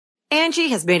Angie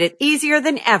has made it easier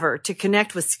than ever to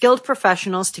connect with skilled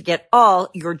professionals to get all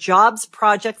your jobs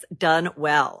projects done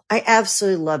well. I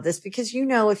absolutely love this because,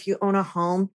 if you own a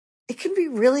home, it can be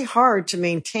really hard to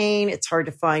maintain. It's hard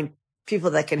to find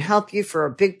people that can help you for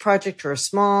a big project or a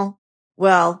small.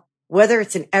 Well, whether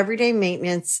it's in everyday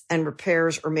maintenance and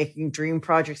repairs or making dream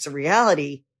projects a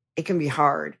reality, it can be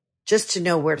hard just to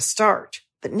know where to start.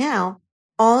 But now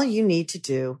all you need to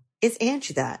do is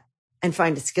Angie that and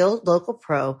find a skilled local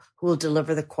pro who will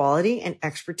deliver the quality and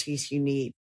expertise you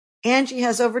need. Angie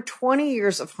has over 20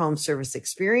 years of home service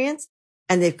experience,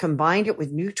 and they've combined it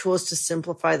with new tools to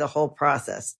simplify the whole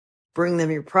process. Bring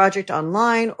them your project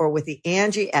online or with the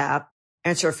Angie app,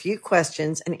 answer a few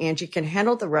questions, and Angie can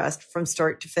handle the rest from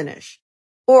start to finish.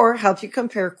 Or help you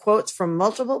compare quotes from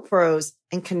multiple pros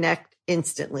and connect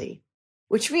instantly,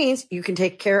 which means you can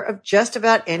take care of just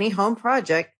about any home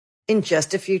project in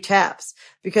just a few taps.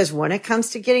 Because when it comes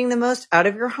to getting the most out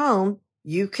of your home,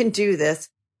 you can do this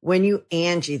when you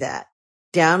Angie that.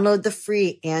 Download the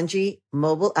free Angie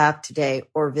mobile app today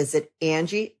or visit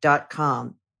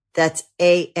Angie.com. That's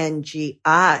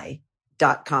ANGI.com.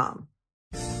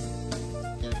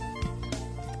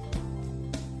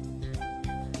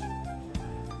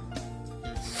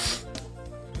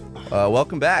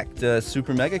 Welcome back to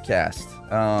Super Mega Cast.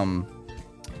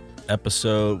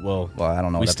 Episode, well, I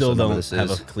don't know. We what still don't this have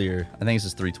is. a clear. I think this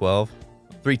is 312,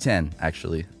 310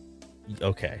 actually.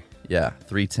 Okay. Yeah,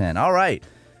 310. All right.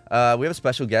 We have a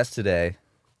special guest today.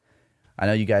 I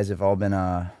know you guys have all been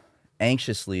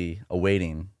anxiously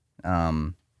awaiting.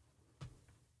 If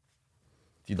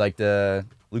you'd like to,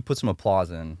 Luke, put some applause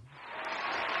in.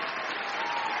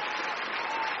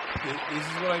 This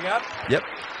is what I got? Yep.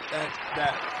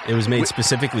 That. It was made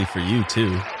specifically for you,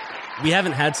 too. We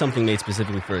haven't had something made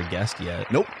specifically for a guest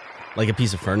yet. Nope. Like a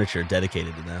piece of furniture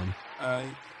dedicated to them.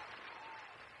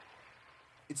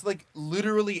 It's like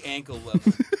literally ankle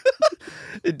level.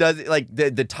 It does, like,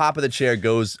 the top of the chair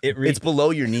goes, it's below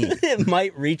your knee. It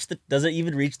might reach does it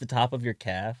even reach the top of your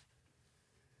calf?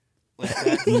 Like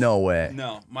that. No way.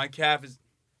 No, my calf is...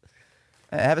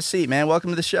 Hey, have a seat, man.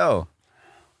 Welcome to the show.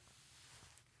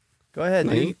 Go ahead,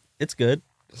 dude. It's good.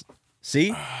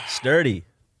 See? Sturdy.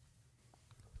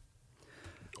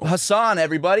 Hassan,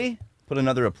 everybody. Put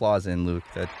another applause in, Luke.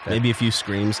 That Maybe a few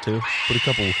screams, too. Put a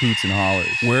couple of hoots and hollers.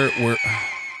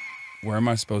 Where am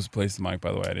I supposed to place the mic,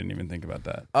 by the way? I didn't even think about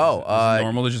that. Oh, is it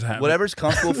normal to just have whatever's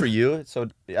comfortable for you. So,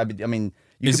 I mean,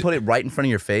 you can put it right in front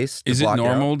of your face. Is it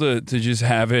normal to just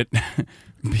have it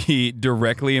be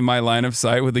directly in my line of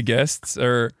sight with the guests,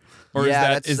 or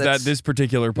is that this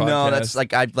particular podcast? No, that's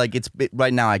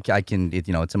right now. I can.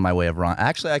 It's in my way of wrong.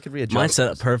 Actually, I could readjust. Mine's set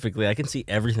up perfectly. I can see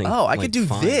everything. Oh, I could do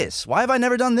fine. this. Why have I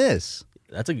never done this?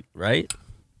 That's right.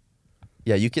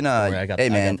 Yeah, you can. I got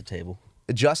the table.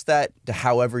 Adjust that to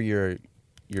however your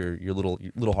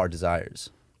little heart desires.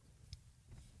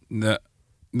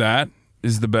 That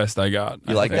is the best I got.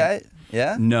 You like that?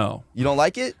 Yeah? No. You don't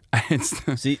like it?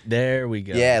 See, there we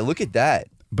go. Yeah, look at that.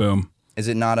 Boom. Is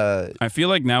it not a... I feel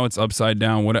like now it's upside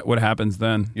down. What happens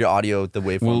then? Your audio, the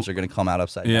waveforms are going to come out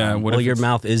upside down. Yeah. Well, your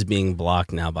mouth is being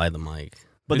blocked now by the mic.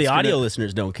 But the audio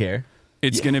listeners don't care.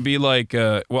 It's going to be like...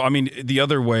 the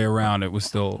other way around, it was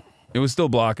still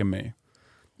blocking me.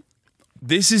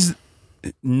 This is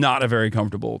not a very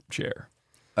comfortable chair.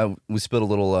 We spilled a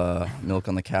little milk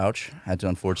on the couch. Had to,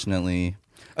 unfortunately...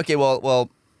 Okay, well,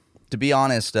 to be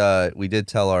honest, we did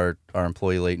tell our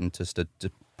employee Leighton to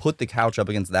put the couch up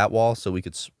against that wall so we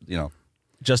could,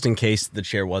 Just in case the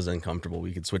chair was uncomfortable,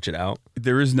 we could switch it out.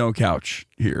 There is no couch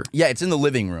here. Yeah, it's in the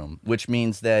living room, which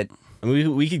means that... I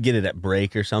mean, we could get it at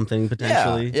break or something,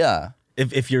 potentially. Yeah.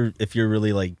 If you're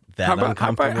really like that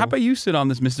uncomfortable. How about you sit on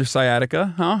this, Mr.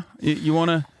 Sciatica? Huh? You want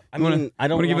to? I don't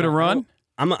want to give it a run.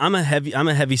 I'm a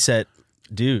heavy set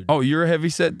dude. Oh, you're a heavy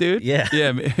set dude? Yeah.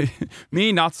 Yeah.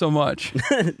 Me, not so much.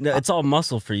 No, it's all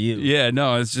muscle for you. Yeah.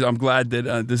 No, it's just I'm glad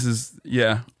that this is.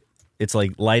 Yeah. It's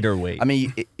like lighter weight. I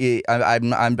mean, I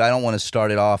don't want to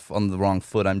start it off on the wrong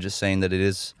foot. I'm just saying that it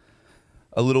is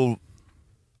a little.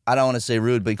 I don't want to say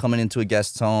rude, but coming into a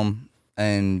guest's home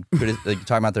and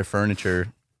talking about their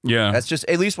furniture. Yeah. That's just,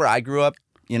 at least where I grew up,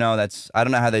 that's, I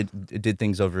don't know how they did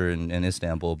things over in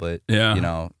Istanbul, but, yeah.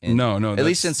 At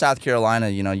least in South Carolina,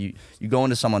 you go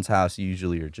into someone's house, you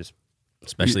usually are just.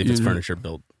 Especially if it's furniture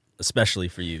built, especially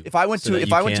for you. If I went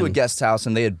to a guest's house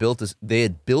and they had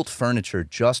built furniture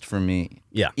just for me.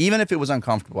 Yeah. Even if it was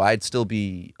uncomfortable, I'd still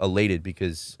be elated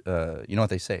because, you know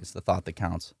what they say, it's the thought that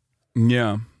counts.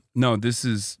 Yeah. No,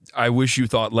 I wish you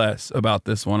thought less about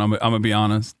this one. I'm going to be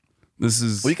honest. This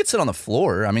is... Well, you could sit on the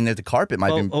floor. I mean, the carpet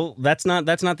might be... Oh, that's not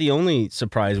the only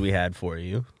surprise we had for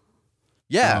you.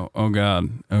 Yeah. Oh God.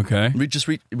 Okay.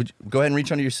 Go ahead and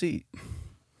reach under your seat.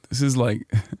 This is like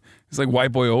it's like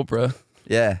white boy Oprah.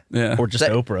 Yeah. Yeah. Or just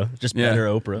That- Oprah. Just Yeah. better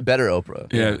Oprah. Better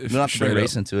Oprah. Yeah, We don't have to straight bring up.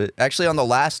 race into it. Actually, on the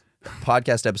last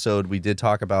podcast episode, we did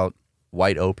talk about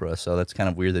white Oprah, so that's kind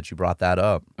of weird that you brought that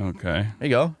up. Okay. There you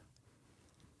go.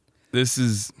 This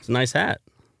is It's a nice hat.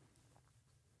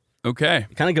 okay.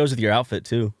 It kind of goes with your outfit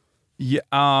too. Yeah.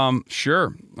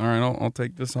 Sure. All right. I'll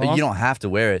take this off. You don't have to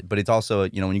wear it, but it's also,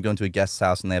 when you go into a guest's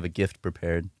house and they have a gift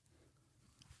prepared.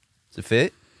 Does it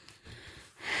fit?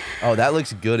 Oh, that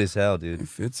looks good as hell, dude. It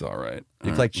fits all right. You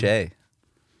look like Che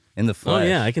in the Oh flesh.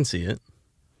 yeah, I can see it.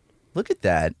 Look at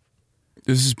that.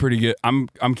 This is pretty good. I'm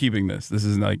keeping this. This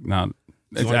is like not.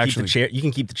 It's You wanna keep actually. the chair. You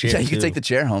can keep the chair. Yeah, you too. could take the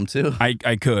chair home too. I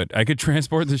could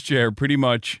transport this chair pretty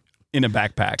much in a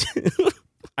backpack.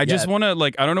 I just want to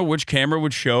I don't know which camera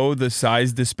would show the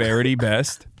size disparity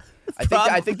best.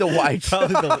 I think the white.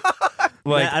 Probably the-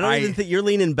 Like Man, I don't even think you're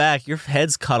leaning back. Your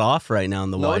head's cut off right now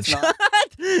in the No, wide it's shot. not.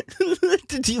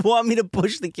 Do you want me to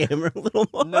push the camera a little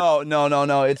more?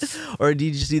 No. It's Or do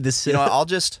you just need to sit? I'll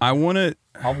just I want to.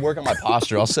 I'll work on my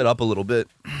posture. I'll sit up a little bit.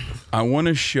 I want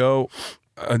to show.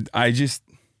 I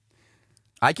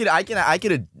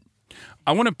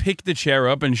want to pick the chair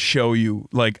up and show you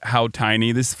like how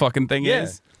tiny this fucking thing Yeah.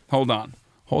 is. Hold on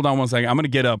 1 second. I'm gonna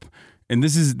get up, and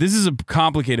this is a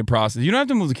complicated process. You don't have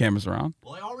to move the cameras around.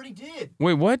 Well, I already did.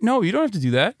 Wait, what? No, you don't have to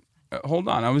do that. Hold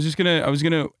on. I was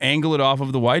gonna angle it off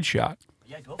of the wide shot.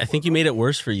 Yeah, go. I think you made it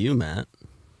worse for you, Matt.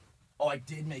 Oh, I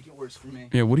did make it worse for me.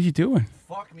 Yeah. What are you doing?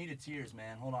 Fuck me to tears,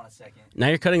 man. Hold on a second. Now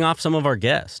you're cutting off some of our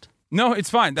guests. No, it's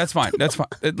fine. That's fine. That's fine.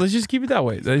 Let's just keep it that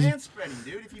way. Hand spreading,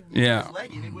 dude. If you Yeah. was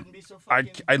legging, it wouldn't be so I,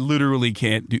 fucking. I literally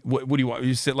can't do. What do you want?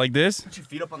 You sit like this? Put your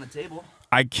feet up on the table.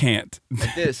 I can't.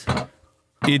 Like this.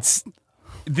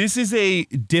 This is a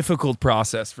difficult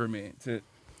process for me to.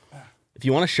 If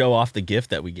you want to show off the gift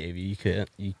that we gave you, you could.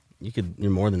 You could.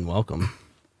 You're more than welcome.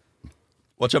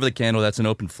 Watch over the candle. That's an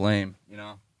open flame.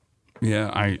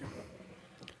 Yeah,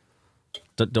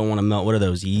 Don't want to melt. What are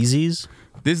those Yeezys?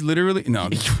 This literally no.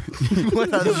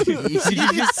 What are those? Did you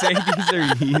just say these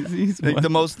are Yeezys? Like,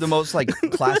 the most like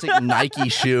classic Nike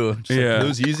shoe. Just Yeah. Like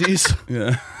those Yeezys.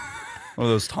 Yeah. Or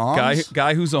those Toms.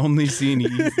 Guy who's only seen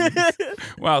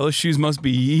Yeezys. Wow, those shoes must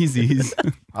be Yeezys.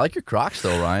 I like your Crocs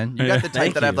though, Ryan. You Yeah. got the type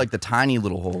Thank that have you. like the tiny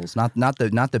little holes, not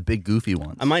the big goofy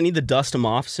ones. I might need to dust them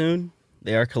off soon.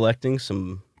 They are collecting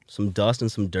some dust and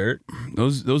some dirt.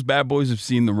 Those bad boys have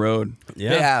seen the road. Yeah.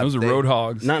 They have. Those are road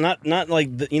hogs. Not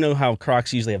like the, you know how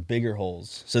Crocs usually have bigger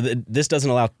holes. So this doesn't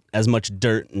allow as much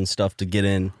dirt and stuff to get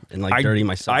in and like dirty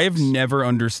my socks. I have never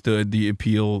understood the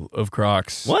appeal of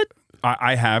Crocs. What?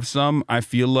 I have some. I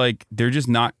feel like they're just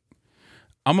not.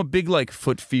 I'm a big like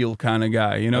foot feel kind of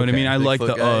guy. You know what I Okay, mean? I big like the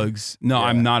foot guy. Uggs. No, Yeah.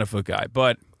 I'm not a foot guy,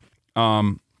 but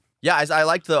Yeah, I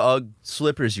like the UGG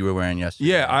slippers you were wearing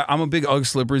yesterday. yeah, I'm a big Ugg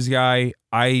slippers guy.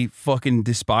 I fucking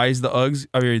despise the Uggs.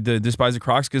 I mean, despise the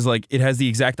Crocs because like it has the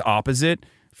exact opposite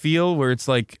feel where it's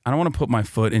like I don't want to put my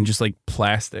foot in just like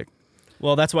plastic.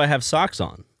 Well, that's why I have socks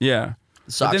on. Yeah.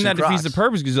 But Socks then that and defeats Crocs. the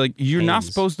purpose because like you're not Hanes.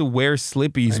 supposed to wear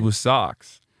slippies with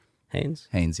socks. Hanes.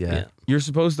 Hanes, yeah. Yeah. You're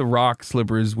supposed to rock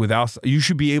slippers without. You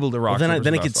should be able to rock. Well, slippers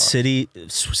then it without gets socks.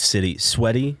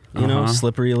 sweaty, you know,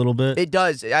 slippery a little bit. It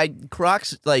does.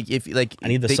 Crocs I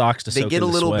need the socks to They soak get in a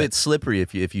the little sweat. bit slippery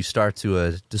if you start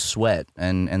to sweat,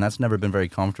 and that's never been very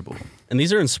comfortable. And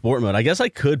these are in sport mode. I guess I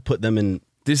could put them in.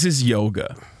 This is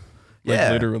yoga. Like,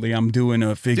 Yeah. literally, I'm doing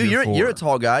a figure Dude, four. you're a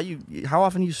tall guy. How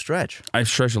often do you stretch? I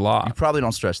stretch a You lot. probably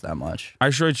don't stretch that much.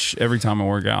 I stretch every time I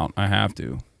work out. I have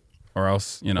to, or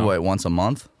else What, once a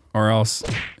month? or else,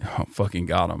 oh, fucking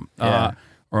got him. Yeah.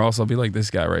 Or else I'll be like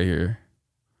this guy right here.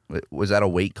 Was that a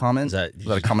weight comment? Is that, was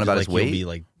that a comment about like his weight? You'll be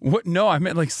like, What? No, I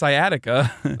meant like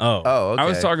sciatica. oh, Oh, okay. I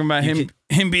was talking about You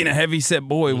him being a heavy set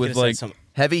boy you with could've said like. some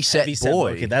heavy set heavy set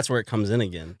boy. Okay, that's where it comes in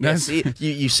again. Yeah, That's- see,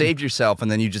 you saved yourself and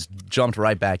then you just jumped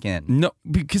right back in. No,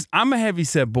 because I'm a heavy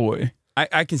set boy.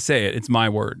 I can say it. It's my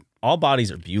word. All bodies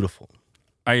are beautiful.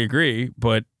 I agree,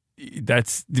 but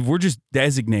we're just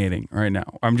designating right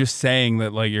now. I'm just saying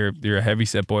that like you're a heavy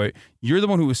set boy. You're the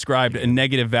one who ascribed a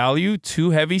negative value to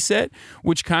heavy set,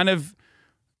 which kind of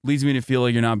leads me to feel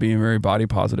like you're not being very body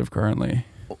positive currently.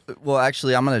 Well,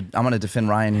 actually, I'm gonna defend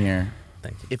Ryan here.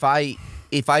 Thank you.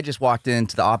 If I just walked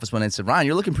into the office one and said, Ryan,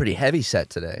 you're looking pretty heavy set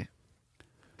today.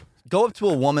 Go up to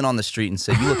a woman on the street and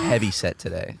say, you look heavy set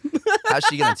today. How's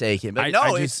she gonna take it? But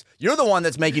you're the one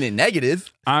that's making it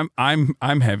negative. I'm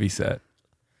heavy set.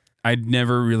 I'd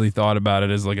never really thought about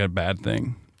it as like a bad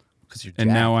thing. Because you're And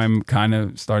jacked. now I'm kind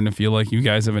of starting to feel like you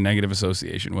guys have a negative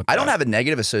association with that. I don't have a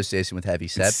negative association with heavy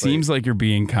set. It seems like you're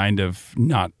being kind of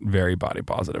not very body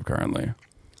positive currently.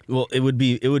 Well, it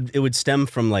would stem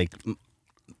from like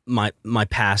my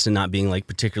past and not being like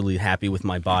particularly happy with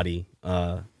my body,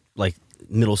 like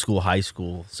middle school, high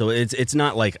school. So it's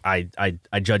not like I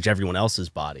judge everyone else's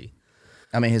body.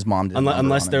 I mean, his mom did.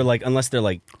 Unless they're like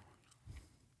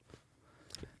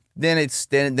then it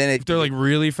If they're like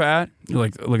really fat, you're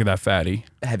like, look at that fatty.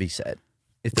 heavy set.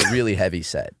 If they're really heavy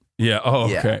set. Yeah. Oh,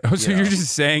 Yeah, okay. Oh, so you you're know.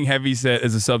 just saying heavy set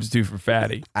as a substitute for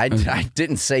fatty. I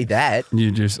didn't say that.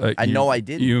 You just. I know I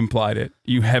didn't. You implied it.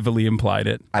 You heavily implied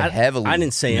it. I heavily. I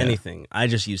didn't say anything. I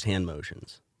just used hand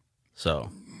motions. So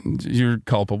You're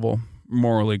culpable.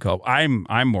 Morally culpable.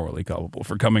 I'm morally culpable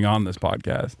for coming on this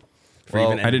podcast. for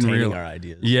Well, even I didn't entertaining real- our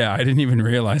ideas. Yeah, I didn't even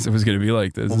realize it was going to be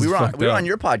like this. Well, This we is were fucked on up.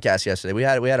 your podcast yesterday. We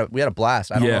had a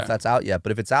blast. I don't know Yeah. if that's out yet,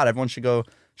 but if it's out, everyone should go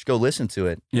listen to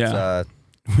it. Yeah. It's,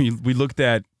 We looked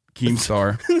at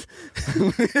Keemstar.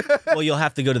 Well, you'll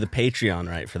have to go to the Patreon,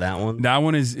 right, for that one. That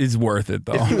one is worth it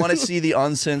though. if you want to see the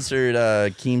uncensored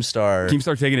Keemstar,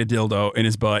 Keemstar taking a dildo in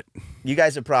his butt. you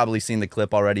guys have probably seen the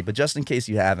clip already, but just in case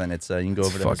you haven't, it's you can go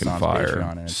over to Fucking Hassan's fire.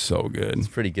 Patreon and it's So good.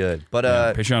 pretty good. But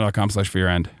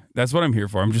Patreon.com/fearend. That's what I'm here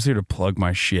for. I'm just here to plug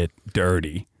my shit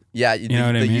dirty. yeah, know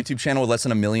what I the mean? YouTube channel with less than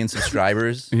 1 million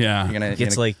subscribers. Yeah. you're gonna, It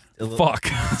gets like a little- Fuck.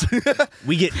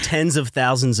 we get tens of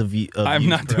thousands of views. I'm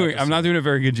not doing a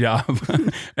very good job.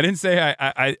 I didn't say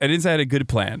I didn't say I had a good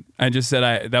plan. I just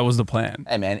said that was the plan.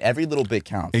 Hey man, every little bit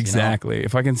counts. Exactly.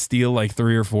 If I can steal like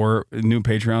 3 or 4 new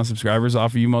Patreon subscribers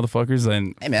off of you motherfuckers,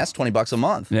 then Hey man, that's $20 a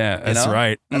month. yeah, you that's know?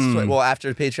 right. That's well,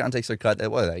 after Patreon takes their cut,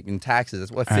 like in taxes,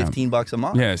 that's what $15 a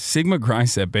month. Yeah, Sigma grind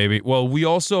set, baby. Well,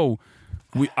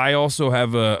 I also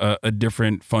have a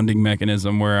different funding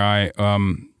mechanism where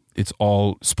it's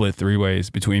all split 3 ways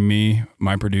between me,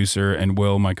 my producer, and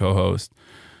Will, my co-host.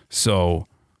 So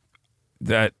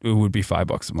that it would be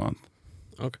 $5 a month.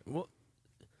 Okay. Well,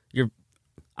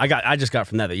 I just got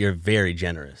from that you're very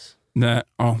generous.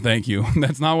 Thank you.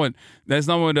 That's not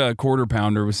what Quarter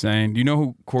Pounder was saying. Do you know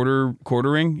who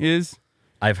quartering is?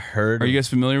 I've heard. Are you guys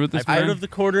familiar with this? I've heard man? of the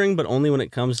quartering, but only when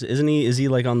it comes to, is he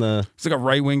like on the It's like a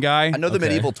right wing guy. I know the Okay.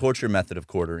 medieval torture method of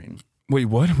quartering. Wait,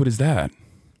 what? What is that?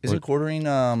 Isn't quartering?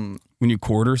 When you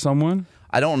quarter someone?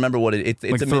 I don't remember what it's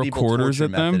Like a throw medieval quarters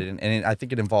torture at them? method, and I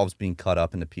think it involves being cut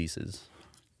up into pieces.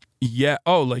 Yeah.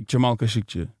 Oh, like Jamal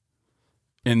Khashoggi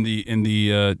in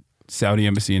the Saudi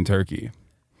embassy in Turkey.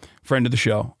 Friend of the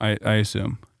show, I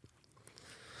assume.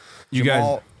 You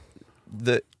guys.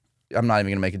 I'm not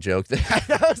even gonna make a joke.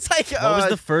 I was like, What was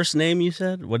the first name you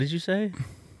said? What did you say?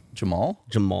 Jamal?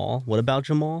 Jamal. What about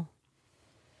Jamal?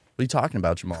 What are you talking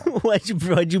about, Jamal? Why'd you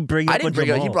bring up I didn't bring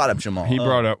it up. He brought up Jamal. He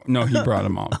brought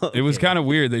him up. It was kind of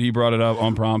weird that he brought it up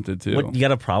unprompted too. What, you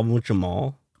got a problem with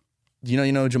Jamal? You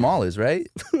know who Jamal is, right?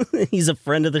 He's a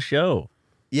friend of the show.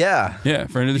 Yeah. Yeah,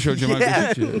 friend of the show, Jamal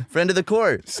Yeah. Khashoggi. Friend of the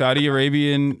court. Saudi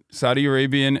Arabian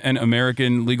and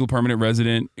American legal permanent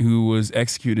resident who was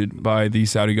executed by the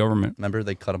Saudi government. Remember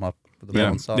they cut him up with the Yeah,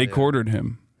 bone saw? they quartered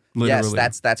him. Literally.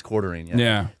 Yes, that's quartering. Yeah.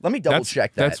 Yeah. Let me double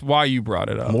check that. That's why you brought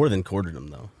it up. More than quartered him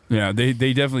though. Yeah, they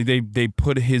definitely they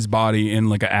put his body in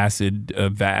like an acid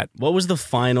vat. What was the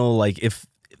final, like, if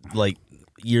like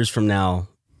years from now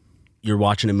you're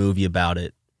watching a movie about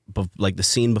it, but like the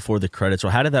scene before the credits,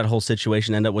 or how did that whole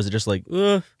situation end up? Was it just like,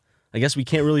 I guess we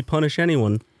can't really punish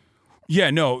anyone?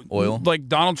 Yeah, no. Oil? Like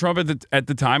Donald Trump at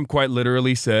the time quite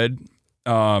literally said,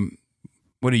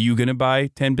 what are you going to buy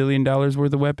 $10 billion worth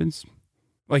of weapons?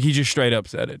 Like he just straight up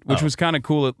said it, which was kind of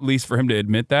cool, at least for him to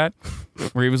admit that,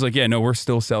 where he was like, yeah, no, we're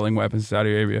still selling weapons to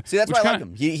Saudi Arabia. See, that's Which why I kinda-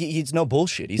 like him. He's no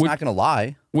bullshit. He's not going to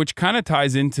lie. Which kind of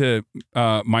ties into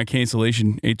my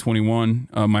cancellation 821,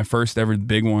 my first ever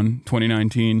big one,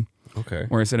 2019, Okay.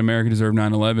 where I said America deserved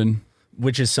 9/11.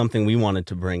 Which is something we wanted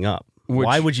to bring up.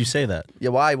 Why would you say that? Yeah,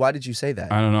 why? Why did you say that?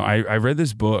 I don't know. I read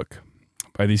this book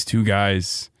by these two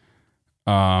guys,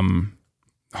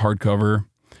 hardcover.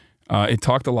 It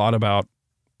talked a lot about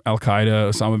Al-Qaeda,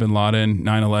 Osama bin Laden,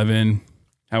 9/11,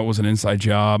 how it was an inside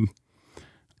job.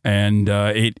 And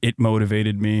it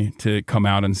motivated me to come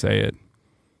out and say it.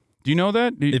 Do you know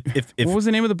that? What was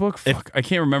the name of the book? Fuck, I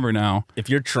can't remember now. If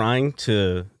you're trying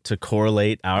to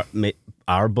correlate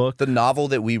our book, The novel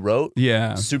that we wrote,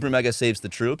 Yeah. Super Mega Saves the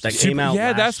Troops. That came out Yeah,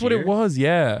 last that's what year? it was.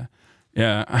 Yeah.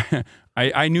 Yeah.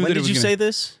 I knew When that it did was you gonna- say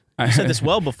this? You said this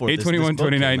well before this 8/21,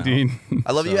 book came out. 2019.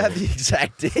 I love you have the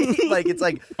exact date. Like it's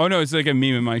like, Oh, no, it's like a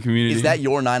meme in my community. is that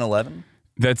your 9/11?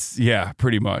 That's, yeah,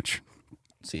 pretty much.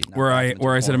 See, now Where I'm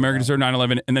I said America deserved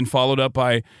 9/11 and then followed up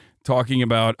by talking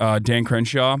about Dan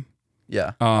Crenshaw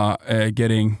Yeah.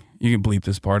 getting, you can bleep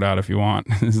this part out if you want.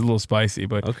 This is a little spicy,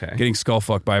 but Okay. getting skull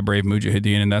fucked by a brave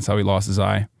mujahideen, and that's how he lost his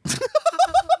eye.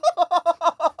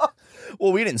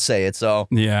 Well, we didn't say it, so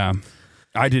Yeah.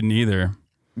 I didn't either.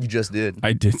 You just did.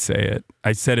 I did say it.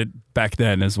 I said it back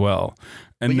then as well.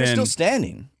 And But you're then still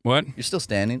standing. what? You're still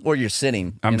standing, or you're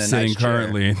sitting. I'm in a sitting nice chair.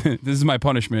 currently. This is my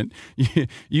punishment.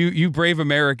 You brave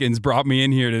Americans brought me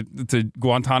in here to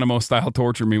Guantanamo style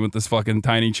torture me with this fucking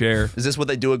tiny chair. Is this what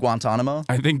they do at Guantanamo?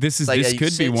 I think this is Like, this you could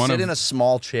be sit, one sit of in a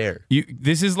small chair.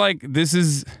 this is like this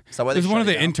is. that why they There's one shut of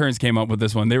the you down? interns came up with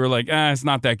this one. They were like, it's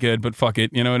not that good, but fuck it.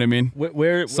 You know what I mean?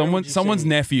 Where Someone's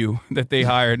nephew that they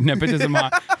hired, nepotism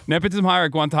hire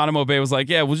at Guantanamo Bay was like,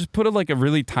 yeah, we'll just put a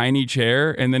really tiny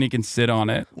chair and then he can sit on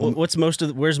it. Where's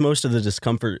most of the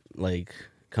discomfort like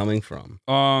coming from?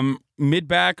 Mid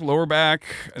back, lower back.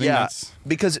 I think Yeah, that's,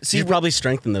 because see, You probably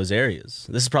strengthen those areas.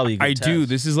 This is probably a good I test. do.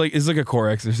 This is like a core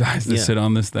exercise to Yeah. sit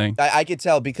on this thing. I could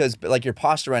tell because like your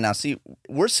posture right now. See,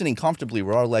 we're sitting comfortably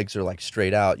where our legs are like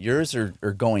straight out. Yours are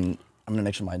going. I'm gonna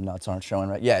make sure my nuts aren't showing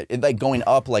right. Yeah, like going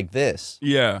up like this,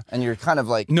 Yeah. and you're kind of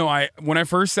like. No, when I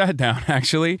first sat down,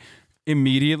 actually,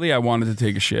 immediately I wanted to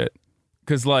take a shit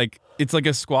because like it's like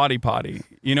a squatty potty.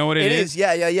 You know what It is.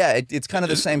 Yeah. It's kind of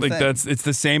the same Like thing. it's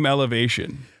the same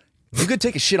elevation. You could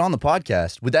take a shit on the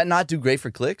podcast. Would that not do great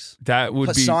for clicks? That would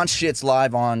be. Hassan shits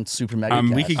live on Super Mega.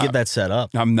 We could get that set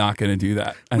up. I'm not gonna do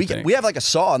that. We have like a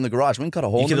saw in the garage. We can cut a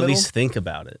hole You in the could at middle. least think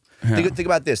about it. Think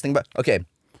about this. Okay,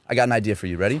 I got an idea for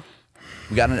you. Ready?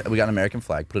 We got an American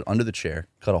flag. Put it under the chair.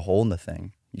 Cut a hole in the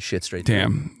thing. You shit straight through.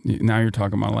 Damn. Now you're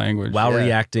talking my language. While Yeah.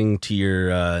 reacting to your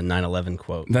 9/11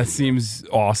 quote. That seems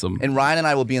awesome. And Ryan and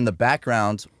I will be in the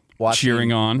background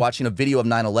Cheering on. watching a video of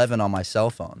 9/11 on my cell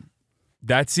phone.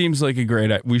 That seems like a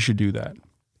great. We should do that.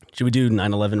 Should we do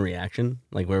 9/11 reaction?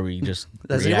 Like where we just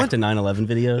Does react to 9/11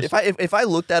 videos? If I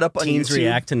look that up on Teens YouTube,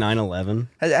 react to 9/11.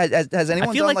 has anyone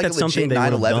I feel done like a that's something legit they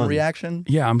would've 9/11 done. reaction?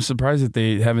 Yeah, I'm surprised that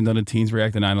they haven't done a Teens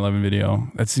React to 9/11 video.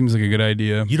 That seems like a good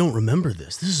idea. You don't remember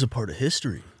this. This is a part of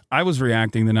history. I was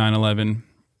reacting to 9/11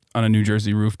 on a New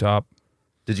Jersey rooftop,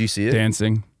 Did you see it?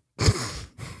 dancing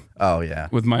Oh yeah.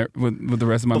 with the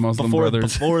rest of my Muslim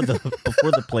brothers. Before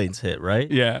the planes hit, right?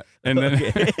 Yeah, and then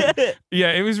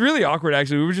yeah, it was really awkward.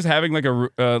 Actually, we were just having like a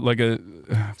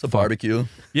It's a barbecue.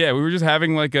 yeah, we were just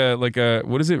having like a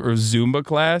what is it, or Zumba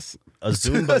class. A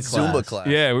Zumba class. Zumba class.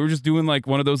 Yeah, we were just doing like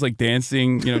one of those like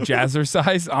dancing,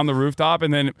 jazzercise on the rooftop,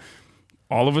 and then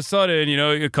all of a sudden,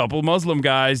 a couple Muslim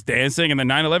guys dancing, and then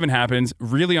 9/11 happens.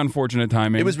 Really unfortunate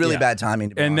timing. It was really bad timing.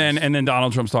 To be And honest. then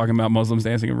Donald Trump's talking about Muslims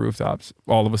dancing in rooftops.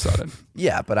 All of a sudden,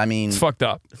 yeah, but I mean, it's fucked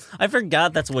up. I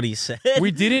forgot that's what he said.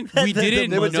 We didn't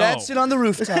they were know. dancing on the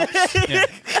rooftops. Yeah.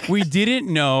 We didn't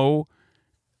know.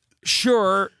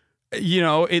 Sure,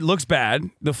 it looks bad.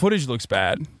 The footage looks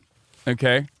bad.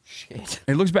 Okay, Shit.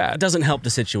 it looks It bad. doesn't help the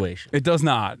situation. It does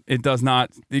not. It does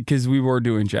not, because we were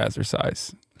doing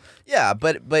jazzercise. Yeah,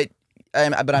 but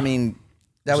I mean,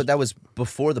 that was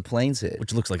before the planes hit.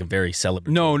 Which looks like a very celebratory.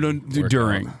 No, workout.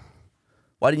 during.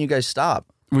 Why didn't you guys stop?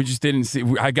 We just didn't see.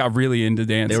 I got really into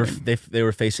dancing. They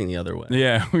were facing the other way.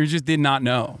 Yeah, we just did not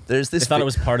know. There's They this. thought it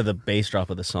was part of the bass drop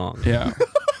of the song. Yeah,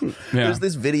 yeah. There's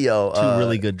this video. Two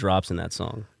really good drops in that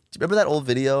song. Do you remember that old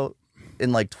video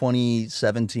in like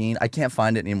 2017? I can't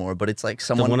find it anymore, but it's like The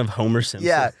someone. one of Homer Simpson.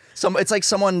 Yeah, it's like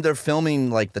someone, they're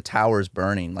filming like the towers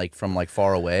burning like from like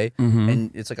far away, and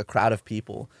it's like a crowd of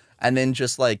people, and then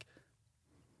just like,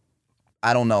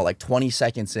 I don't know, like 20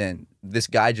 seconds in, this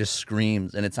guy just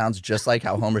screams, and it sounds just like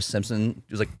how Homer Simpson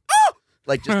was like, ah!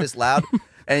 Like just this loud.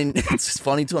 And it's just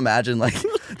funny to imagine, like,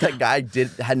 that guy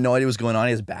had no idea what was going on.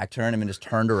 He had his back turned and just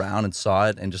turned around and saw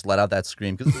it and just let out that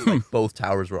scream because like, both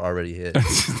towers were already hit.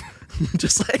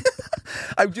 Just like,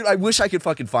 I wish I could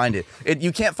fucking find it.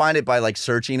 You can't find it by like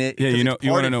searching it. Yeah, 'cause you it's want to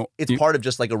part of- know. It's part of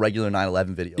just like a regular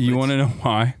 9/11 video. You want to know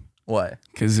why? what?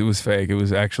 Because it was fake. It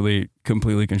was actually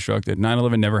completely constructed.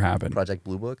 9/11 never happened. Project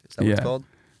Blue Book? Is that what Yeah. it's called?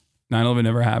 9/11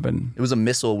 never happened. It was a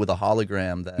missile with a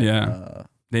hologram that. Yeah.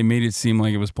 They made it seem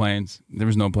like it was planes. There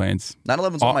was no planes.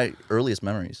 9/11's one of my earliest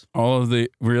memories. All of the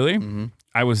really. Mm-hmm.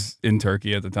 I was in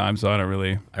Turkey at the time, so I don't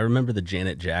really. I remember the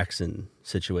Janet Jackson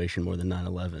situation more than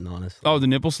 9/11, honestly. Oh, the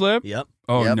nipple slip. Yep.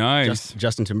 Oh, Yep. nice.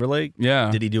 Justin Timberlake?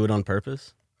 Yeah. Did he do it on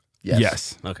purpose?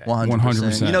 Yes. Okay. 100%.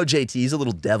 100%. You know, JT, he's a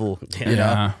little devil. Yeah. You know?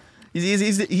 Yeah.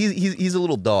 He's a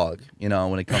little dog,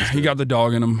 when it comes to. He got the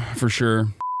dog in him for sure.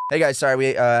 Hey guys, sorry we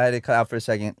had to cut out for a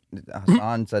second.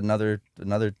 Hassan said another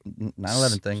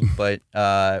 9/11 thing, but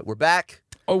we're back.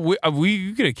 Oh,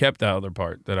 you could have kept that other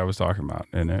part that I was talking about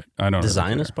in it. I don't The really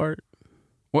Zionist care. part?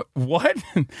 What?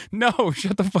 No,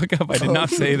 shut the fuck up. I did not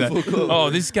say that. Oh,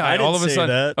 this guy, I didn't all of a say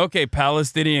sudden. that. Okay,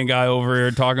 Palestinian guy over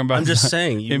here talking about. I'm just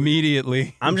saying.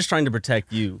 immediately. I'm just trying to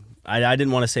protect you I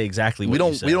didn't want to say exactly what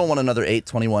you said. We don't want another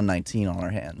 8/21/19 on our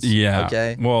hands. Yeah.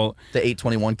 Okay. Well, The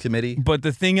 8/21 committee. but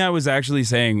the thing I was actually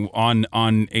saying on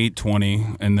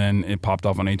 8/20, and then it popped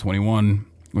off on 8/21,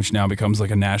 which now becomes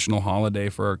like a national holiday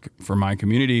for my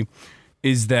community,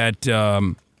 is that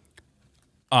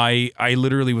I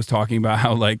literally was talking about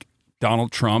how like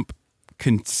Donald Trump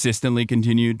consistently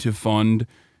continued to fund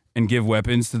and give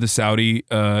weapons to the Saudi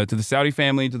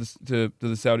family, to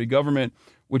the Saudi government,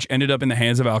 which ended up in the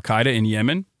hands of Al Qaeda in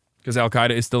Yemen, because Al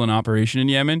Qaeda is still in operation in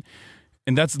Yemen.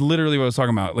 And that's literally what I was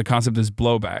talking about. The concept is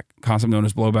blowback, concept known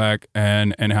as blowback,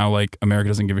 and how like America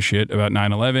doesn't give a shit about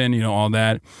 9/11, all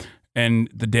that. And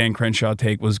the Dan Crenshaw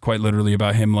take was quite literally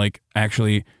about him like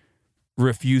actually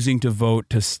refusing to vote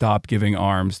to stop giving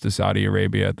arms to Saudi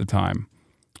Arabia at the time.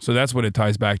 So that's what it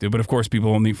ties back to. But of course, people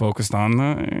only focused on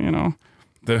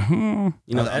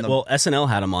well, SNL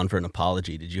had him on for an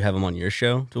apology. Did you have him on your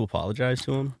show to apologize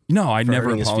to him? No, I never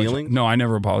hurting his apologized. feelings? No, I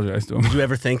never apologized to him. Did you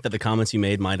ever think that the comments you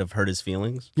made might have hurt his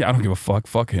feelings? Yeah, I don't give a fuck.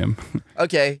 Fuck him.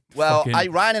 Okay. Well,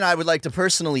 Fucking- Ryan and I would like to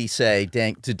personally say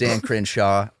to Dan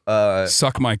Crenshaw,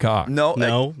 Suck my cock.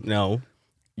 No.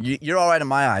 you're all right in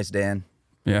my eyes, Dan.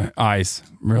 Yeah, eyes.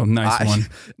 Real nice one.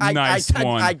 Nice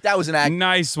one. That was an act.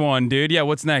 Nice one, dude. Yeah,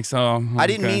 what's next? Oh, I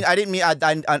didn't mean.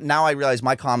 Now I realize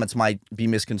my comments might be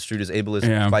misconstrued as ableist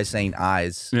Yeah. by saying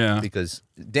eyes. Yeah. Because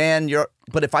Dan,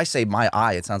 but if I say my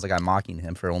eye, it sounds like I'm mocking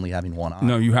him for only having one eye.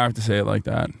 No, you have to say it like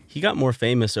that. He got more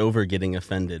famous over getting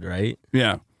offended, right?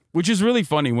 Yeah. Which is really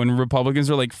funny when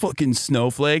Republicans are like fucking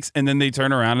snowflakes, and then they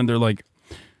turn around and they're like,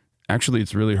 actually,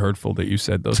 it's really hurtful that you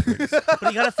said those things. But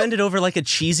he got offended over like a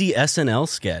cheesy SNL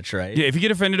sketch, right? Yeah, if you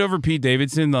get offended over Pete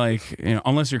Davidson, like,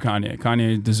 unless you're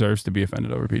Kanye deserves to be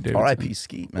offended over Pete Davidson. R.I.P.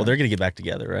 Skeet, man. Well, they're going to get back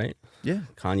together, right? yeah.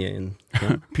 Kanye and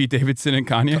him. Pete Davidson and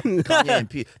Kanye? Kanye and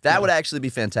Pete. That would actually be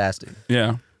fantastic.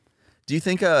 Yeah. Do you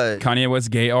think Kanye West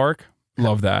gay arc?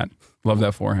 Love that. Love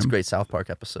that for him. it's a great South Park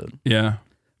episode? Yeah. Have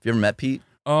you ever met Pete?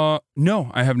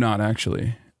 No, I have not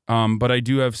actually. But I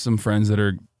do have some friends that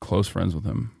are close friends with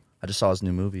him. I just saw his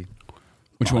new movie.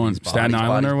 Which one? Staten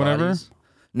Island or whatever? Bodies.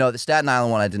 No, the Staten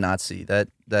Island one I did not see. That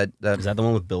Is that the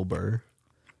one with Bill Burr?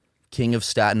 King of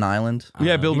Staten Island.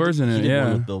 Yeah, Bill Burr's in He it. did one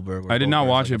Yeah. with Bill Burr where I did Bill not Burr's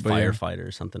watch like it, a but yeah. firefighter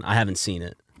or something. I haven't seen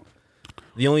it.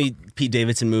 The only Pete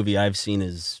Davidson movie I've seen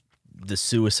is The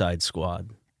Suicide Squad.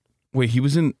 Wait, he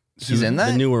was in. He's in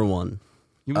that? The newer one.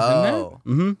 He was in Oh,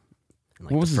 Mm-hmm. In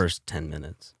like What was the his- first 10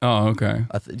 minutes. that? Oh, okay.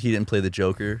 he didn't play the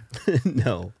Joker.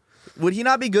 No. Would he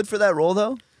not be good for that role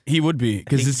though? He would be think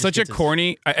because he it's just such a gets his-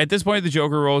 corny. At this point, the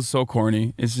Joker role is so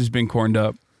corny. It's just been corned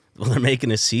up. Well, they're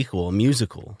making a sequel, a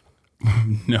musical.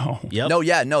 No.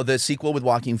 Yep. No. The sequel with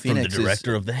Joaquin From Phoenix. the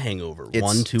director of The Hangover. is,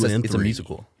 1, 2, and 3. It's a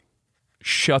musical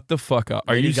Shut the fuck up.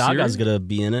 Are Lady you Gaga's serious? going to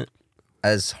be in it.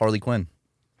 as Harley Quinn.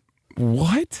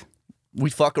 What? We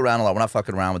fuck around a lot. We're not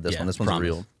fucking around with this Yeah, one. This one's promise.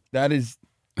 real. That is.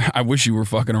 I wish you were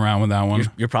fucking around with that one.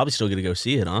 You're probably still going to go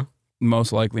see it, huh?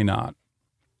 Most likely not.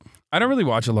 I don't really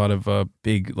watch a lot of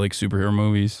big like superhero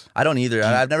movies. I don't either.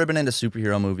 I've never been into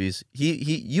superhero movies.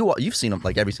 You've seen them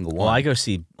like every single one. Well, I go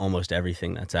see almost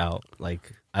everything that's out.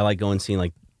 Like, I like going and seeing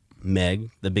like Meg,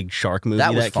 the big shark movie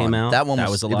That was that came fun. out. That one that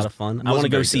was- was a it lot was- of fun. it I want to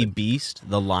wasn't go very see good. Beast,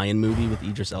 the lion movie with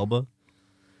Idris Elba,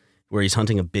 where he's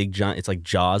hunting a big giant. It's like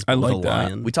Jaws, I but with like a that.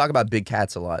 lion. we talk about big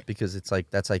cats a lot because it's like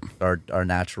that's like our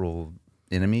natural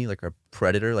enemy, like our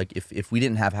predator. Like if we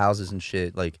didn't have houses and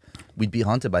shit, like we'd be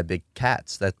hunted by big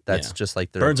cats. That's Yeah. just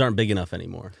like their Birds aren't big enough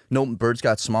anymore. No, birds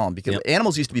got small because Yep.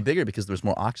 animals used to be bigger because there was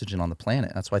more oxygen on the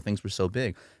planet. That's why things were so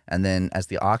big. And then as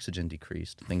the oxygen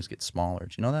decreased, things get smaller.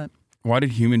 Do you know that? Why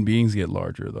did human beings get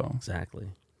larger though? Exactly.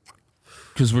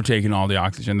 Because we're taking all the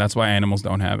oxygen. That's why animals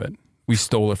don't have it. We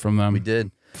stole it from them. We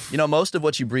did. You know, most of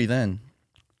what you breathe in,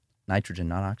 nitrogen,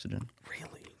 not oxygen.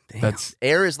 Really? Damn. That's.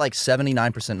 Air is like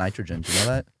 79% nitrogen. Do you know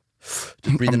that?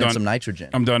 Just breathing in done. some nitrogen.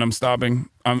 I'm done. I'm stopping.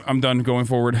 I'm done going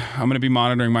forward. I'm going to be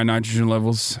monitoring my nitrogen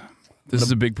levels. This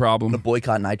is a big I'm problem. gonna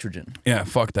boycott nitrogen. Yeah,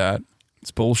 fuck that.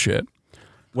 It's bullshit.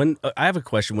 When I have a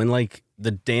question, when like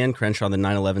the Dan Crenshaw, the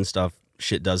 9/11 stuff,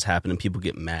 shit does happen and people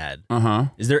get mad. Uh-huh.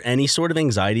 Is there any sort of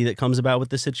anxiety that comes about with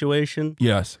this situation?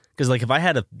 Yes. Because like if I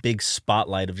had a big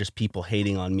spotlight of just people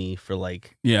hating on me for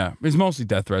like, Yeah. It's mostly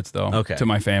death threats though. Okay. To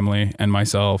my family and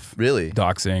myself. Really?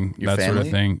 Doxing, Your that sort of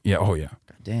family? thing. Yeah. Oh yeah.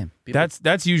 Damn. People-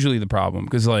 That's usually the problem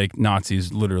because like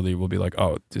Nazis literally will be like,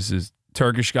 oh, this is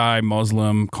Turkish guy,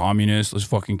 Muslim, communist. Let's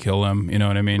fucking kill him. You know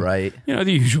what I mean? right. You know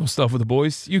the usual stuff with the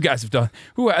boys. You guys have done.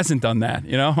 Who hasn't done that?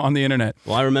 You know, on the internet.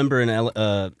 well, I remember in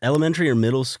elementary or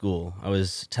middle school, I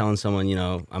was telling someone, you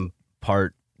know, I'm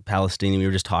part Palestinian. We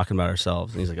were just talking about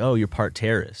ourselves, and he's like, "Oh, you're part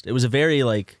terrorist." It was a very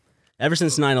like, ever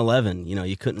since 9/11, you know,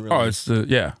 you couldn't really. Oh, it's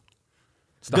yeah.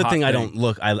 It's the Good hot thing I don't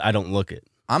look. I don't look it.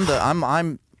 I'm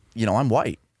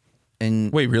white,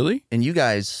 and Wait, really? and you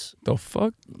guys, The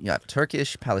fuck?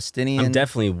 Turkish, Palestinian,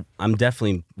 I'm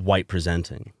definitely white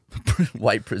presenting.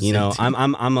 white presenting. You know, I'm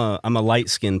a light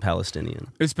skinned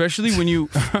Palestinian. Especially when you,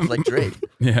 like Drake.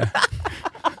 yeah.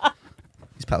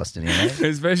 He's Palestinian,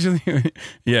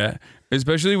 right?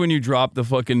 Especially when you drop the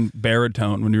fucking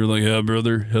baritone when you were like, yeah,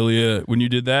 brother, hell yeah. When you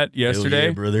did that yesterday, Hell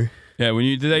yeah, brother. yeah, when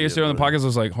you did that yesterday on the podcast, I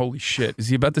was like, holy shit, is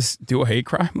he about to do a hate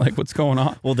crime? Like, what's going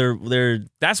on? Well, they're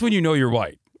That's when you know you're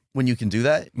white. When you can do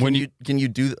that, When can you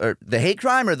do the hate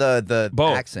crime or the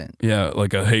Both. accent? Yeah,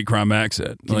 like a hate crime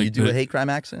accent. Can like you do a hate crime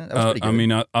accent? That was pretty good. I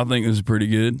mean, I think this is pretty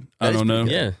good. I That is don't know.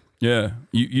 pretty yeah. Yeah,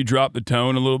 you drop the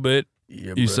tone a little bit. Yeah,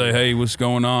 You brother. say, hey, what's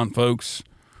going on, folks?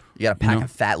 You got to pack know. a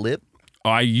fat lip.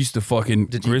 I used to fucking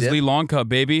Did you Grizzly dip? long cut,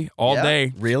 baby, all Yeah?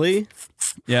 day. Really?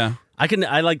 Yeah,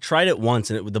 I like tried it once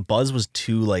and the buzz was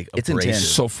too like It's abrasive. intense.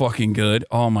 so fucking good.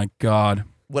 Oh my god.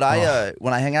 When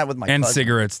I hang out with my And cousin,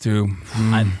 cigarettes too.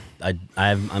 I'm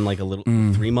like a little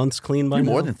 3 months clean by you're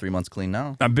now. more than 3 months clean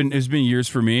now. It's been years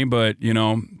for me, but you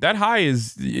know that high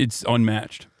it's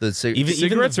unmatched. Even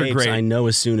Cigarettes the are vapes, great. I know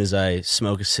as soon as I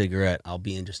smoke a cigarette, I'll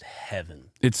be in just heaven.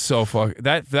 It's so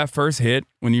that first hit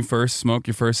when you first smoke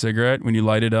your first cigarette, when you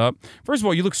light it up. First of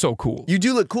all, you look so cool. you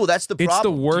do look cool. That's the It's the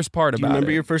problem. worst part Do you about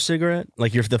remember it. your first cigarette?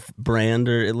 Like the brand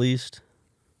or at least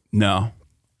No,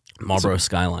 Marlboro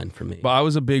Skyline for me. but I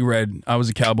was a big red. I was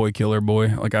a cowboy killer boy.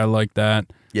 Like I like that.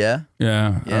 Yeah.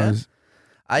 Yeah.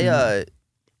 Yeah.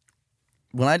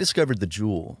 When I discovered the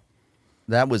Juul,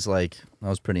 that was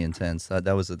pretty intense.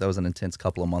 That was an intense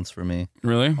couple of months for me.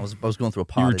 Really? I was going through a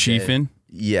pot. You were a day. chiefing?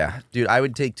 Yeah, dude. I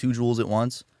would take 2 Juuls at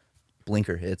once.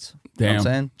 Blinker hits. You know Damn. what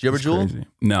I'm saying? Do you ever That's Juul? crazy.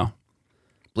 No.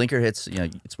 Blinker hits.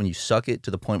 It's when you suck it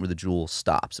to the point where the Juul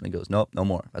stops and it goes, nope, no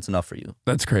more. That's enough for you.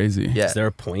 That's crazy. Yeah. Is there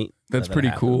a point? That's that pretty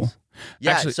happens? cool.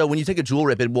 Yeah. Actually- so when you take a Juul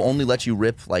rip, it will only let you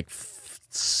rip like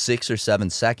 6 or 7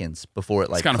 seconds before it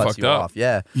like kinda cuts fucked you up. off.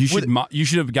 Yeah. You With should you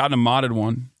should have gotten a modded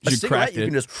one. a You should cigarette, crack you it.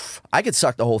 can just. I could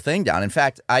suck the whole thing down. In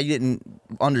fact, I didn't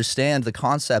understand the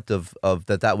concept of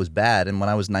that was bad. And when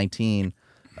I was 19,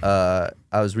 I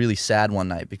was really sad one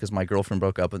night because my girlfriend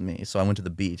broke up with me. So I went to the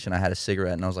beach and I had a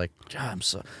cigarette and I was like, God,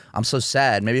 I'm so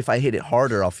sad. Maybe if I hit it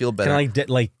harder, I'll feel better. Kind of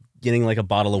like getting like a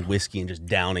bottle of whiskey and just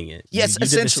downing it. Yes, you did the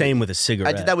essentially. same with a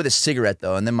cigarette. I did that with a cigarette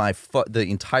though, and then the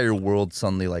entire world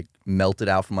suddenly like melted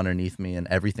out from underneath me, and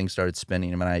everything started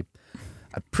spinning. And I'm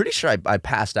pretty sure I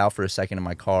passed out for a second in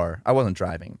my car. I wasn't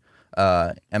driving,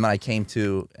 and then I came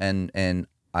to, and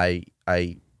I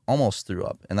almost threw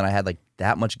up, and then I had like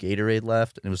that much Gatorade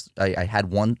left, and it was I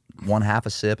had one half a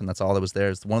sip, and that's all that was there.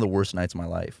 It's one of the worst nights of my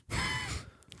life.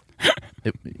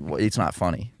 It's not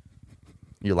funny.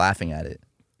 You're laughing at it.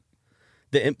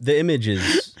 The image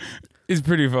is It's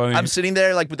pretty funny. I'm sitting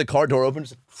there like with the car door open,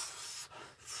 just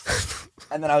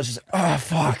and then I was just oh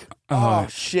fuck, oh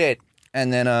shit,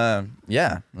 and then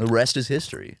yeah, the rest is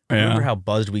history. I remember Yeah. how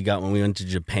buzzed we got when we went to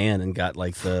Japan and got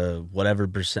like the whatever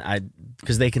percent.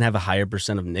 Because they can have a higher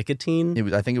percent of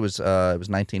nicotine. I think it was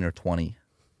 19 or 20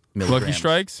 milligrams. Lucky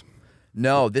Strikes?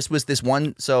 No, this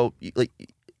one. So like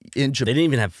in They Japan, didn't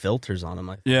even have filters on them.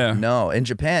 Like, Yeah. no, in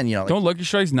Japan, like, Don't Lucky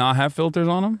Strikes not have filters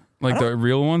on them? Like the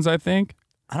real ones, I think,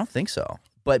 I don't think so.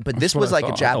 But this what was I like a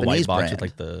thought. a white Japanese box brand. with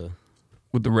like the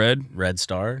with the red. red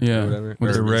star. Yeah. or whatever. With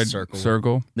Or the red circle.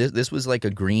 circle. This was like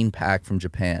a green pack from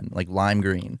Japan, like lime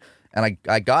green, and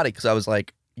I got it because I was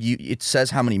like, it says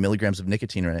how many milligrams of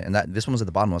nicotine are in it, and this one was at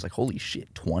the bottom. I was like, holy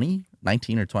shit, 20,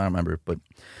 19 or 20, I don't remember, but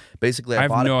basically I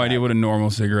bought have a no pack. idea what a normal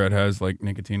cigarette has like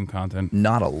nicotine content.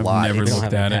 Not a lot. never They don't looked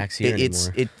have at any it. packs here It's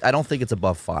anymore. I don't think it's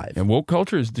above 5. And woke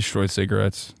culture has destroyed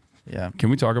cigarettes. Yeah. Can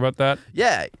we talk about that?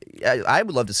 Yeah, I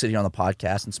would love to sit here on the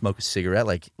podcast and smoke a cigarette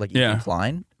like Yeah. Ethan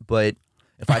Klein, but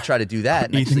if I try to do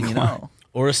that, next Ethan thing you Klein. know,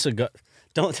 Or a cigar.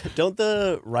 Don't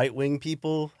the right wing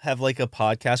people have like a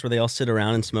podcast where they all sit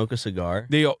around and smoke a cigar?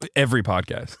 Every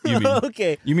podcast. You mean?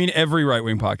 Okay. You mean every right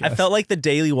wing podcast? I felt like the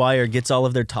Daily Wire gets all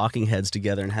of their talking heads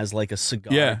together and has like a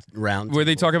cigar Yeah. round where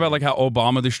they table. talk about like how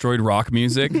Obama destroyed rock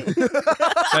music.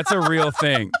 That's a real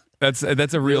thing. That's a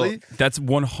real. Really? That's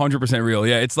 100% real.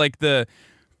 Yeah, it's like the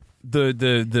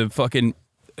fucking.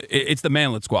 It's the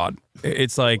Manlet Squad.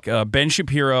 It's like Ben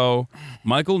Shapiro,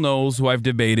 Michael Knowles, who I've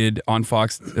debated on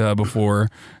Fox before,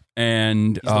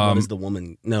 and He's the one is the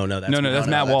woman. No, that's no, that's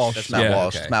Matt Walsh. That's Matt Yeah.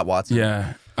 Walsh. Okay. It's Matt Watson.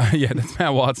 yeah, yeah, that's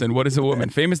Matt Watson. What is a woman?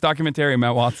 Famous documentarian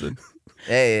Matt Watson.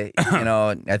 Hey,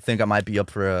 I think I might be up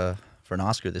for an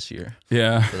Oscar this year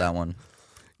Yeah. for that one.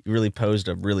 You really posed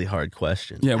a really hard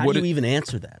question. Yeah, How what do you it- even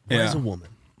answer that? What Yeah. is a woman?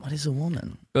 What is a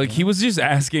woman? Like he was just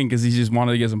asking because he just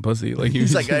wanted to get some pussy. Like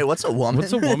He's like, hey, what's a woman?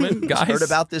 What's a woman, guys? Heard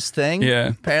about this thing? Yeah.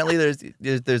 Apparently,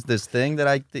 there's this thing that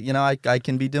I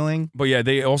can be doing. But yeah,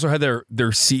 they also had their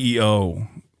CEO,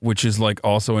 which is like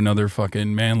also another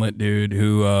fucking manlet dude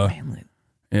who. Manlet.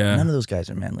 Yeah. None of those guys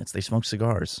are manlets. They smoke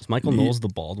cigars. Is Michael Knowles the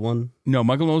bald one? No,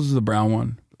 Michael Knowles is the brown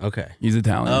one. Okay. He's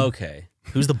Italian. Okay.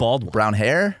 Who's the bald one? Brown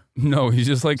hair? No, he's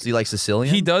just like Is he like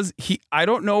Sicilian? he does. I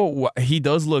don't know. He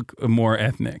does look more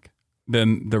ethnic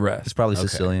than the He's rest. probably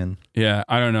Sicilian. Yeah,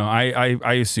 I don't know.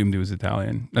 I assumed he was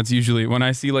Italian. That's usually when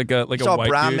I see like a We saw white a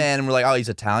brown dude. man and we're like, oh, he's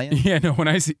Italian? Yeah, no. When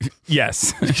I see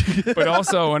yes, but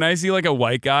also when I see like a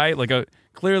white guy, like a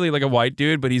clearly like a white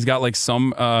dude, but he's got like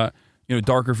some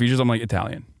darker features. I'm like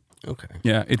Italian. Okay.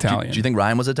 Yeah, Italian. Do you think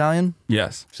Ryan was Italian?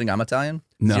 Yes. You think I'm Italian?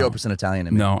 No. 0% Italian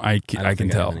in me. No, I don't can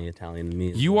think I have tell. any Italian in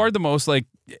me as You well. are the most like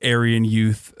Aryan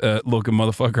youth looking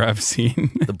motherfucker I've seen.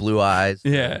 The blue eyes.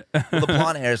 Yeah. Well, the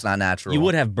blonde hair is not natural. You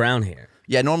would have brown hair.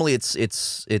 Yeah, normally it's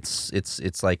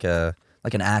like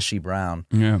an ashy brown.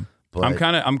 Yeah. But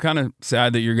I'm kind of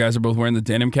sad that you guys are both wearing the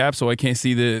denim cap, so I can't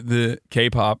see the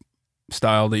K-pop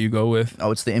style that you go with.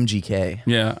 oh, it's the MGK.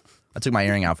 Yeah. I took my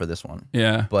earring out for this one.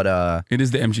 Yeah. But It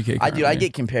is the MGK. I currently.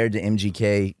 get compared to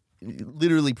MGK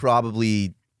literally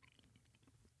probably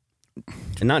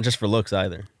And not just for looks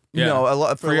either. Yeah. a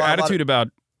lot for your attitude about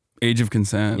age of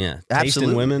consent. Yeah. Taste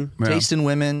Absolutely. in women. Yeah. Taste in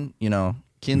women,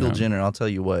 Kendall Yeah. Jenner, I'll tell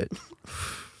you what.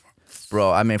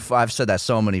 Bro, I mean, I've said that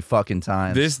so many fucking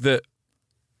times.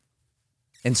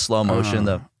 In slow motion,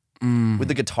 with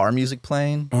the guitar music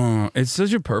playing. It's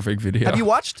such a perfect video. Have you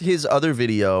watched his other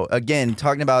video? Again,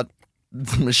 talking about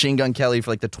Machine Gun Kelly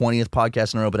for like the 20th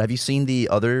podcast in a row, but have you seen the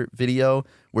other video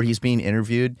where he's being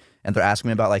interviewed and they're asking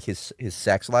him about like his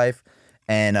sex life,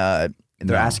 and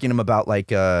they're asking him about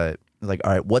like all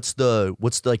right, what's the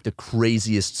like the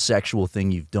craziest sexual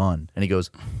thing you've done? And he goes,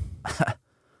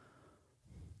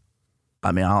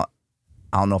 I mean, I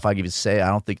don't know if I can even say it. I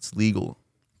don't think it's legal.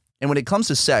 And when it comes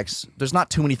to sex, there's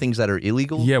not too many things that are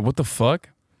illegal. Yeah, what the fuck?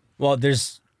 Well,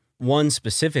 there's one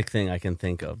specific thing I can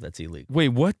think of that's illegal. Wait,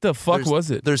 what the fuck was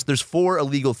it? There's 4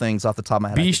 illegal things off the top of my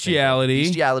head. I can think of. Bestiality,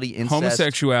 Bestiality, incest.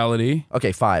 homosexuality.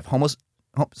 Okay, 5. That one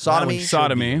Sodomy. should be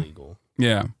Sodomy. illegal.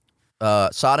 Yeah.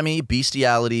 Sodomy,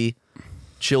 bestiality,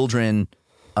 children,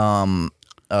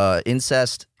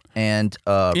 incest, and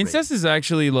rape. Incest is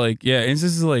actually incest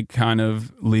is like kind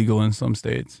of legal in some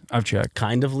states. I've checked.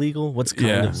 Kind of legal? What's kind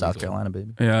Yeah. of legal? South Carolina,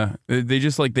 baby. Yeah, they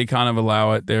just they kind of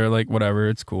allow it. They're like, whatever,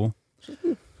 it's cool.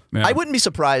 Yeah. I wouldn't be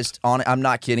surprised I'm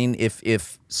not kidding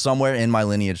if somewhere in my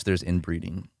lineage there's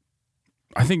inbreeding.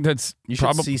 I think that's You should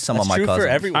probably. see some That's of my true for cousins.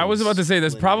 everyone. I was about to say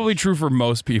that's probably true for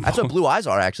most people. That's what blue eyes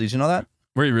are, actually. Did you know that?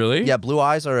 Wait, really? Yeah, blue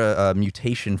eyes are a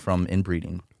mutation from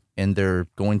inbreeding, and they're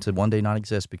going to one day not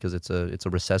exist because it's a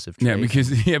recessive trait.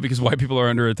 Yeah, because white people are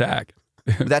under attack.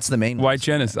 That's the main White one.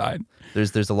 genocide.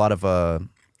 There's a lot of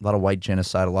white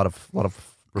genocide, a lot of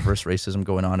reverse racism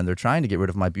going on, and they're trying to get rid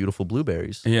of my beautiful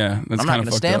blueberries. Yeah, that's I'm not kind going of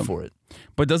to fucked stand up. for it.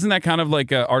 But doesn't that kind of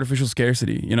like artificial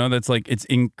scarcity? You know, that's like it's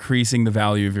increasing the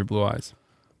value of your blue eyes.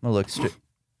 No, look,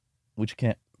 which you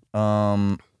can't.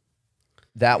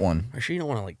 That one. Are you sure you don't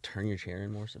want to turn your chair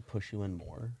in more so push you in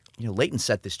more? Leighton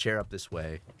set this chair up this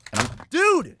way. And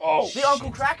dude! Oh, the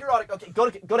Uncle Cracker on it. Okay, go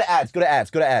to ads. Go to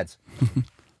ads.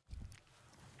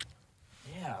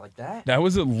 Yeah, like that. That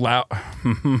was a loud.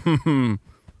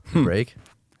 Break.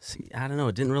 See, I don't know.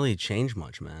 It didn't really change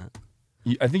much, Matt.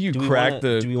 I think you Do cracked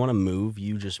Do the. we want to move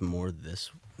you just more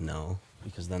this? No,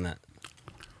 because then that.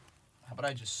 How about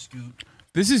I just scoot?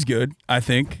 This is good. I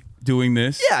think doing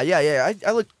this Yeah.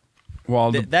 I look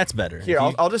while the That's better. here. If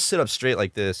you- I'll just sit up straight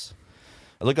like this.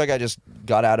 I look like I just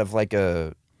got out of like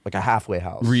a halfway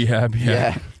house. rehab.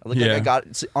 Yeah. I look Yeah. like I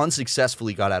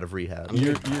unsuccessfully got out of rehab.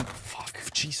 You're, Fuck.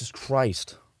 Jesus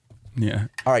Christ. yeah.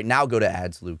 All right, now go to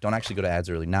ads, Luke. Don't actually go to ads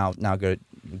early. Now go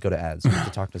to ads. We have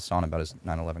to talk to Son about his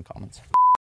 9/11 comments.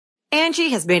 Angie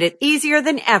has made it easier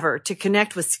than ever to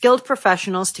connect with skilled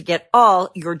professionals to get all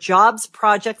your jobs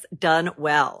projects done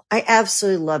well. I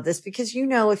absolutely love this because,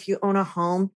 if you own a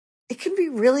home, it can be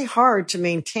really hard to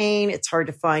maintain. It's hard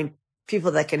to find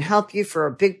people that can help you for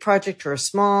a big project or a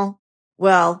small.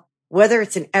 Well, whether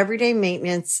it's in everyday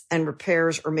maintenance and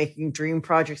repairs or making dream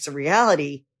projects a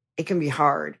reality, it can be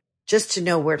hard just to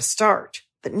know where to start.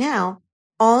 But now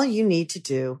all you need to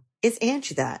do is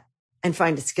Angie that and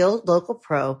find a skilled local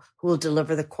pro who will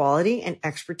deliver the quality and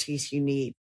expertise you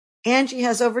need. Angie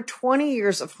has over 20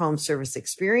 years of home service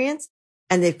experience,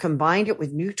 and they've combined it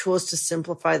with new tools to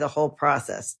simplify the whole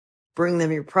process. Bring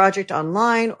them your project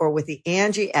online or with the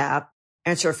Angie app,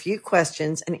 answer a few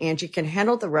questions, and Angie can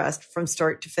handle the rest from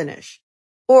start to finish.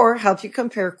 or help you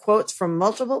compare quotes from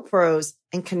multiple pros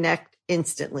and connect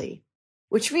instantly.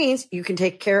 Which means you can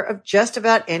take care of just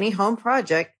about any home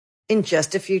project in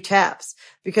just a few taps.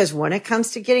 Because when it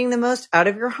comes to getting the most out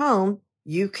of your home,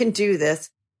 you can do this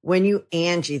when you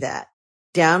Angie that.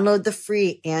 Download the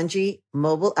free Angie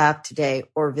mobile app today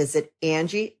or visit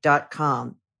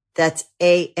Angie.com. That's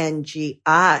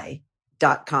ANGI.com.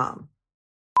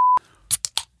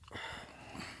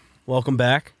 Welcome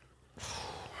back.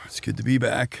 It's good to be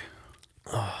back.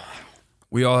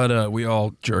 We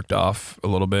all jerked off a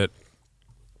little bit.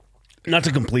 Not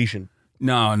to completion.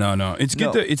 No. It's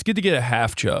good to get a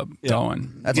half chub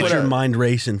going. That's Get what your mind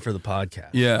racing for the podcast.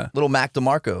 Yeah. little Mac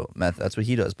DeMarco method. That's what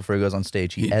he does before he goes on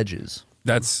stage. He edges.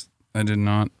 I did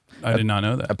not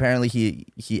know that. Apparently,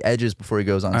 he edges before he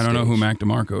goes on stage. I don't know who Mac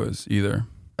DeMarco is either.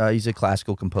 He's a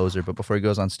classical composer, but before he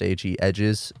goes on stage, he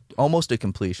edges almost to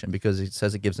completion because he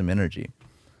says it gives him energy.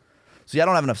 See, I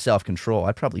don't have enough self-control.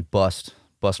 I'd probably bust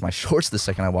my shorts the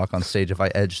second I walk on stage if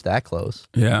I edged that close.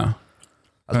 Yeah.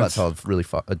 I was about to tell a really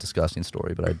a disgusting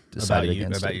story, but I decided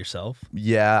against about it. yourself?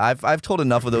 Yeah, I've told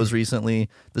enough of those recently.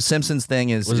 The Simpsons thing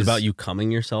is... Was it about you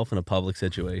cumming yourself in a public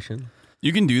situation?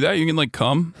 You can do that? You can like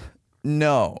come?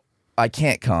 No, I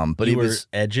can't come, but you it were was...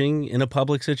 edging in a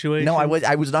public situation? No, I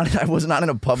was not in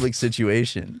a public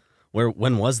situation.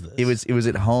 When was this? It was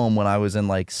at home when I was in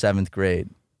like 7th grade.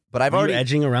 But I've Were already you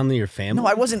edging around your family? No,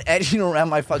 I wasn't edging around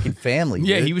my fucking family.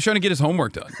 Yeah, dude. he was trying to get his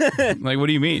homework done. Like, what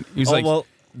do you mean? He's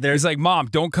there's he's like, Mom,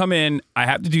 don't come in. I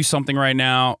have to do something right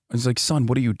now. He's like, son,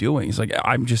 what are you doing? He's like,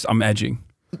 I'm edging.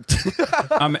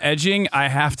 I'm edging. I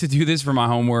have to do this for my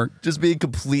homework. Just being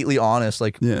completely honest,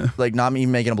 like not me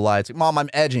making a lie. It's like, Mom, I'm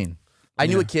edging. I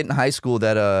knew a kid in high school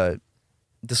that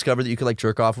discovered that you could like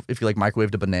jerk off if you like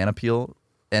microwaved a banana peel,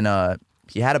 and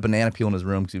he had a banana peel in his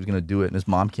room because he was gonna do it, and his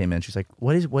mom came in. She's like,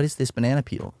 what is this banana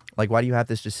peel? Like, why do you have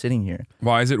this just sitting here?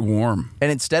 Why is it warm?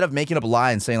 And instead of making up a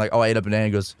lie and saying like, oh, I ate a banana,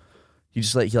 he goes, he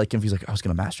confused, like, I was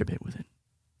gonna masturbate with it.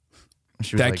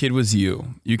 That kid was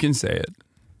you. You can say it.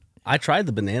 I tried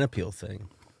the banana peel thing.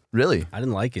 Really? I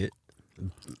didn't like it.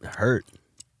 It hurt.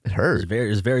 It hurt. It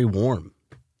was very warm.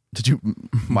 Did you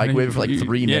microwave it for like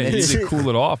 3 minutes? Yeah, you need to cool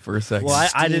it off for a second. Well,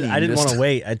 I didn't want to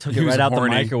wait. I took it right out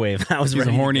horny. the microwave. I was He's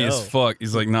ready horny to go. as fuck.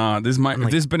 He's like, nah, this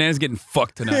banana's getting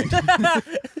fucked tonight.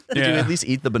 Did you at least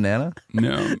eat the banana?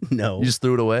 No. No. You just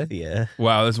threw it away? Yeah.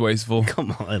 Wow, that's wasteful.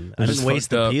 Come on. I just didn't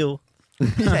waste fucked the up. peel. Yeah,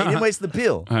 you didn't waste the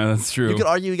peel. That's true. You could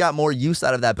argue you got more use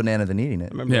out of that banana than eating it.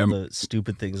 I remember Yeah. all the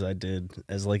stupid things I did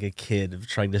as like a kid of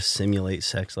trying to simulate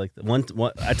sex like that. One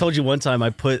I told you one time I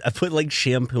put like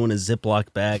shampoo in a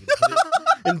Ziploc bag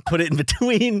and put it in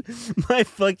between my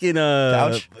fucking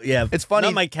couch. Yeah, It's funny.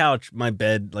 Not my couch, my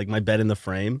bed, like my bed in the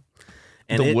frame.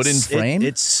 And The wooden frame?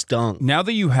 It stunk. Now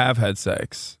that you have had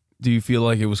sex, do you feel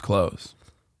like it was close?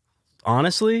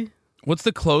 Honestly, What's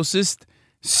the closest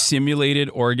simulated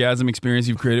orgasm experience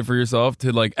you've created for yourself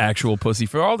to like actual pussy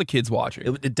for all the kids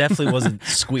watching? it definitely wasn't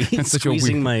That's such a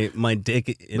squeezing my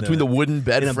dick in Between the wooden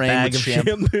bed in a frame bag with of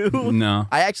shampoo. No.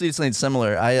 I actually did something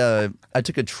similar. I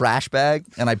took a trash bag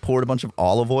and I poured a bunch of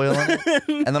olive oil in it,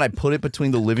 and then I put it between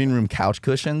the living room couch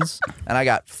cushions, and I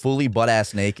got fully butt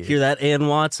ass naked. Hear that, Ann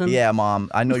Watson? Yeah,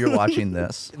 Mom, I know you're watching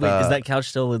this. Wait, is that couch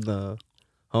still in the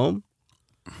home?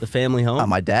 The family home?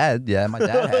 my dad? Yeah, my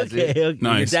dad has okay, it. okay. Your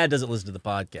Nice. dad doesn't listen to the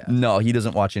podcast. No, he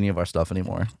doesn't watch any of our stuff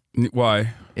anymore.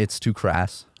 Why? It's too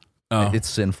crass. Oh, It's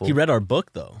sinful. He read our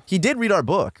book though. He did read our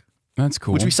book, that's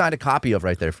cool. which we signed a copy of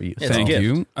right there for you. Yeah, it's a Thank gift.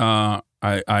 you.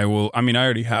 I will. I mean, I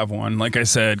already have one. Like I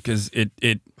said, because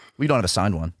it We don't have a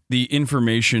signed one. the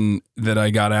information that I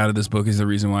got out of this book is the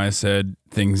reason why I said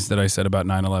things that I said about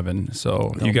 9/11. So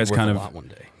That'll you be guys worth kind a of lot one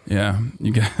day. yeah.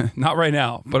 You got not right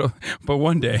now, but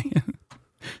one day.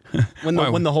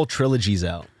 When the whole trilogy's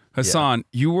out. Hassan,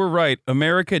 you were right.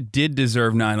 America did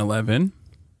deserve 9/11.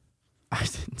 I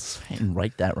didn't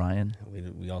write that, Ryan.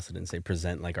 We also didn't say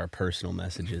present like our personal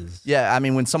messages. Yeah, I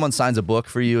mean, when someone signs a book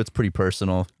for you, it's pretty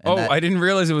personal. And I didn't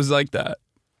realize it was like that.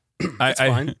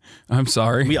 fine. I'm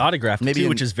sorry. We autographed Maybe it too, in-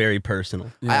 which is very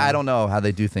personal. I don't know how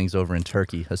they do things over in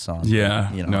Turkey, Hassan.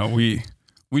 Yeah, You know. no, we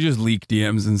just leak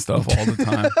DMs and stuff all the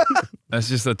time. That's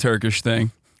just a Turkish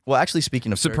thing. Well, actually,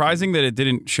 speaking of Surprising that it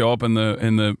didn't show up in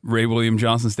the Ray William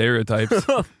Johnson stereotypes.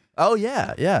 Turkey- Oh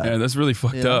yeah. Yeah, that's really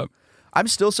fucked Yeah. up. I'm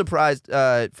still surprised.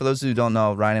 For those who don't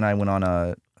know, Ryan and I went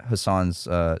on Hassan's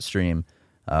stream.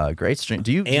 Great stream.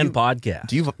 Do you Podcast.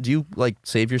 do you like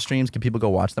save your streams? Can people go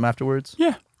watch them afterwards?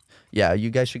 Yeah. Yeah, you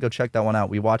guys should go check that one out.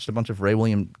 We watched a bunch of Ray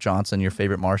William Johnson, your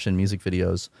favorite Martian music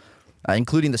videos,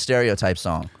 including the Stereotype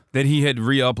song. That he had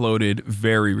re-uploaded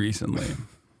very recently.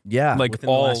 Yeah, Like within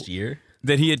all the last year?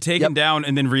 that he had taken Yep. down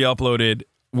and then re-uploaded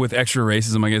with extra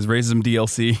racism, I guess. Racism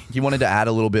DLC. He wanted to add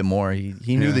a little bit more. He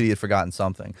knew Yeah. that he had forgotten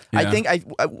something. Yeah.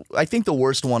 I think the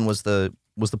worst one was the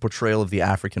portrayal of the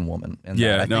African woman. And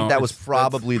Yeah, I no, think that was it's-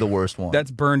 probably the worst one.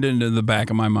 That's burned into the back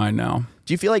of my mind now.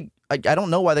 Do you feel like I don't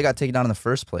know why they got taken down in the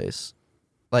first place?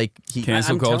 Like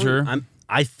Cancel culture.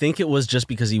 I think it was just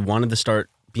because he wanted to start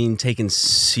being taken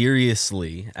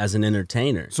seriously as an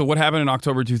entertainer. So what happened in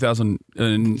October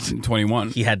 2021?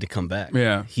 He had to come back.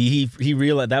 Yeah. He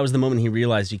realized that was the moment he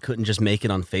realized he couldn't just make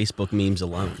it on Facebook memes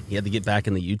alone. He had to get back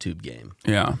in the YouTube game.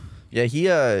 Yeah.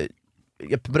 yeah,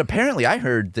 but apparently I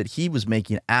heard that he was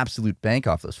making absolute bank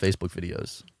off those Facebook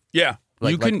videos. Yeah.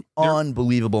 Like, you can.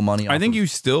 unbelievable money. I off think of you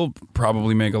still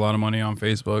probably make a lot of money on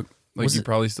Facebook. Like Was you it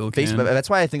probably still can. Facebook. That's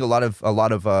why I think a lot of Is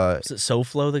it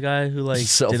SoFlo, the guy who like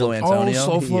SoFlo did a- Antonio.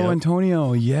 Oh, SoFlo Yeah.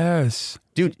 Antonio. Yes.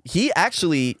 Dude, he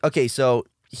actually so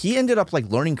he ended up like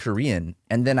learning Korean,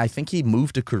 and then I think he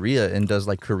moved to Korea and does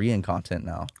like Korean content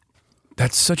now.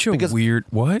 That's such a Because- weird.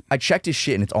 What? I checked his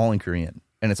shit and it's all in Korean,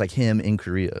 and it's like him in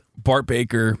Korea. Bart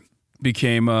Baker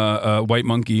became a white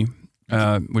monkey,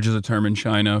 which is a term in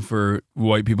China for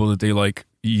white people that they like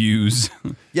use.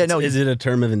 Yeah, no, Is it a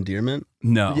term of endearment?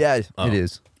 No. yeah, it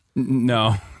is.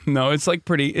 No. It's like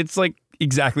pretty. It's like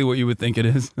exactly what you would think it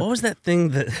is. What was that thing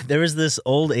that there was this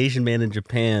old Asian man in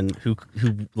Japan who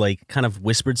like kind of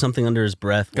whispered something under his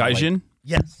breath? while, like- Gaijin.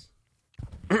 Yes.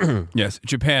 Yes,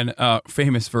 Japan,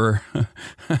 famous for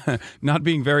not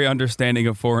being very understanding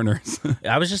of foreigners.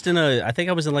 I was just I think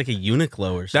I was in like a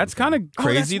Uniqlo or something. That's kind of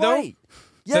crazy, Oh, that's though. right.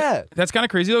 Yeah, That's kind of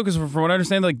crazy though, because from what I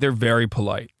understand, like they're very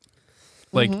polite.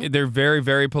 Like they're very,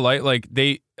 very polite. Like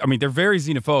they're very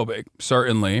xenophobic,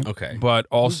 certainly. Okay. But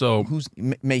also,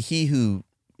 may he who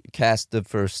cast the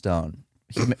first stone.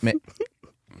 Is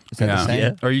that the same?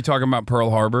 Yeah. Are you talking about Pearl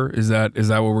Harbor? Is that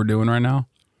what we're doing right now?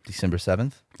 December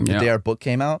 7th, the Yeah. day our book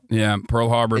came out. Yeah, Pearl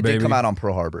Harbor, It baby. did come out on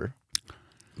Pearl Harbor.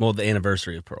 Well, the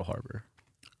anniversary of Pearl Harbor.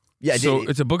 Yeah, So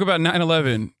it's a book about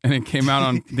 9/11, and it came out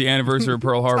on the anniversary of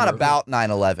Pearl Harbor. it's not about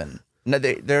 9/11. No,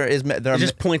 there It are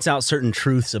just points out certain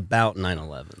truths about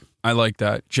 9/11. I like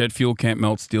that. Jet fuel can't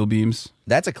melt steel beams.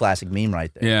 that's a classic meme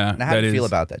right there. Yeah, Now, how do that you feel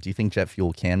is. about that? Do you think jet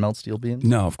fuel can melt steel beams?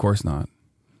 No, of course not.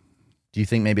 Do you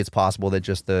think maybe it's possible that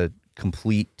just the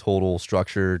complete total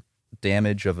structure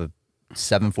damage of a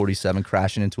 747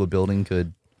 crashing into a building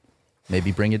could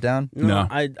maybe bring it down? No.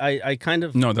 I kind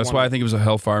of No, that's why I think it was a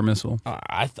Hellfire missile.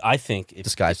 I think if,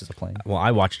 Disguised as a plane. well,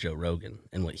 I watch Joe Rogan,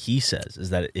 and what he says is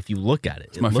that if you look at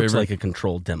it, it my looks favorite. like a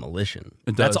controlled demolition.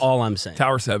 It That's does. all I'm saying.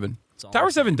 Tower 7. all Tower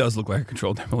I'm 7 does look like a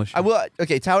controlled demolition. I will.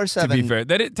 Okay, Tower to 7. be fair,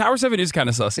 Tower 7 is kind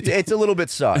of sussy. It's a little bit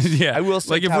sus. Yeah, I will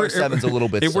say if Tower we're- 7's a little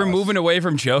bit If sus. we're moving away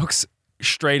from jokes,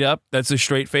 straight up, that's a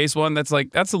straight face one. That's a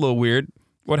little weird.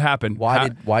 What happened? Why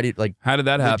did how did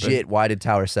that happen? legit, why did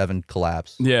Tower 7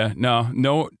 collapse? Yeah,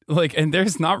 no, like, and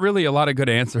there's not really a lot of good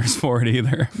answers for it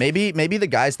either. Maybe the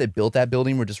guys that built that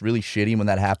building were just really shitty. When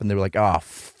that happened, they were like, "Oh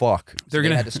fuck!" So They're they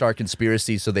gonna- had to start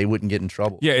conspiracies so they wouldn't get in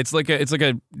trouble. Yeah, it's like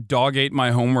a dog ate my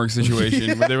homework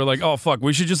situation where they were like, oh fuck,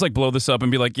 we should just like blow this up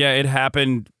and be like, yeah, it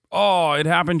happened. Oh, it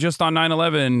happened just on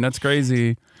 9/11. That's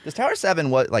crazy. Because Tower 7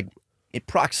 was like in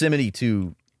proximity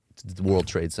to the World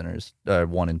Trade Centers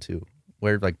 1 and 2,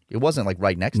 where like it wasn't like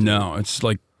right next to it. No, it's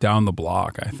like down the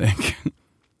block, I think.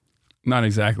 Not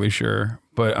exactly sure,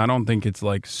 but I don't think it's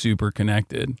like super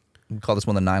connected. We call this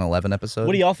one the 9/11 episode.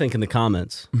 What do y'all think in the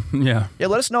comments? Yeah. Yeah,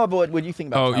 let us know about what you think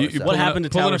about Tower 7. What happened to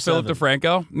pulling Tower a Philip 7?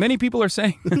 DeFranco? Many people are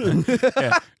saying.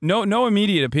 Yeah. No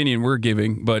immediate opinion we're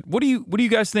giving, but what do you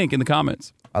guys think in the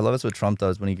comments? I love this what Trump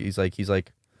does when he's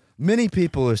like, many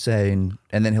people are saying,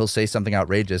 and then he'll say something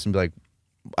outrageous and be like,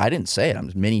 I didn't say it. I'm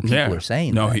just many people are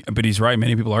saying no, that. but he's right.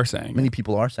 Many people are saying. Many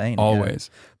people are saying it, yeah. Always.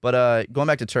 But going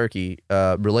back to Turkey,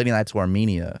 relating that to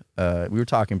Armenia, we were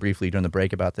talking briefly during the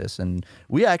break about this, and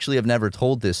we actually have never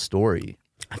told this story.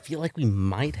 I feel like we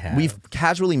might have. We've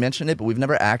casually mentioned it, but we've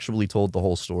never actually told the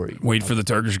whole story. Wait for the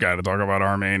Turkish guy to talk about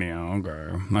Armenia.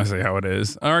 Okay, I see how it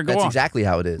is. All right, go That's on. exactly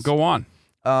how it is. Go on.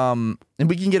 And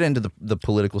we can get into the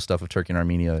political stuff of Turkey and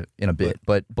Armenia in a bit,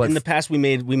 but in the past we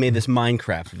made this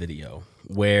Minecraft video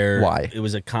where Why? it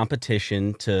was a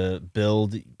competition to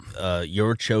build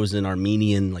your chosen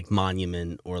Armenian like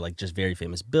monument or like just very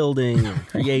famous building or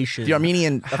creation.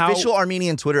 the official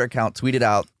Armenian Twitter account tweeted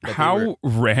out that How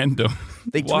random.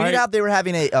 they tweeted out they were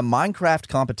having a Minecraft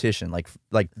competition, like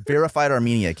verified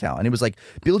Armenia account, and it was like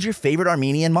build your favorite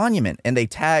Armenian monument, and they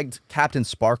tagged Captain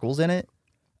Sparkles in it,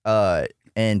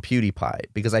 and PewDiePie,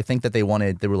 because I think that they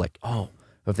were like, oh,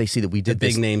 if they see that we did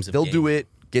big this, names of they'll do gaming. it,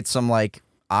 get some like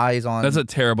eyes on. That's a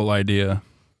terrible idea.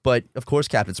 But of course,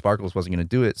 Captain Sparkles wasn't going to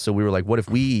do it, so we were like, what if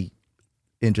we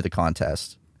enter the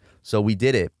contest? So we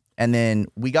did it, And then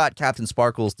we got Captain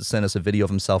Sparkles to send us a video of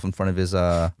himself in front of his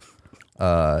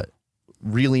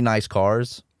really nice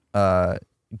cars,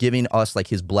 giving us like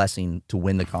his blessing to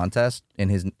win the contest in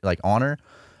his like honor.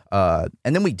 And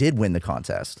then we did win the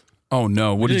contest. Oh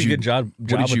no! What did you? Good job.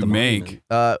 What did you make?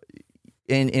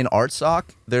 In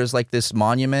Artsock, there's like this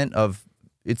monument of.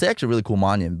 It's actually a really cool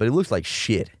monument, but it looks like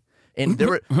shit. And there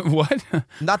were What?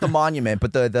 not the monument,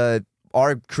 but the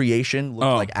our creation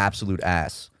looked like absolute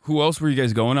ass. Who else were you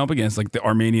guys going up against? Like the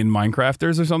Armenian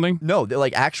Minecrafters or something? No, they're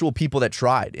like actual people that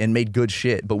tried and made good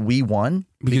shit, but we won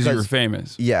Because you were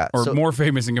famous. Yeah, Or so- more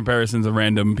famous in comparison to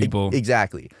random people.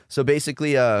 Exactly. So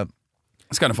basically,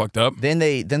 It's kind of fucked up. then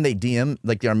they DM,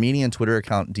 like the Armenian Twitter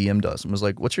account DM'd us and was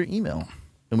like, "What's your email?"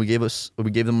 And we gave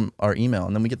them our email,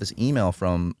 and then we get this email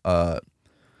from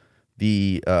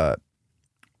the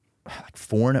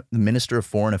Minister of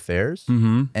Foreign Affairs,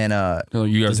 Mm-hmm. and Oh,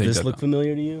 you guys Does take this that look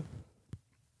familiar to you?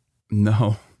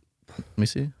 No. let me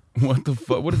see. What the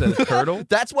fuck? What is that? A turtle?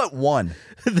 That's what won.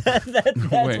 That's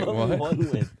Wait, what what? we won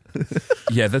with.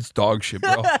 Yeah, that's dog shit,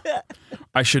 bro.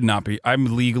 I should not be.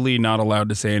 I'm legally not allowed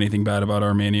to say anything bad about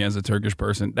Armenia as a Turkish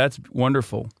person. That's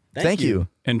wonderful Thank you.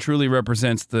 and truly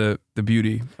represents the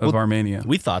beauty of Armenia.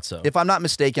 We thought so. If I'm not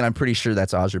mistaken, I'm pretty sure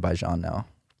that's Azerbaijan now.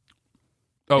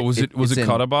 Oh, was it it's in-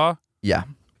 Karabakh? Yeah.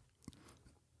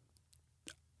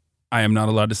 I am not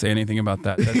allowed to say anything about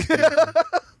that.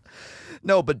 That's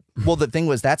No, but the thing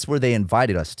was that's where they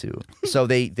invited us to. So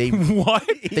they what?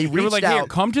 They were reached like, "Here, out.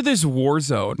 come to this war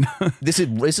zone." this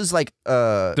is like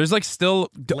There's like still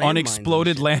Landmines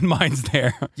unexploded landmines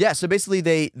there. yeah. So basically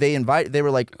they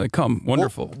were like, Like, come,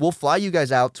 wonderful. We'll fly you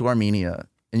guys out to Armenia,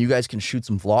 and you guys can shoot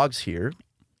some vlogs here.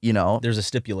 You know, There's a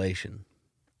stipulation.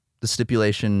 the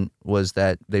stipulation was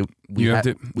that we You have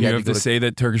had to go say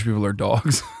that Turkish people are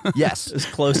dogs. yes. It's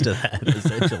close to that,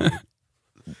 essentially.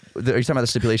 Are you talking about the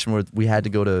stipulation where we had to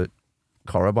go to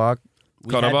Karabakh?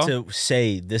 We had Karabakh? to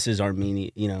say this is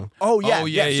Armenia, you know. Oh yeah, Oh,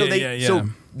 yeah, So yeah. so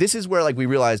this is where like we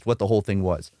realized what the whole thing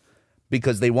was,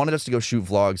 because they wanted us to go shoot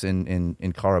vlogs in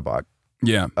Karabakh.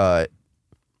 Yeah.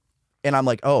 And I'm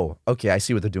like, oh, okay, I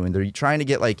see what they're doing. They're trying to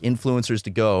get like influencers to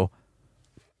go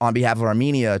on behalf of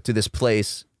Armenia to this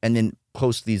place and then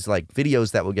post these like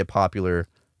videos that will get popular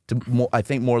to, I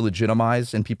think, more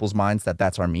legitimize in people's minds that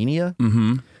that's Armenia.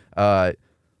 Mm-hmm.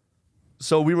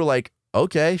 So we were like,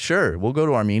 okay, sure, we'll go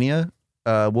to Armenia.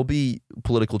 We'll be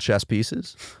political chess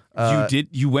pieces.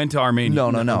 You went to Armenia.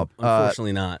 No.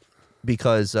 Unfortunately not.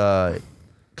 Because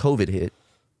COVID hit.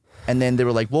 And then they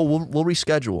were like, well, we'll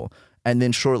reschedule. And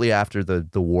then shortly after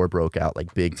the war broke out,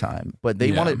 like big time. But they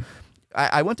Yeah. wanted.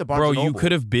 I went to Barnes Bro, and you Noble.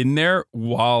 could have been there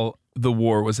while the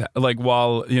war was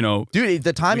while, Dude,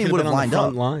 the timing We would could've have been on lined the up.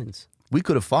 front lines. We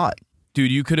could have fought. dude,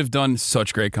 you could have done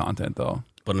such great content though.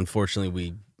 But unfortunately,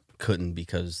 we couldn't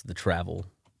because the travel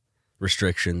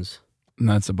restrictions. And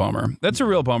that's a bummer. That's a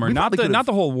real bummer. We Not probably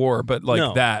the whole war, but like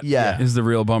No. that Yeah. is the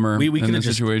real bummer We in could the have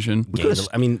just situation.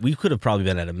 We could have probably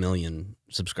been at 1 million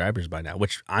subscribers by now,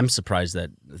 which I'm surprised that.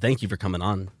 Thank you for coming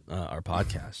on our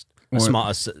podcast.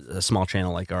 A small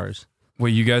channel like ours.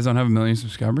 Wait, you guys don't have 1 million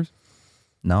subscribers?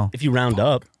 No. If you round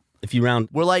up,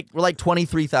 We're like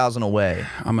 23,000 away.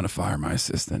 I'm gonna fire my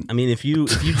assistant. I mean, if you,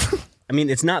 I mean,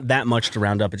 it's not that much to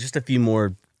round up. It's just a few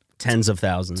more tens of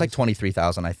thousands. It's like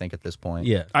 23,000, I think, at this point.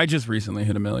 yeah. I just recently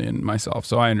hit 1 million myself,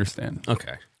 so I understand.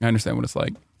 Okay. I understand what it's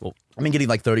like. I mean, getting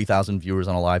like 30,000 viewers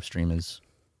on a live stream is.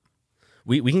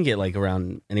 We can get like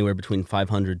around anywhere between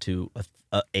 500 to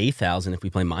 8,000 if we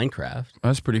play Minecraft.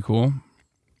 That's pretty cool.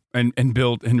 And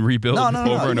build and rebuild No.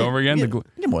 over and You over again. Get, you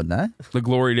get more than that. The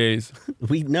glory days.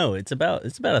 It's about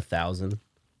 1,000.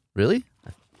 Really?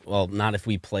 Well, not if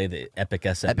we play the Epic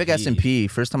SMP. Epic SMP,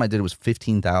 first time I did it was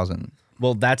 15,000.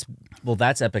 Well, that's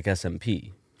Epic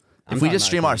SMP. If we just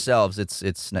stream ourselves,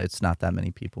 it's not that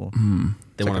many people.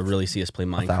 They want to really see us play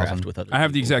Minecraft 1,000. with other. I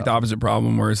have the people. exact opposite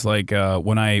problem where it's like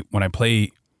when I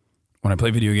play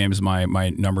video games, my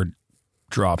number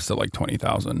drops to like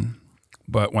 20,000.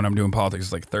 But when I'm doing politics,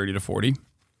 it's like 30 to 40.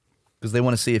 Because they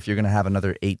want to see if you're going to have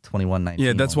another 8/21/19.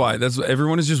 Yeah, that's why.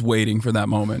 Everyone is just waiting for that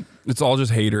moment. It's all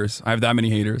just haters. I have that many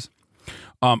haters.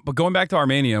 But going back to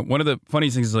Armenia, one of the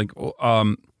funniest things is like,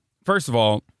 first of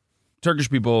all, Turkish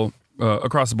people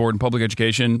across the board in public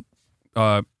education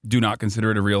do not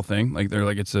consider it a real thing. Like they're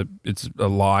like it's a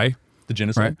lie. The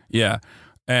genocide. Right? Yeah.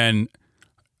 And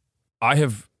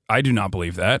I do not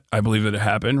believe that. I believe that it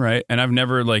happened, right? And I've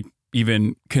never like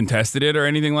even contested it or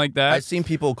anything like that. I've seen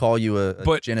people call you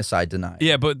a genocide denier.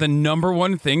 Yeah, but the number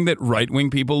one thing that right-wing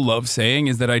people love saying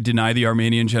is that I deny the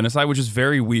Armenian genocide, which is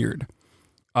very weird.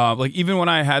 Like even when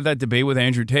I had that debate with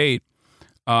Andrew Tate,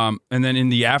 And then in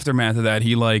the aftermath of that,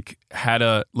 he like had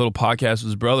a little podcast with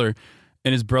his brother,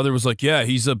 and his brother was like, "Yeah,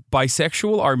 he's a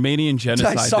bisexual Armenian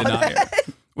genocide denier,"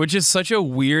 which is such a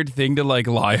weird thing to like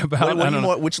lie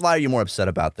about. Which lie are you more upset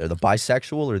about there? The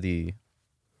bisexual or the?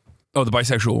 Oh, the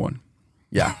bisexual one.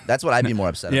 Yeah, that's what I'd be more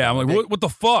upset. Yeah, about. I'm like, what the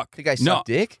fuck? The guy suck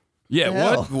dick? Yeah,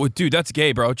 what? Well, dude, that's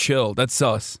gay, bro. Chill. That's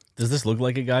sus. Does this look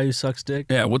like a guy who sucks dick?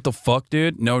 Yeah, what the fuck,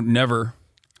 dude? No, never.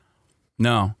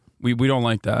 No, we don't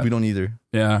like that. We don't either.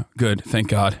 Yeah, good. Thank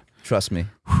God. Trust me.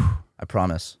 I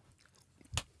promise.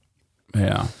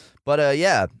 Yeah. But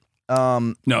yeah.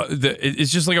 No,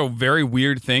 it's just like a very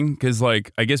weird thing because,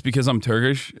 like, I guess because I'm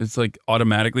Turkish, it's like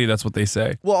automatically that's what they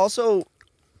say. Well, also,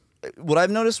 what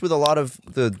I've noticed with a lot of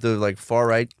the like far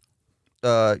right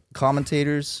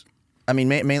commentators, I mean,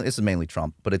 mainly this is mainly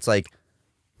Trump, but it's like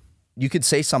you could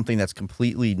say something that's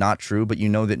completely not true, but you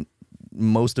know that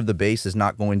most of the base is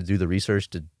not going to do the research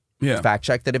to fact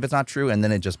check that if it's not true, and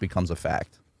then it just becomes a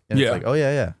fact. And it's like, oh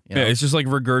yeah. You know? Yeah, it's just like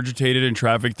regurgitated and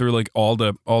trafficked through like all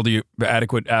the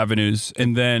adequate avenues,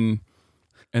 and then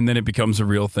it becomes a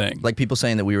real thing. Like people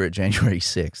saying that we were at January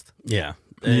 6th. Yeah.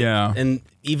 Yeah. And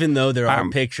even though there are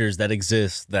pictures that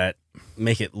exist that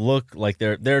make it look like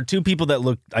there are two people that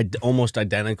look almost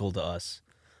identical to us,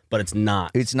 but it's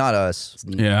not. It's not us.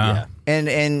 Yeah.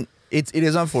 And it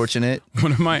is unfortunate.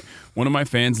 One of my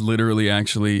fans literally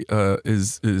actually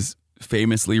is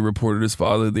famously reported his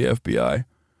father to the FBI.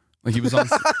 Like he was on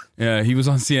he was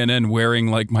on CNN wearing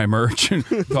like my merch and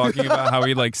talking about how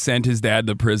he like sent his dad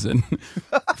to prison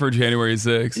for January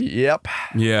 6th. Yep.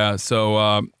 Yeah,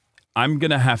 so I'm going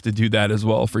to have to do that as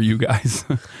well for you guys.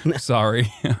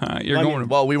 Sorry.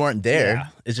 Well, we weren't there. Yeah.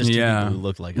 It's just two people who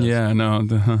look like us. Yeah,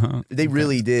 no. They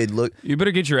really did look. You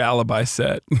better get your alibi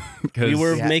set. We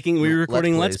were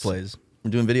recording Let's Plays.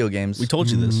 We're doing video games. We told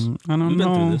you this. I don't We've know.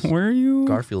 been through this. Where are you?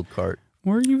 Garfield Kart.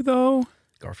 Where are you though?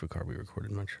 Garfield Kart we recorded,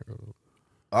 I'm not sure.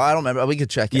 Oh, I don't remember. We could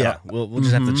check it Yeah, out. we'll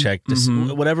just have to check.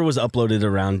 Whatever was uploaded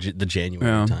around the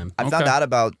January time. I found out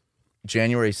about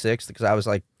January 6th because I was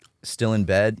like still in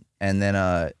bed, and then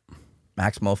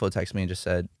Max Mofo texted me and just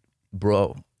said,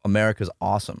 "Bro, America's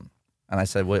awesome." And I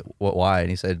said, "What? Why?"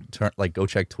 And he said, go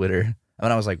check Twitter." And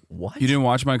then I was like, "What?" You didn't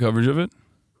watch my coverage of it?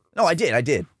 No, I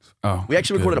did. Oh, we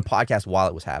actually recorded a podcast while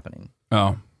it was happening.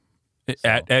 Oh,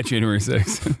 at January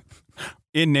 6th.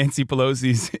 In Nancy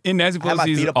Pelosi's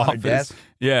office. Desk.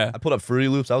 Yeah, I pulled up Fruity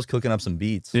Loops. I was cooking up some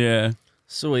beats. Yeah.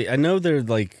 So wait, I know they're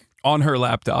like on her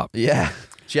laptop. Yeah,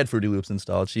 she had Fruity Loops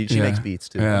installed. She makes beats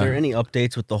too. Yeah. Are there any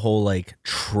updates with the whole like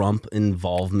Trump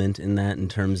involvement in that in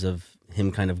terms of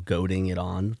him kind of goading it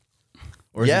on,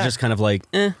 or is it just kind of like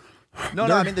No,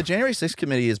 I mean the January 6th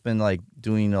committee has been like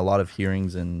doing a lot of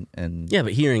hearings and yeah,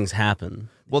 but hearings happen.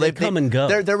 Well, they come and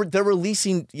go. They're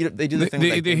releasing. You know, they do the thing.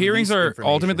 The hearings are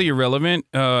ultimately irrelevant.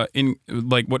 In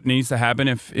like what needs to happen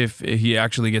if he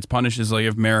actually gets punished is like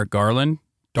if Merrick Garland,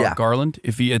 Garland,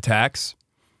 if he attacks.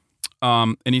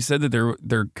 And he said that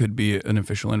there could be an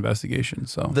official investigation.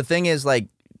 So the thing is, like,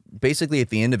 basically at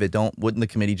the end of it, wouldn't the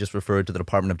committee just refer it to the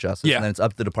Department of Justice? Yeah. And then it's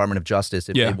up to the Department of Justice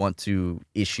if they want to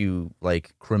issue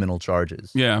like criminal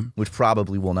charges. Yeah. Which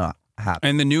probably will not happen.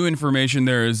 And the new information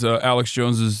there is Alex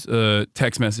Jones's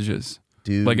text messages.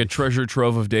 Dude. Like a treasure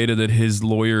trove of data that his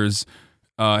lawyers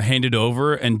handed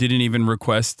over and didn't even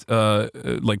request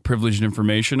like privileged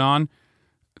information on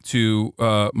to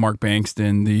Mark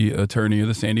Bankston, the attorney of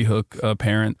the Sandy Hook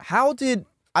parent.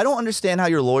 I don't understand how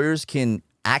your lawyers can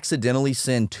accidentally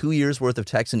send 2 years worth of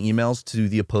texts and emails to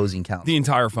the opposing counsel. The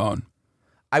entire phone.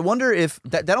 I wonder if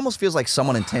that almost feels like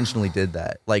someone intentionally did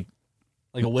that. Like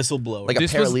a whistleblower. Like a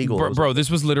paralegal. Bro, this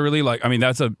was literally like, I mean,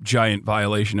 that's a giant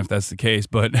violation if that's the case,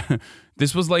 but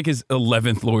this was like his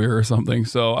 11th lawyer or something.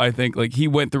 So I think like he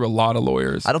went through a lot of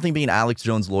lawyers. I don't think being Alex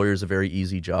Jones' lawyer is a very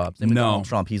easy job. Same with Donald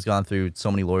Trump, he's gone through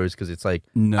so many lawyers because it's like,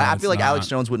 I feel like Alex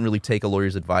Jones wouldn't really take a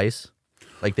lawyer's advice.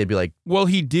 Like they'd be like, well,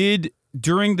 he did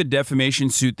during the defamation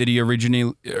suit that he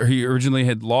originally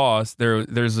had lost.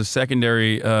 There's a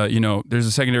secondary, there's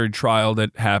a secondary trial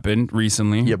that happened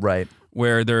recently. Yeah, right.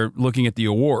 Where they're looking at the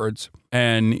awards,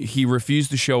 and he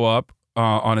refused to show up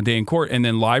on a day in court, and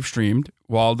then live streamed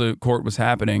while the court was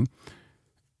happening,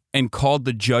 and called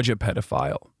the judge a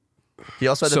pedophile. He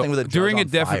also had the thing with a judge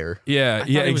on fire. Yeah,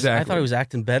 exactly. I thought he was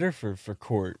acting better for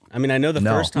court. I mean, I know the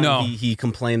first time he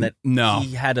complained that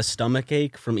he had a stomach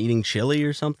ache from eating chili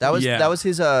or something. That was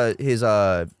his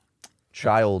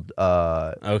child.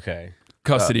 Okay.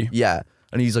 Custody. Yeah.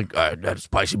 And he's like, I had a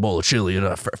spicy bowl of chili, and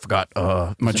I forgot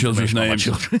my children's names. My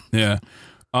children. Yeah,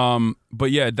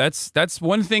 but yeah, that's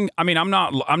one thing. I mean, I'm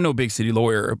no big city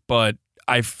lawyer, but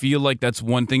I feel like that's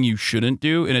one thing you shouldn't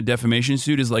do in a defamation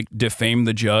suit is like defame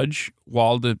the judge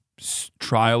while the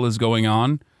trial is going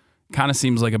on, kind of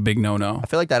seems like a big no-no. I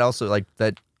feel like that also like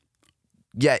that.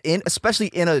 Yeah, especially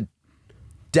in a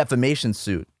defamation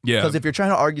suit. Yeah. Because if you're trying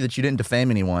to argue that you didn't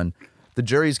defame anyone, the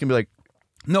jury's gonna be like,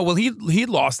 No, well, he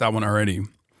lost that one already.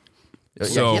 yeah,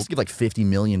 So- he has to give like $50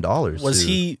 million. Was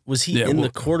he Yeah, in well-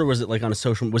 the court, or was it like on a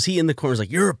social? Was he in the court? Was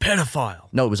like, you're a pedophile.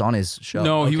 No, it was on his show.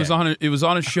 No, he okay. was on it. It was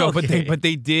on a show, Okay. but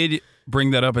they did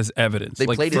bring that up as evidence. They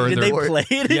like played it. further. Did they Or- play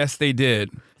it? Yes, they did.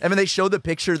 I mean, they showed the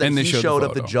picture that And they he showed the showed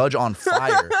of the photo. judge on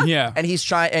fire. Yeah. And he's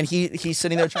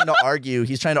sitting there trying to argue.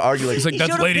 He's trying to argue like, He's like, He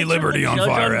that's showed a Lady picture of Liberty the on judge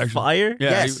fire. on Actually, fire? yeah.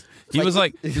 Yes. He was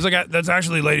like, that's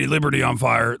actually Lady Liberty on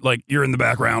fire. Like you're in the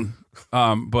background.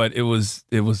 But it was.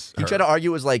 he her. tried to argue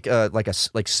it was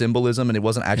like symbolism, and it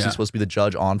wasn't actually Yeah. supposed to be the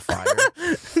judge on fire.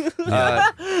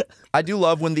 I do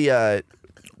love when the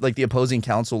opposing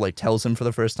counsel like tells him for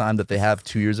the first time that they have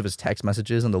 2 years of his text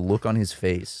messages, and the look on his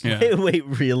face. Yeah. Wait,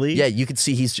 really? Yeah, you could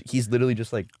see he's literally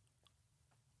just like,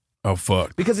 Oh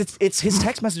fuck. because it's his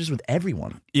text messages with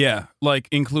everyone, Yeah, like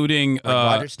including like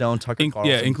Roger Stone, Tucker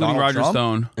Carlson, including Donald Roger Trump.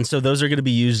 Stone. And so those are going to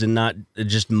be used in not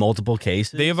just multiple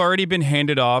cases. They have already been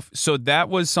handed off. So that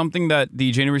was something that the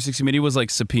January 6th committee was like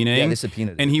subpoenaing. Yeah, they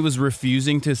subpoenaed it. and he was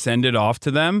refusing to send it off to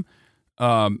them,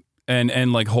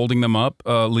 and like holding them up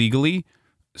legally.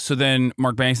 So then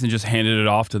Mark Bankston just handed it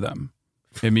off to them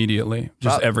immediately,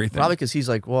 just everything. Probably because he's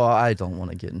like, well, I don't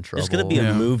want to get in trouble. There's going to be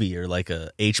Yeah. a movie or like a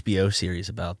HBO series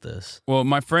about this. Well,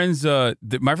 my friends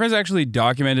actually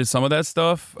documented some of that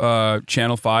stuff.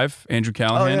 Channel 5, Andrew Oh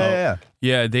Callahan. yeah.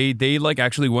 Yeah, they like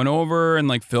actually went over and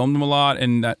like filmed them a lot,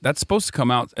 and that's supposed to come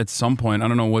out at some point. I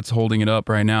don't know what's holding it up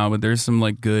right now, but there's some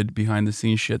like good behind the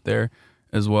scenes shit there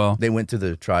as well. They went to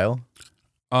the trial.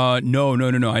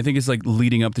 No. I think it's like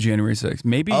leading up to January 6th,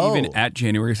 maybe even Oh. at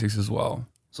January 6th as well.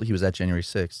 So he was at January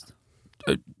 6th.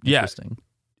 Yeah, Interesting.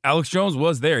 Alex Jones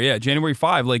was there. Yeah, January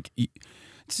 5. Like,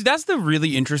 see, that's the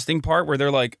really interesting part where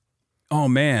they're like, oh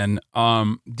man,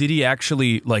 did he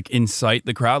actually like incite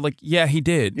the crowd? Like, yeah, he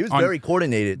did. He was On very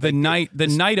coordinated. the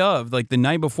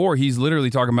night before, he's literally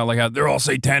talking about like how they're all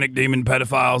satanic demon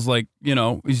pedophiles. Like, you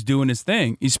know, he's doing his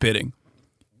thing. He's spitting.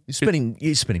 He's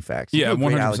spitting facts. Yeah, You do a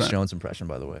great 100%. Alex Jones impression,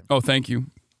 by the way. Oh, thank you.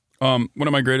 One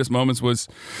of my greatest moments was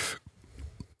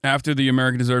after the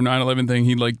America Deserve 9/11 thing.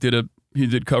 He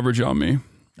did coverage on me.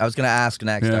 I was gonna ask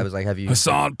next. Yeah. I was like, have you?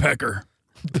 Hassan Pecker,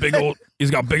 big old. He's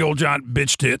got big old giant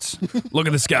bitch tits. Look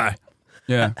at this guy.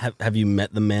 Yeah, Have you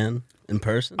met the man in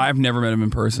person? I've never met him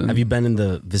in person. Have you been in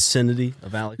the vicinity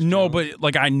of Alex No, Jones? but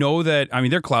like I know that. I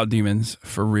mean, they're cloud demons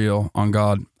for real. On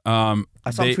God. I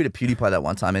saw they- him tweet at PewDiePie that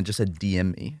one time and it just said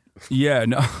DM me, Yeah.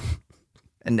 No.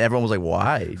 and everyone was like,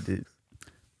 why? Dude.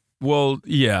 Well,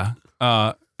 yeah.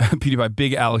 PewDiePie,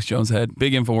 big Alex Jones head,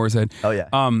 big Infowars head. Oh yeah.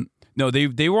 No,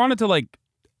 they wanted to like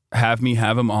have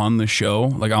him on the show,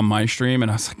 like on my stream, and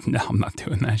I was like, no, I'm not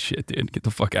doing that shit, dude. Get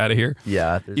the fuck out of here.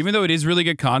 Yeah. there's- Even though it is really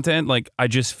good content, like I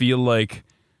just feel like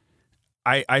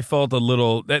I felt a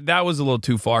little that was a little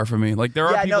too far for me. Like there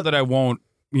are Yeah, people no- that I won't,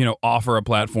 offer a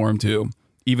platform to,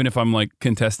 even if I'm like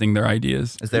contesting their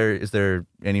ideas. Is there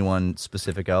anyone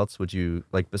specific else? Would you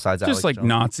like besides Just Alex like Jones?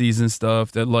 Nazis and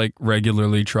stuff that like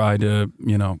regularly try to,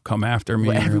 come after me.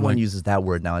 Well, or, everyone like, uses that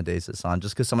word nowadays, Hassan.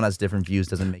 Just because someone has different views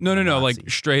doesn't make No, them a like Nazi.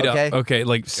 straight Okay? up. Okay,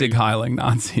 like Sig Heiling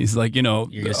Nazis, like You're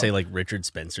gonna say like Richard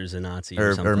Spencer's a Nazi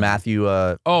or something. Or Matthew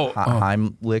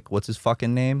Heimlich. What's his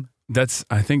fucking name?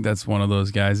 I think that's one of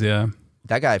those guys. Yeah.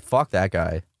 That guy. Fuck that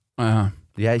guy.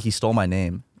 Yeah, he stole my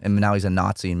name, and now he's a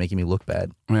Nazi and making me look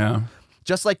bad. Yeah.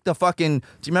 Just like the fucking. Do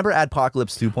you remember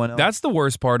Adpocalypse 2.0? That's the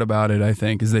worst part about it, I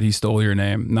think, is that he stole your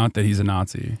name, not that he's a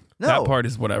Nazi. No. That part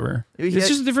is whatever. Yeah. It's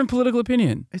just a different political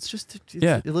opinion. It's just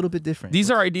Yeah. a little bit different. These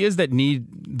are ideas that need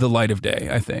the light of day,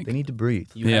 I think. They need to breathe.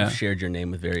 You Yeah. have shared your name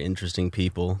with very interesting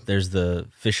people. There's the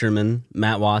fisherman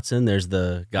Matt Watson. There's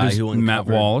the guy There's who uncovered Matt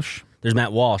Walsh. There's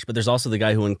Matt Walsh, but there's also the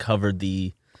guy who uncovered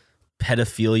the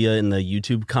pedophilia in the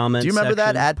YouTube comments. Do you remember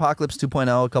section. that Adpocalypse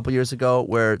 2.0 a couple years ago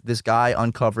where this guy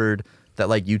uncovered that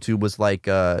like YouTube was like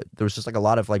there was just like a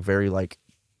lot of like very like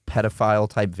pedophile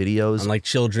type videos. On like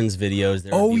children's videos?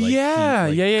 there would Oh, be, like, yeah.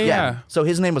 like- Yeah. So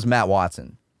his name was Matt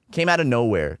Watson. Came out of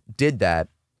nowhere. Did that.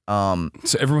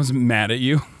 So everyone's mad at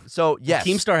you. So yes.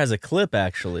 Keemstar has a clip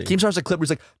actually. Keemstar's a clip where he's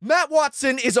like, Matt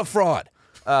Watson is a fraud.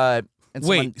 And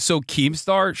someone- Wait, so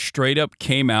Keemstar straight up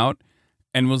came out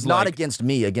and was not like, against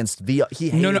me, against he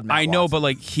hated no, Matt I know, Watson. but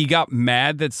like he got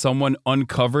mad that someone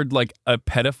uncovered like a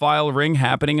pedophile ring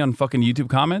happening on fucking YouTube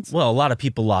comments. Well, a lot of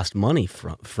people lost money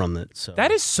from it. So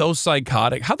That is so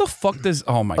psychotic. How the fuck does?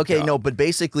 Oh my god. Okay, no, but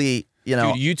basically, you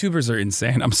know, Dude, YouTubers are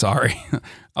insane. I'm sorry.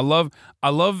 I love the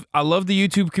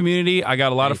YouTube community. I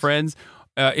got a lot of friends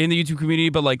in the YouTube community,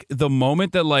 but like the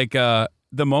moment that like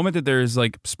the moment that there's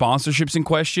like sponsorships in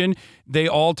question, they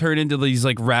all turn into these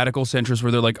like radical centrists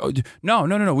where they're like, oh,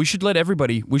 no, we should let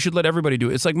everybody do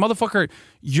it. It's like, motherfucker,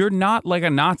 you're not like a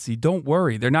Nazi. Don't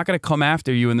worry. They're not going to come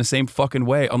after you in the same fucking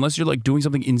way unless you're like doing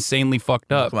something insanely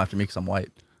fucked up. Come after me because I'm white.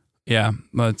 Yeah,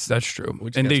 that's true. We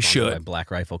just And got they sponsored by should.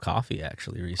 Black Rifle Coffee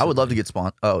actually recently. I would love to get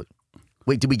Oh,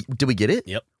 wait, did we get it?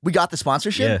 Yep. We got the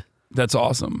sponsorship? Yeah. That's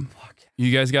awesome.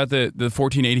 You guys got the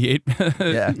 1488?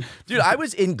 Yeah. Dude, I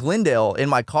was in Glendale in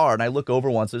my car and I look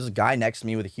over once. There's a guy next to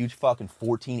me with a huge fucking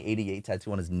 1488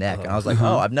 tattoo on his neck. And I was like,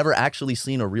 oh, I've never actually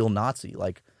seen a real Nazi.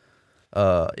 Like,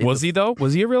 Was he though?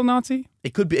 Was he a real Nazi?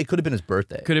 it could have been his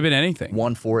birthday. Could have been anything.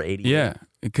 1488. Yeah,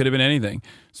 it could have been anything.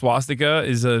 Swastika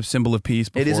is a symbol of peace.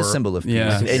 It is a before- symbol of peace.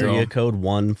 Yeah, And- Area so- code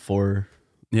 1488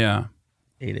 yeah.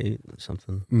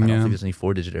 something. I don't Yeah. think there's any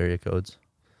 4-digit area codes.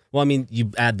 Well, I mean,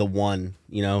 you add the 1,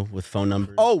 with phone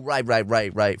numbers. Oh, right.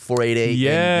 488.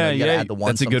 Yeah, and, you gotta yeah. add the one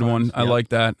That's a good one. sometimes. I like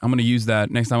that. I'm gonna use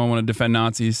that next time I want to defend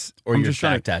Nazis. or I'm your just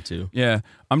trying shack tattoo. Yeah,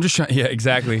 I'm just trying. Yeah,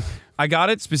 exactly. I got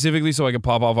it specifically so I could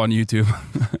pop off on YouTube.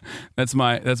 That's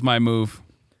my move.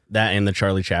 That and the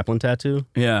Charlie Chaplin tattoo.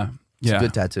 Yeah, It's yeah. a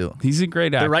good tattoo. He's a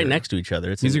great actor. They're right next to each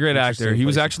other. He's a great actor. He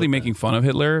was actually making fun of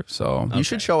Hitler. So You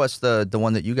should show us the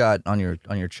one that you got on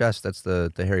your chest. That's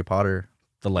the Harry Potter.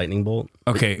 the lightning bolt.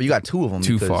 okay. But you got 2 of them.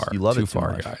 too because far. You love too it too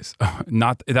far, much. guys.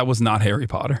 That was not Harry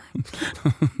Potter.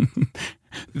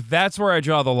 That's where I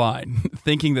draw the line.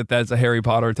 Thinking that that's a Harry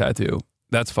Potter tattoo.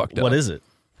 That's fucked up. What is it?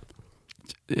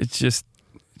 It's just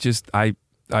I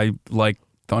like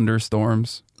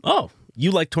thunderstorms. Oh,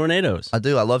 you like tornadoes. I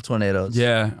do. I love tornadoes.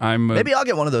 Yeah, I'm. Maybe I'll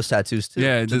get one of those tattoos too.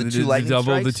 Yeah, the 2 lightning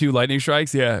strikes. the 2 lightning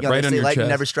strikes. Yeah, You know, right they on say your lightning chest.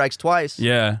 never strikes twice.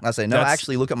 Yeah, I say no. That's-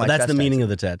 Actually, look at my. Well, that's chest the meaning tattoo. of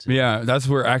the tattoo. Yeah, that's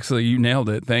where actually you nailed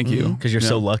it. Thank you. Because you're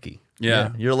so lucky.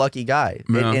 Yeah. You're a lucky guy,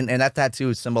 Yeah. and that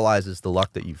tattoo symbolizes the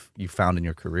luck that you found in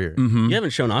your career. Mm-hmm. You haven't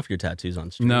shown off your tattoos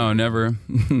on stream. No, never.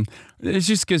 It's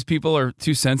just because people are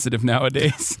too sensitive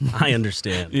nowadays. I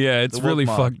understand. Yeah, it's The woke really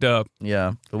mob. fucked up.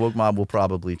 Yeah, the woke mob will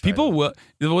probably try People to-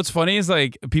 will. What's funny is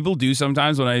like people do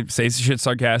sometimes when I say shit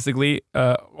sarcastically,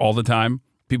 all the time.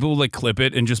 People will like clip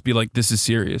it and just be like, "This is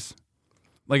serious."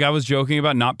 Like I was joking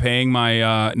about not paying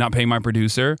my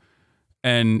producer,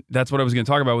 and that's what I was going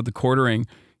to talk about with the quartering.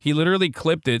 He literally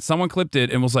clipped it. Someone clipped it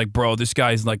and was like, "Bro, this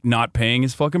guy's like not paying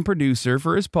his fucking producer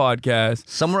for his podcast."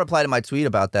 Someone replied to my tweet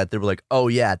about that. They were like, "Oh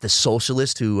yeah, the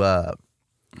socialist who,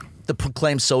 the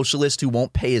proclaimed socialist who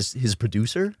won't pay his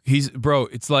producer."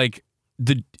 It's like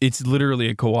it's literally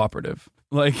a cooperative.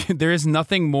 Like there is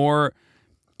nothing more.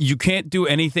 You can't do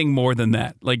anything more than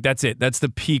that. Like that's it. That's the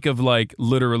peak of like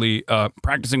literally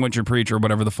practicing what you preach or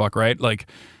whatever the fuck, right? Like,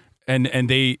 and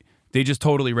they just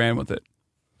totally ran with it.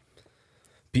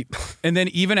 And then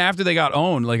even after they got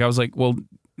owned, like I was like, well,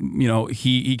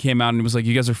 he came out and was like,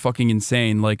 you guys are fucking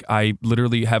insane. Like I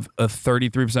literally have a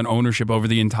 33% ownership over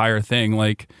the entire thing.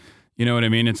 Like, you know what I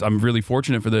mean? I'm really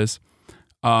fortunate for this.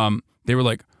 They were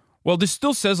like, well, this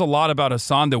still says a lot about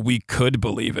Hassan that we could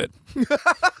believe it.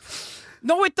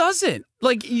 No, it doesn't.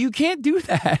 Like you can't do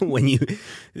that. When you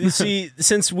see,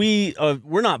 since we're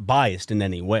not biased in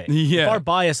any way. Yeah. If our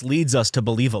bias leads us to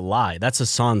believe a lie, that's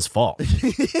Hassan's fault.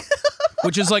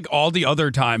 Which is like all the other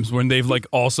times when they've like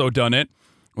also done it.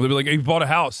 Well, they'll be like, hey, you bought a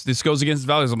house. This goes against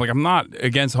values. I'm like, I'm not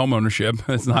against home ownership.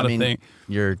 It's not a thing.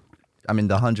 The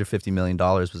 $150 million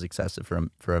was excessive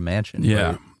for a mansion. Yeah.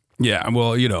 right? Yeah.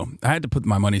 Well, I had to put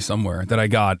my money somewhere that I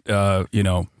got,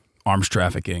 arms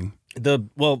trafficking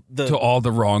to all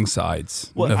the wrong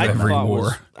sides of every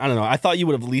war. I don't know. I thought you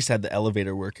would have at least had the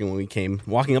elevator working when we came.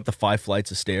 Walking up the 5 flights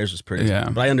of stairs was pretty. Yeah.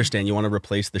 But I understand you want to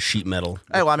replace the sheet metal.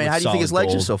 Hey, well, I mean, with how do you think his solid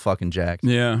legs are gold. so fucking jacked?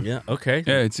 Yeah. Yeah. Okay.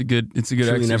 Yeah. It's a good Truly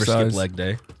exercise. never skip leg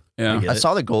day. Yeah. get I it.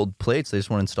 saw the gold plates. They just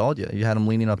weren't installed yet. You had them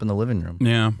leaning up in the living room.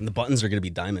 Yeah. And the buttons are going to be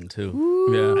diamond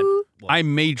too. Yeah. I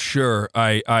made sure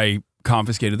I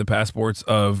confiscated the passports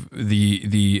of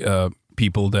the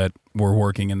people that were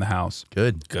working in the house.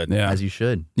 Good. Yeah. As you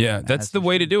should. Yeah, that's the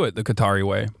way to do it, the Qatari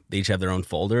way. They each have their own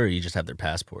folder, or you just have their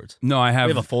passports. No, I We have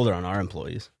have a folder on our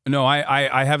employees. no,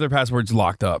 I have their passwords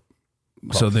locked up,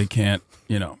 so they can't,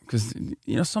 because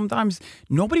sometimes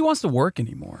nobody wants to work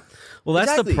anymore. Well,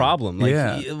 that's Exactly. the problem. Like,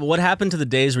 Yeah. what happened to the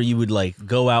days where you would like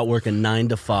go out work a 9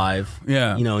 to 5,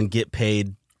 Yeah. and get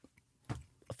paid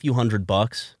a few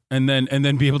 $100? And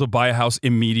then be able to buy a house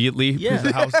immediately. Yeah.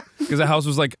 because the house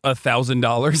was like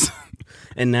 $1,000.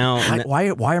 And now Why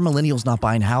are millennials not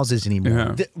buying houses anymore?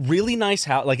 Yeah. the really nice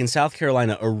house, like in South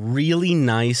Carolina, a really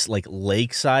nice like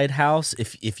lakeside house,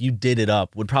 if you did it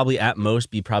up, would probably at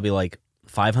most be probably like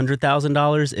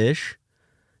 $500,000 ish.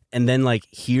 And then like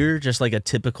here, just like a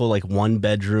typical like 1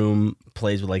 bedroom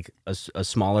place with like a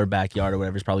smaller backyard or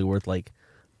whatever is probably worth like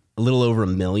a little over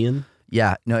 $1 million.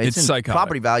 Yeah, no, It's psychotic.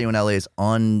 property value in LA is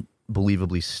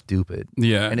unbelievably stupid.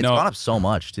 Yeah, and it's no. gone up so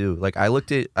much too. Like I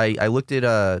looked at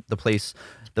the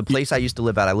place I used to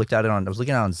live at. I was looking at it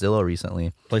on Zillow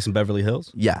recently. Place in Beverly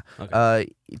Hills. Yeah,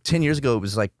 10 years ago it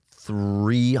was like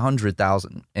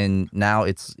 300,000, and now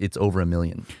it's over $1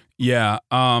 million. Yeah.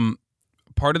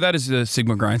 Part of that is the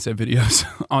Sigma Grindset videos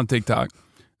on TikTok,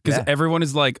 because Yeah. everyone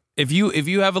is like, if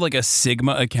you have like a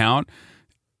Sigma account,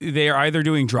 they are either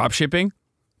doing drop shipping,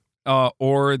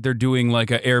 or they're doing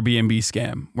like an Airbnb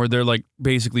scam where they're like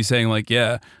basically saying like,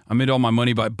 yeah, I made all my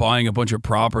money by buying a bunch of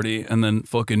property and then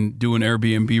fucking doing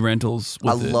Airbnb rentals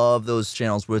with I it. love those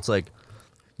channels where it's like,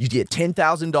 you get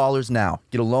 $10,000 now,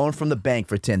 get a loan from the bank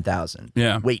for $10,000.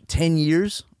 Yeah. Wait 10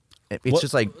 years. It's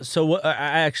just like, So what? I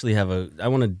actually have I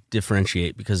want to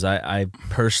differentiate because I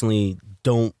personally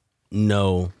don't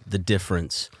know the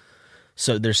difference.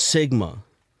 So there's Sigma.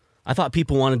 I thought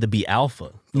people wanted to be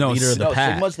Alpha, the No, leader of the no,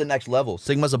 pack. Sigma's the next level.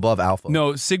 Sigma's above Alpha.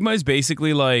 No, Sigma is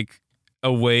basically like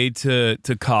a way to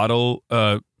coddle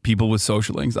people with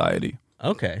social anxiety.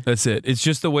 Okay. That's it. It's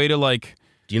just a way to like,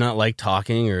 Do you not like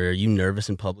talking, or are you nervous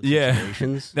in public Yeah.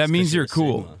 situations? That It's means 'cause you're a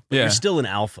cool. Sigma. But Yeah. You're still an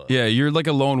Alpha. yeah, you're like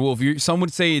a lone wolf. Some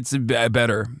would say it's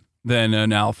better than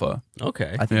an alpha.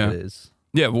 Okay. I think Yeah. it is.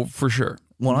 Yeah, well, for sure.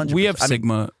 100%. We have I mean-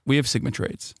 Sigma. We have Sigma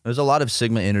traits. There's a lot of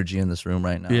Sigma energy in this room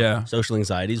right now. Yeah, Social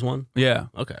anxiety's one. yeah.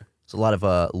 Okay. There's a lot of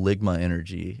Ligma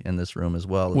energy in this room as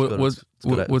well. What's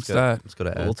that? Let's go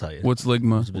to We'll ads. tell you. What's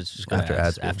Ligma? Let's just go After to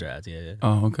ads, After ads. Yeah. Yeah.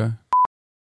 Oh, okay.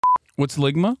 What's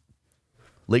Ligma?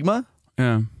 Ligma?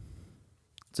 Yeah.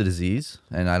 It's a disease,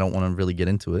 and I don't want to really get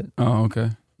into it. Oh,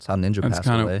 okay. It's how Ninja That's passed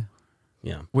kinda- away.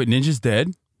 Yeah. Wait, Ninja's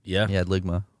dead? Yeah. He had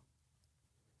Ligma.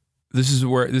 This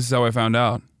is how I found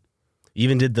out. You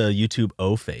even did the YouTube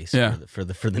O face. Yeah. For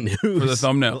the news. For the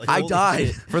thumbnail. Like, I holy died.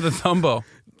 shit. For the Thumbo.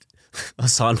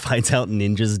 Hassan finds out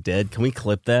Ninja's dead. Can we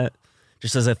clip that?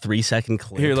 Just as a 3-second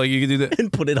clip. Here, like you can do that.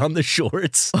 and put it on the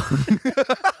shorts.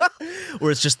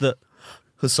 Where it's just the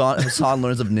Hassan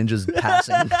learns of Ninja's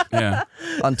passing, Yeah.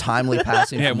 untimely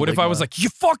passing. Yeah. from What if I Ligma. was like, you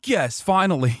fuck yes,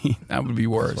 finally? That would be That's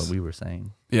worse. what we were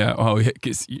saying. Yeah. Oh, yeah.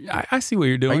 'Cause I see what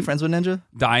you're Are doing. you friends with Ninja?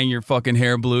 Dyeing your fucking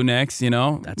hair blue next,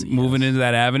 That's a moving yes. into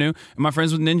that avenue. Am I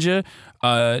friends with Ninja?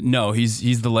 No,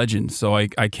 he's the legend, so I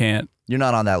can't. You're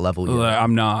not on that level yet.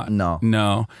 I'm not. No.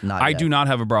 No. Not I yet. do not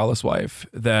have a braless wife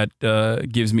that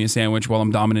gives me a sandwich while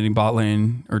I'm dominating bot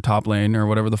lane or top lane or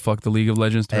whatever the fuck the League of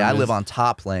Legends term Hey, I is. live on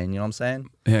top lane. You know what I'm saying?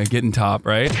 Yeah, getting top,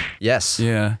 right? Yes.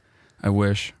 Yeah. I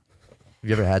wish. Have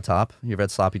you ever had top? You ever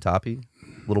had sloppy toppy?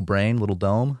 Little brain, little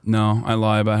dome? No, I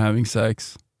lie about having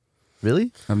sex.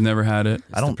 Really? I've never had it.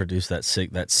 I don't produce that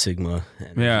Sigma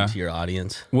energy Yeah. to your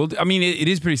audience. Well, I mean, it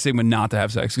is pretty Sigma not to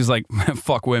have sex because, like,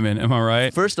 fuck women. Am I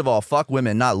right? First of all, fuck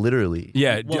women, not literally.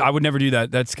 Yeah, Well- I would never do that.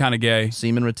 That's kind of gay.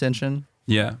 Semen retention.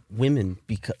 Yeah. Women,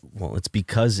 it's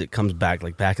because it comes back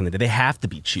like back in the day. They have to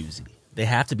be choosy. They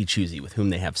have to be choosy with whom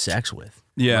they have sex with.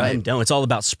 Yeah. Men don't. It's all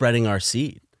about spreading our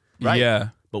seed. Right. Yeah.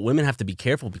 But women have to be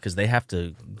careful because they have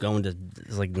to go into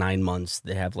it's like 9 months.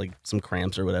 They have like some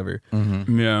cramps or whatever.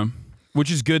 Yeah. Which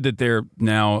is good that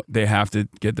they have to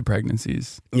get the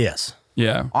pregnancies. Yes.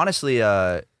 Yeah. Honestly,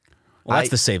 Well, that's I-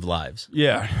 to save lives.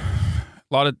 Yeah.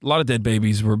 A lot of dead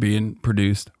babies were being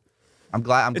produced. I'm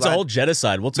glad. It's a whole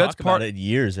genocide. We'll That's talk about part- it in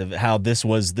years of how this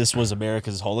was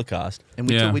America's Holocaust. and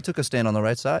we, Yeah. took, we took a stand on the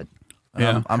right side.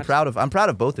 Yeah. I'm proud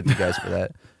of both of you guys for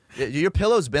that. Your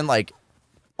pillow's been like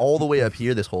all the way up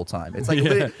here this whole time. It's like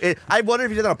Yeah. I wonder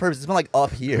if you did that on purpose. It's been like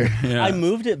up here. Yeah. I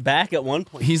moved it back at one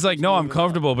point. He's like, no, I'm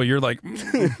comfortable, but you're like,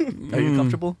 Are you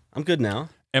comfortable? I'm good now.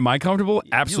 am I comfortable?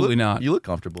 Absolutely You look- not. You look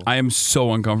comfortable. I am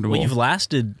so uncomfortable. Well, you've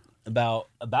lasted about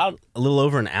a little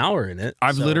over an hour in it.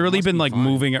 I've so it literally must been be like fine.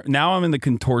 moving. Now I'm in the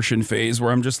contortion phase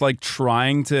where I'm just like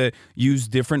trying to use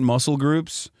different muscle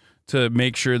groups to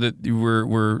make sure that we're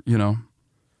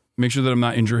make sure that I'm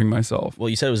not injuring myself. Well,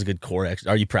 you said it was a good core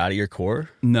exercise. Are you proud of your core?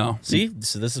 No, See,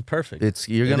 so this is perfect.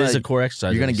 You're It gonna is a core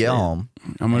exercise. You're gonna get understand.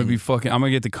 home. I'm gonna be fucking. I'm gonna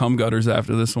get the cum gutters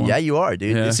after this one. Yeah, you are,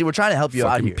 dude. Yeah. See, we're trying to help you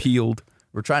out fucking here. peeled.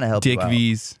 We're trying to help Dick you out.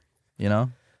 V's. You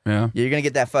know? Yeah. Yeah, you're gonna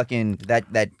get that fucking that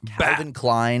Calvin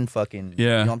Klein fucking. Yeah. You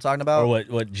know what I'm talking about? Or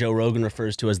what Joe Rogan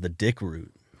refers to as the dick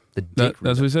root. The dick That's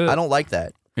root. what he said. I don't like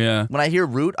that. Yeah. When I hear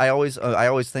root, I always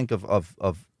think of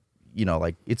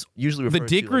like it's usually The referred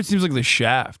dick to, root like, seems like the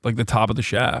shaft, like the top of the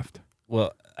shaft.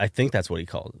 Well, I think that's what he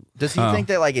called it. Does he Oh. think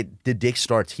that like the dick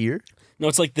starts here? No,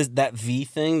 it's like that V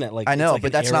thing that like I it's know, like but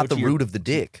an that's arrow not the to your- root of the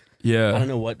dick. Yeah. I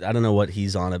don't know what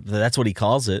he's on it, but that's what he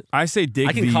calls it. I say dick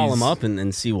I can V's. call him up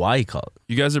and see why he called it.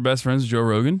 You guys are best friends with Joe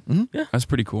Rogan? Mhm. Yeah. That's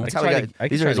pretty cool. That's I how can we try got- to- I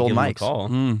can these are try his to old give him a mics. call,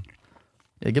 Mm.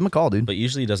 Yeah, give him a call, dude. but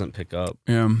usually he doesn't pick up.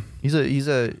 Yeah. He's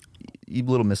a a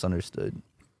little misunderstood.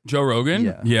 Joe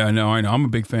Rogan? Yeah. No, I know. I'm a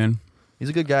big fan. He's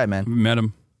a good guy, man. Met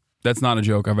him. That's not a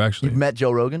joke. I've actually You've met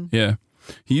Joe Rogan? Yeah.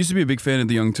 He used to be a big fan of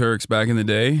the Young Turks back in the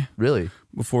day. Really?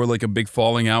 Before like a big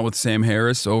falling out with Sam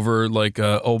Harris over like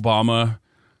Obama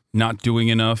not doing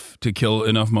enough to kill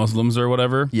enough Muslims or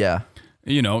whatever. Yeah.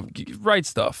 You know, right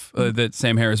stuff that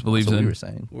Sam Harris believes That's what in. we were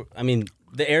saying. I mean,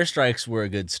 the airstrikes were a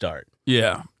good start,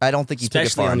 Yeah. I don't think he took it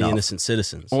especially far on the enough. innocent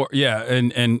citizens. Or yeah,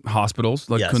 and hospitals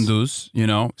like Yes. Kunduz, you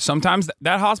know. Sometimes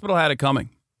that hospital had it coming.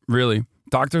 Really.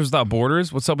 Doctors Without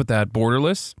Borders, what's up with that?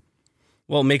 Borderless?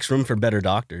 Well, it makes room for better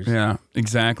doctors. Yeah,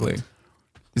 exactly.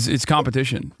 It's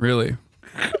competition, really.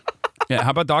 Yeah,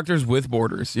 how about Doctors with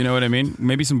Borders? You know what I mean?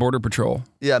 Maybe some border patrol.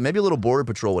 Yeah, maybe a little border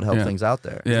patrol would help Yeah. things out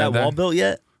there. Is Yeah, that wall built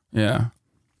yet? Yeah.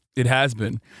 It has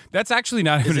been. That's actually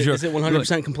not even a joke. Is it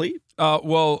 100% complete?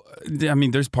 Well, I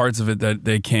mean, there's parts of it that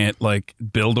they can't like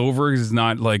build over. 'Cause it's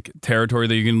not like territory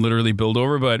that you can literally build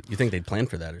over. But You think they'd plan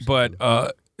for that or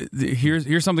something?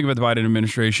 here's something about the Biden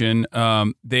administration.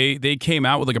 They came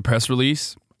out with like a press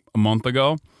release a month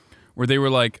ago where they were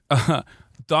like,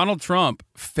 Donald Trump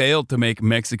failed to make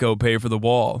Mexico pay for the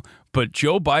wall, but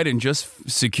Joe Biden just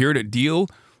secured a deal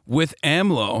with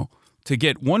AMLO to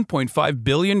get $1.5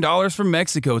 billion from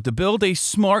Mexico to build a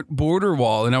smart border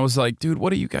wall. And I was like, dude,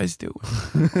 what are you guys doing?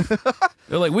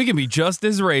 They're like, we can be just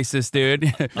as racist,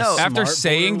 dude. No. After Smart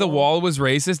saying border the wall was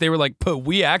racist, they were like, but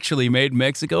we actually made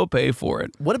Mexico pay for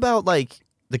it. What about like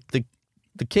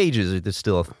the cages are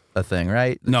still a thing,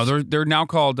 right? No, they're now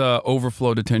called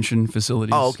overflow detention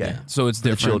facilities. Oh, okay. So it's For the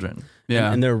different. children.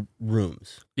 Yeah. And their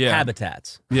rooms. Yeah.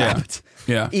 Habitats. yeah.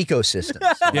 Yeah.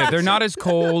 Ecosystems. Yeah, they're not as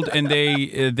cold, and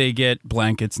they get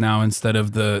blankets now instead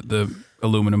of the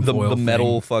aluminum the foil.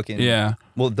 metal thing. fucking. Yeah,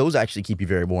 Well, those actually keep you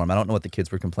very warm. I don't know what the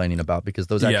kids were complaining about because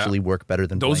those Yeah. actually work better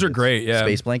than Those are blankets. great, yeah.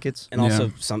 Space blankets. And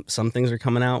also, some things are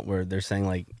coming out where they're saying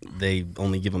like they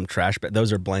only give them trash bags.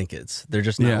 Those are blankets. They're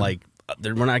just not Yeah. like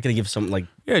we're not going to give some like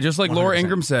yeah. Just like Laura 100%.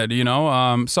 Ingram said, you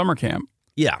know, summer camp.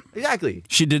 yeah. Exactly.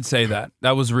 She did say that.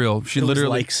 That was real. She It was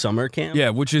literally like summer camp. yeah,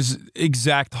 which is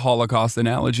exact Holocaust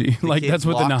analogy. Like Kids that's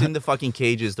what locked the in the fucking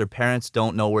cages. Their parents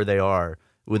don't know where they are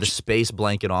with a space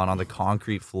blanket on the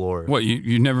concrete floor. What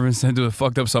you never been sent to a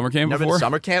fucked up summer camp Never been before? to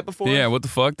summer camp before? Yeah, what the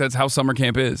fuck? That's how summer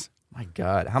camp is. My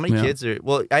God, how many Yeah. kids are?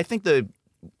 Well, I think the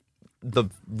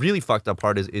really fucked up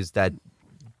part is that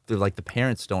they're like the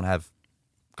parents don't have,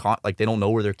 like they don't know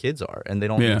where their kids are, and they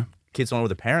don't. Yeah. Kids don't know where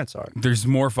their parents are. There's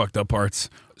more fucked up parts.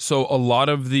 So a lot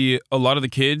of the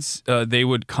kids, they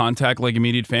would contact like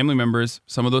immediate family members.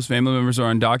 Some of those family members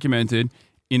are undocumented.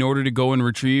 In order to go and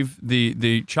retrieve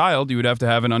the child, you would have to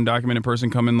have an undocumented person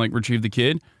come and like retrieve the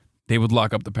kid. They would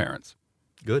lock up the parents.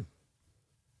 Good.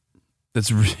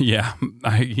 That's yeah,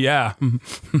 yeah.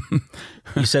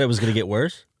 You said it was going to get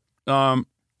worse.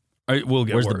 It will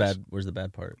get Where's worse. Where's the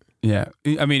bad part? Yeah,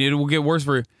 I mean, it will get worse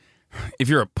for if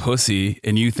you're a pussy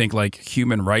and you think like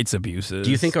human rights abuses.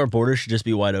 Do you think our border should just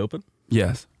be wide open?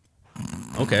 Yes.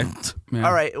 Okay. Yeah.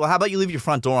 All right. Well, how about you leave your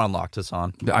front door unlocked,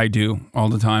 Hassan? I do all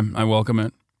the time. I welcome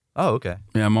it. Oh, okay.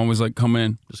 Yeah, I'm always like, come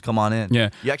in. Just come on in. Yeah,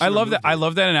 You actually I love that. removed I it.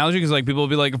 love that analogy because like people will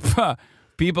be like,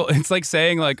 people. It's like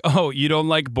saying like, oh, you don't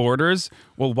like borders.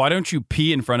 Well, why don't you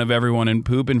pee in front of everyone and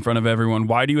poop in front of everyone?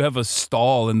 Why do you have a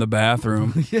stall in the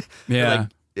bathroom? Yeah,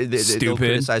 Like, they'll stupid.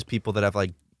 criticize people that have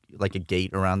like a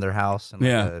gate around their house and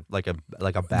Yeah. like a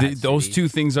bad Those city. two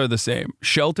things are the same.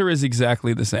 Shelter is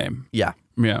exactly the same. Yeah,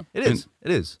 Yeah, it is.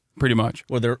 It is. pretty much.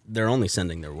 Well, they're only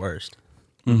sending their worst.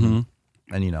 And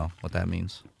you know what that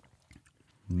means.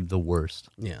 The worst.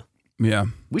 Yeah. Yeah,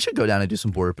 We should go down and do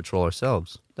some border patrol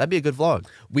ourselves. That'd be a good vlog.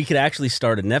 We could actually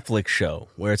start a Netflix show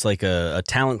where it's like a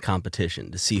talent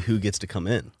competition to see who gets to come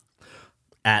in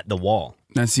at the wall.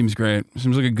 that seems great.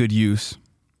 Seems like a good use.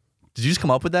 Did you just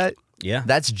come up with that? Yeah.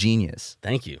 That's genius.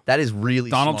 Thank you. That is really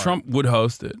Donald smart. Trump would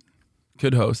host it.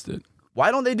 Could host it. Why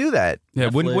don't they do that? Yeah,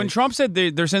 when Netflix. Trump said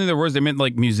they're sending their words, they meant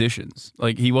like musicians.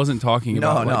 Like he wasn't talking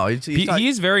No, about. no, like, he's he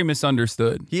is very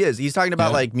misunderstood. He is. He's talking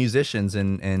about Yeah. like musicians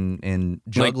and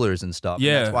jugglers and stuff. And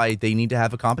yeah. that's why they need to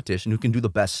have a competition who can do the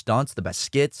best stunts, the best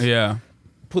skits. Yeah,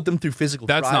 Put them through physical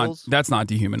that's trials. not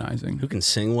dehumanizing. Who can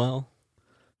sing well?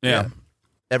 Yeah,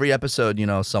 Every episode, you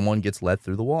know, someone gets led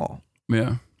through the wall.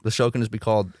 yeah. The show can just be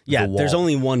called Yeah, The Wall. there's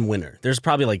only one winner. There's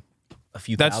probably like a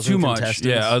few That's thousand too much. contestants.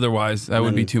 Yeah, otherwise that And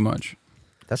would be then- too much.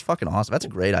 That's fucking awesome. That's a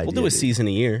great idea. We'll do a dude. season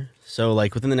a year. So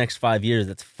like within the next 5 years,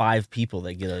 that's 5 people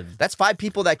that get a. That's 5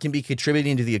 people that can be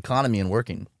contributing to the economy and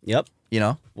working. Yep. You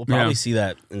know? We'll probably Yeah. see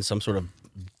that in some sort of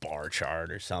bar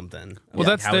chart or something. Well, Yeah,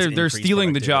 that's how it's they're increased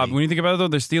stealing the job. productivity. When you think about it, though,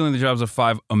 they're stealing the jobs of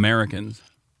 5 Americans.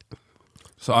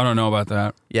 So I don't know about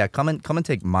that. Yeah, come and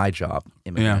take my job,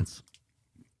 immigrants.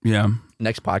 Yeah.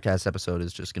 Next podcast episode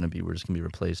is just going to be, we're just going to be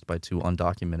replaced by 2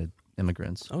 undocumented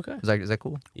immigrants. Okay. Is that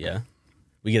cool? Yeah.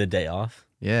 We get a day off.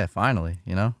 Yeah, finally,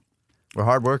 you know? We're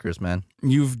hard workers, man.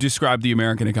 You've described the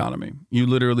American economy. You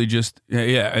literally just,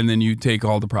 and then you take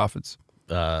all the profits.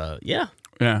 Yeah.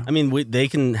 Yeah. I mean, they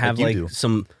can have you like do.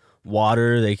 some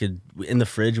water. They could in the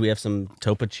fridge. We have some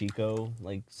Topo Chico,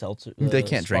 like seltzer. They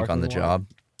can't drink on the sparkling water.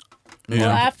 job. Well, Yeah.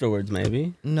 afterwards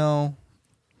maybe No.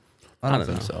 I don't don't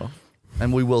think know. so.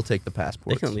 And we will take the they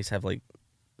passports. can at least have like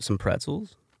some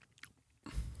pretzels.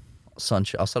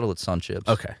 I'll settle with Sun Chips.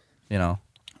 Okay. You know?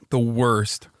 The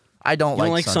worst. I don't You don't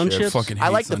like like Sun Chips? Fucking I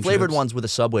hate like the Sun flavored Chips. ones with a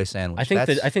Subway sandwich. I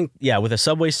think with a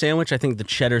Subway sandwich, I think the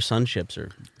cheddar Sun Chips are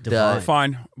divine.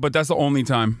 Fine, but that's the only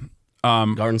time.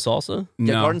 Garden salsa.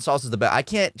 Yeah, No. garden sauce is the best. I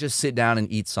can't just sit down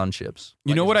and eat Sun Chips.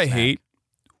 You like know as what a I snack. hate?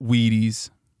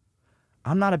 Wheaties.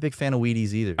 I'm not a big fan of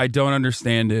Wheaties either. I don't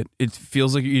understand it. It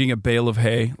feels like you're eating a bale of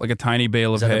hay, like a tiny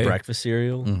bale Is of that hay. a breakfast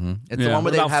cereal? It's the Yeah. one where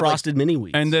What they about have frosted mini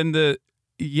wheats? And then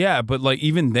but like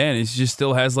even then, it just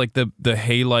still has like the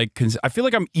hay like. I feel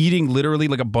like I'm eating literally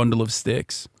like a bundle of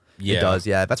sticks. yeah, It does,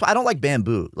 yeah. That's why I don't like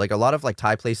bamboo. Like a lot of like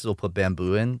Thai places will put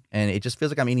bamboo in, and it just feels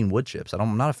like I'm eating wood chips.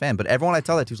 I'm not a fan. But everyone I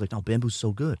tell that to is like, no, bamboo's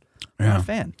so good. I'm not a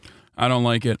fan. I don't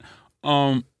like it.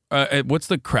 What's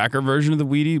the cracker version of the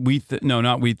Wheatie? No,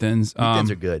 not Wheat Thins. Thins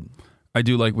are good. I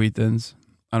do like Wheat Thins.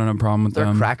 I don't have a problem with They're a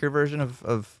them. cracker version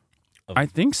of I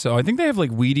think so. I think they have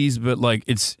like Wheaties, but like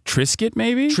it's Triscuit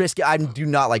maybe. Triscuit. I do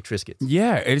not like Triscuits.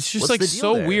 Yeah, it's just What's like the deal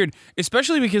so there? weird,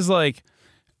 especially because like,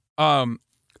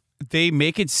 they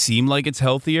make it seem like it's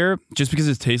healthier just because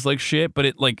it tastes like shit. But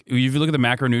it like if you look at the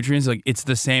macronutrients, like it's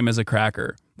the same as a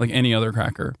cracker, like any other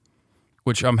cracker,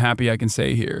 which I'm happy I can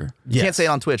say here. You can't say it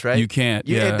on Twitch, right? You can't,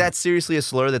 yeah. That's seriously a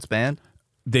slur that's banned.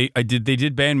 They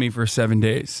did ban me for 7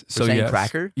 days. So saying yes.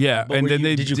 cracker? Yeah, But and then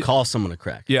they did you call someone a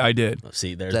crack? Yeah, I did.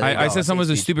 See, there's That- I No, said someone was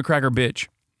a speech. stupid cracker bitch.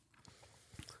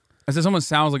 I said someone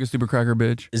sounds like a stupid cracker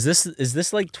bitch. Is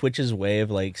this like Twitch's way of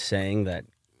like saying that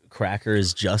cracker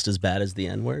is just as bad as the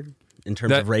N word in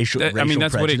terms of racial? I mean,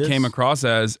 that's prejudice? what it came across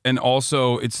as, and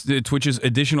also it's Twitch's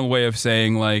additional way of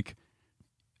saying like,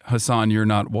 Hassan, you're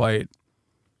not white,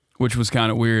 which was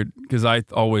kind of weird because I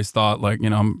always thought like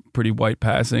I'm pretty white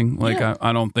passing. Like Yeah.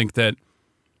 I don't think that,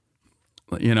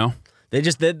 They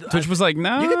just did. Twitch was like,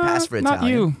 no, You could pass for not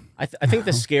Italian. you. I think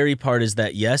the scary part is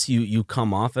that yes, you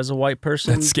come off as a white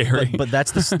person. That's scary. but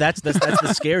that's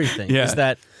the scary thing. Yeah. Is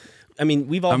that. I mean,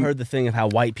 we've all heard the thing of how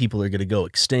white people are going to go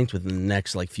extinct within the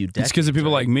next like few decades. It's because of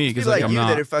people right? like me. Because People like I'm you not.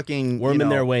 that are fucking worming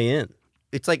their way in.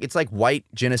 It's like white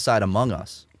genocide among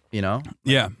us. You know,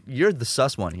 Yeah. you're the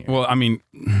sus one here. Well, I mean,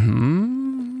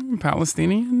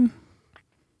 Palestinian.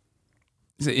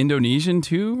 Is it Indonesian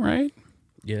too? Right.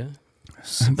 Yeah.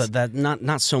 But that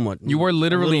not so much. You are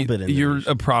literally a little bit you're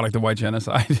Indonesian. a product of white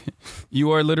genocide.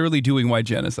 You are literally doing white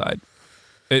genocide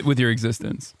with your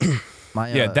existence. My,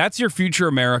 Yeah, that's your future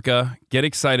America. Get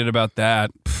excited about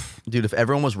that. dude. If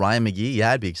everyone was Ryan McGee,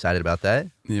 yeah, I'd be excited about that.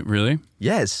 Yeah, really?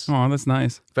 Yes. Oh, that's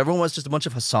nice. If everyone was just a bunch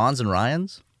of Hassans and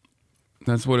Ryans,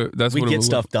 That's what it. That's we what it get would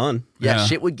stuff done. yeah, Yeah.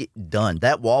 shit would get done.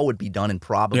 That wall would be done in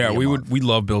probably. Yeah, a we month. would. We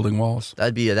love building walls.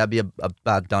 That'd be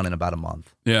about done in about a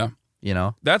month. Yeah, You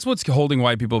know, that's what's holding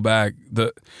white people back.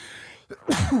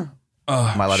 am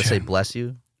I allowed to say bless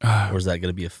you? Or is that going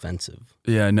to be offensive?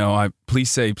 Yeah, no.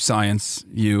 Please say science.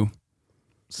 You.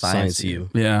 Science you.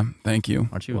 Yeah, thank you.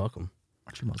 Aren't You're you? welcome.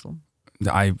 Aren't you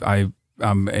Muslim?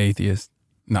 I'm atheist.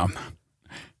 No, I'm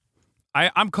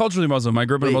not. I'm culturally Muslim. I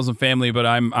grew up in a Wait. Muslim family, but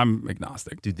I'm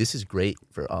agnostic. Dude, this is great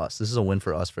for us. This is a win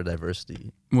for us for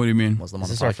diversity. What do you mean? Muslim Is on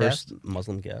this the our podcast. first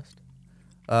Muslim guest?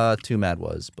 Too Mad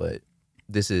was, but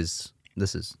this is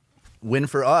win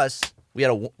for us. We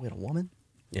had a woman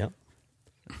Yeah.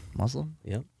 Muslim.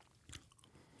 Yeah.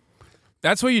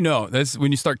 That's what you know. That's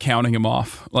when you start counting him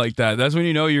off like that. That's when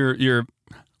you know you're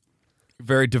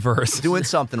very diverse. Doing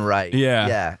something right.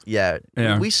 Yeah.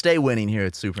 Yeah. We stay winning here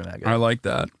at Super Mega. I like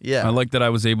that. Yeah. I like that I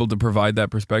was able to provide that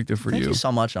perspective for Thank you. you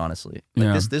so much, honestly. Like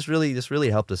Yeah. this really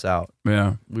helped us out.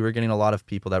 Yeah. We were getting a lot of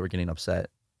people that were getting upset.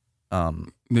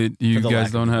 That you For the lack guys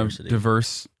of don't have diversity.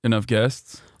 diverse enough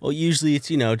guests. Well, usually it's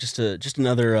just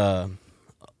another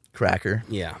Cracker.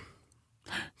 yeah.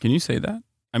 Can you say that?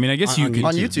 I mean, I guess On you can.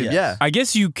 On YouTube, yes. yeah. I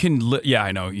guess you can. Yeah,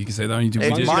 I know you can say that on YouTube. It's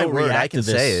As long as my you don't word, react I can to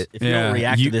this- say it. If you Yeah. don't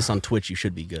react You- to this on Twitch, you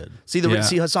should be good. See Yeah.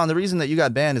 see Hassan, the reason that you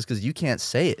got banned is because you can't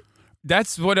say it.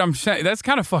 That's what I'm saying. That's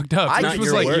kind of fucked up. I Twitch get was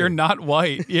your like, word. you're not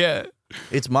white. Yeah.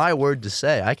 It's my word to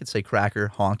say. I could say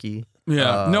cracker, honky.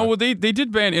 Yeah. No, well, they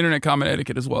did ban internet comment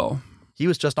etiquette as well. He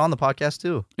was just on the podcast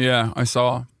too. Yeah, I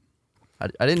saw. I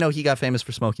didn't know he got famous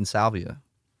for smoking salvia.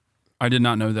 I did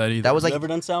not know that either. That was You like ever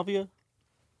done salvia?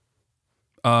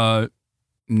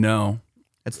 No.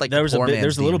 It's like There's the poor man's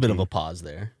there's a little bit DMT. of a pause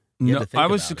there. You No, had to think I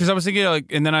was about it. because I was thinking like,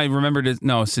 and then I remembered it.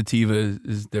 No, sativa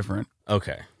is different.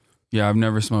 Okay. Yeah, I've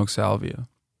never smoked salvia.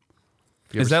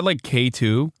 You Is ever that like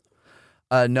K2?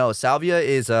 No, salvia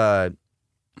is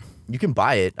you can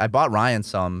buy it. I bought Ryan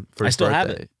some for I his still have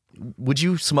birthday. Would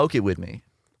you smoke it with me?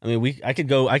 I mean, I could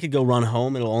go run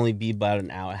home. It'll only be about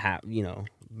an hour and a half,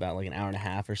 about like an hour and a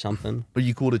half or something. Are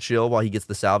you cool to chill while he gets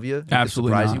the salvia? He could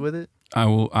Absolutely surprise not. you with it.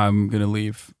 I'm gonna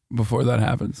leave before that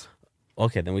happens.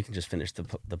 Okay, then we can just finish the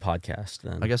podcast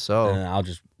then. I guess so.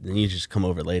 And then you just come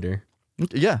over later.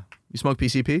 Yeah. You smoke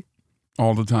PCP?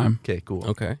 All the time. Okay, cool.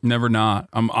 Okay. Never not.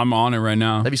 I'm on it right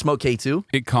now. Have you smoked K2?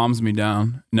 It calms me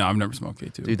down. No, I've never smoked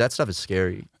K2. Dude, that stuff is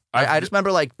scary. I just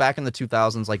remember like back in the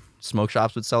 2000s, like smoke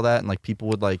shops would sell that, and like people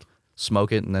would like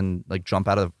smoke it and then like jump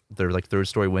out of their like third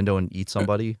story window and eat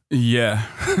somebody, Yeah.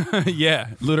 Yeah,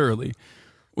 literally.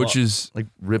 Which is like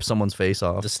rip someone's face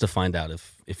off. Just to find out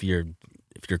if you're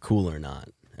cool or not.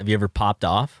 Have you ever popped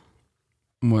off?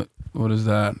 what is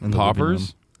that? In the living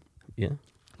Poppers? Yeah.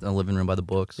 In the living room by the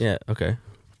books. Yeah. Okay.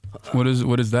 What is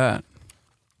that?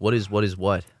 What is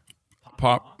what?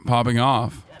 Popping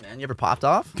off. Yeah, man. You ever popped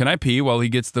off? Can I pee while he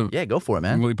gets the Yeah, go for it,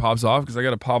 man. while he pops off? Because I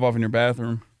gotta pop off in your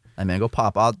bathroom. Hey, man, go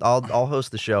pop. I'll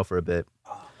host the show for a bit.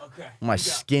 Okay. My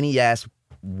skinny ass,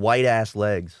 white ass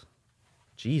legs.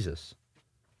 Jesus.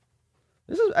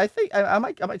 This is. I think I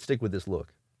might stick with this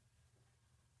look.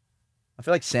 I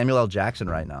feel like Samuel L. Jackson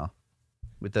right now,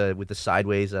 with the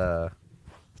sideways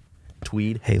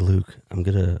tweed. Hey Luke, we're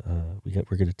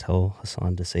gonna tell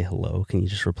Hassan to say hello. Can you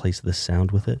just replace this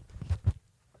sound with it?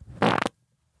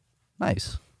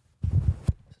 Nice.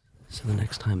 So the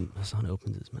next time Hassan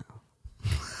opens his mouth,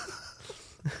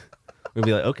 we'll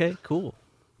be like, okay, cool.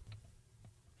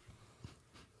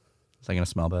 Is that gonna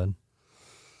smell bad?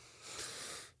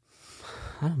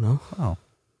 I don't know. Oh.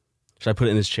 Should I put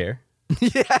it in his chair?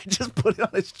 Yeah, just put it on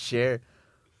his chair.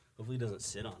 Hopefully he doesn't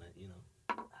sit on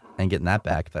it, And getting that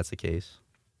back if that's the case.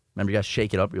 Remember, you gotta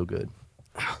shake it up real good.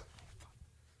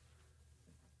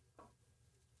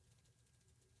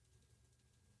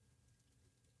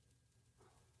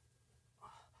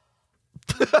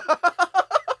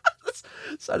 That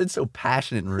sounded so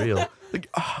passionate and real. Like,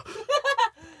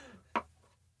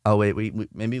 oh wait,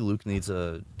 maybe Luke needs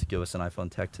to give us an iPhone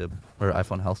tech tip or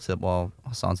iPhone health tip while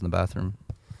Hassan's in the bathroom.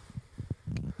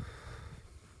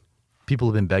 People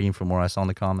have been begging for more. I saw in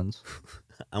the comments.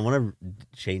 I want to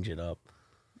change it up.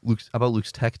 How about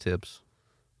Luke's tech tips?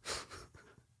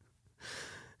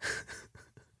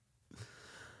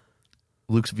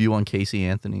 Luke's view on Casey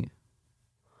Anthony.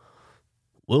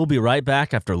 We'll be right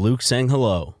back after Luke saying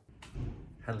hello.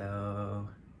 Hello.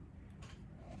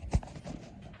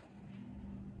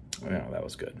 Oh, yeah, that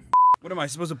was good. What am I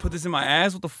supposed to put this in my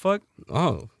ass? What the fuck?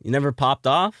 Oh, you never popped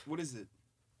off? What is it?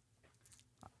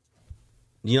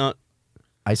 You know,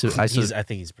 I think Isobutyl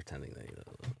he's pretending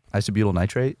that.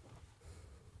 nitrate.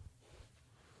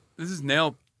 This is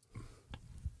nail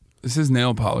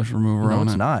polish remover No, on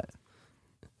it's it. not.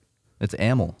 It's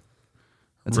amyl.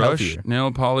 It's Rush healthier.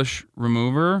 nail polish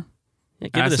remover. Yeah,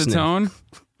 give it a sniff. Acetone.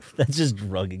 That's just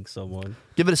drugging someone.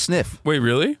 Give it a sniff. Wait,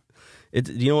 really?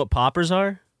 Do you know what poppers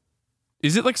are?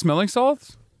 Is it like smelling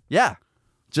salts? Yeah,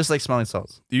 just like smelling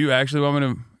salts. Do you actually want me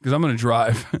to? Because I'm gonna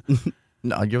drive.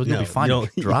 No, you'll No, be fine. you You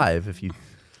don't- can drive if you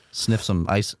sniff some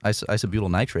isobutyl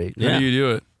nitrate. Yeah. How do you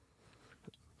do it?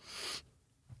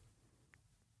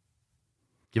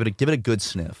 Give it a good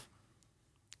sniff.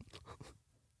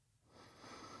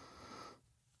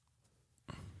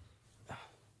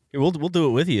 Here, we'll do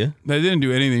it with you. That didn't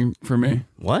do anything for me.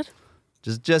 What?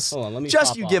 Just Hold on, let me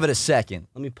just pop you off. give it a second.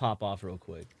 Let me pop off real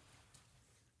quick.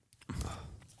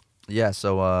 Yeah.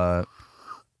 So,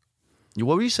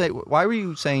 what were you saying? Why were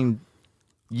you saying?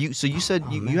 You said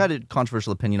you had a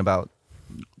controversial opinion about.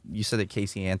 You said that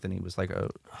Casey Anthony was like a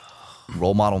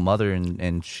role model mother,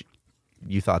 and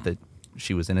you thought that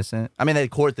she was innocent. I mean, they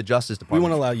court the Justice We Department.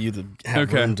 want to allow you to have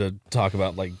Okay. room to talk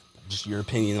about like just your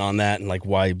opinion on that and like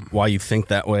why you think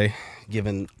that way,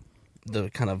 given the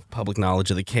kind of public knowledge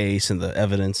of the case and the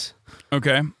evidence.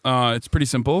 Okay. It's pretty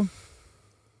simple.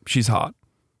 She's hot.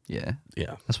 Yeah,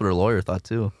 Yeah, that's what her lawyer thought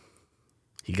too.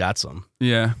 he got some.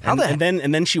 Yeah. And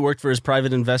then she worked for his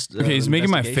private Okay, he's making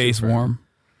my face firm. warm.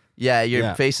 Yeah, your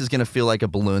Yeah. face is gonna feel like a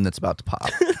balloon that's about to pop.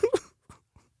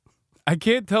 I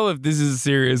can't tell if this is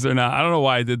serious or not. I don't know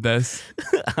why I did this.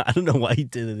 I don't know why he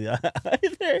did it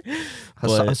either.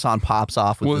 Hassan pops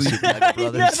off with Well, the Super Mega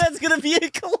Brothers. Yeah, that's gonna be a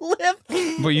clip.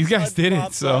 But you guys did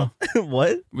it, so.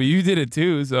 What? But you did it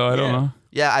too, so I don't Yeah. know.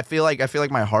 Yeah, I feel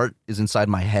like my heart is inside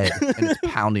my head and it's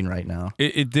pounding right now.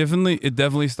 It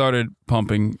definitely started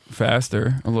pumping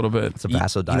faster a little bit. It's a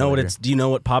vasodilator. You know what do you know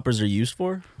what poppers are used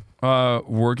for?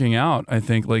 Working out, I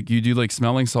think. Like you do like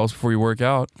smelling salts before you work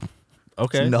out.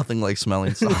 Okay. It's nothing like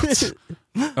smelling salts.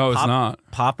 Oh, it's not.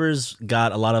 Poppers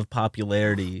got a lot of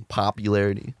popularity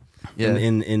Popularity. Yeah.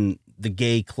 in the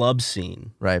gay club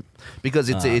scene. Right. Because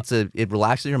it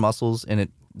relaxes your muscles and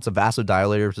it's a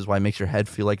vasodilator, which is why it makes your head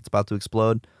feel like it's about to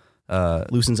explode.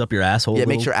 Loosens up your asshole. Yeah, a it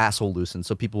makes little. your asshole loosen.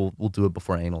 So people will do it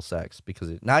before anal sex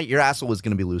because now your asshole is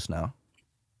going to be loose now.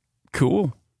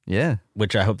 Cool. Yeah.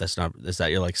 Which I hope that's not. Is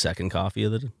that your like second coffee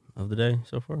of the day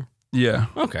so far? Yeah.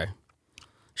 Okay.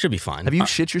 Should be fine. Have you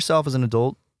shit yourself as an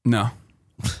adult? No.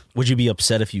 Would you be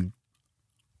upset if you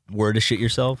were to shit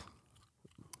yourself?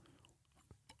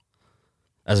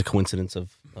 As a coincidence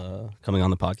of coming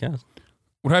on the podcast?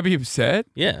 Would I be upset?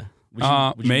 Yeah. Would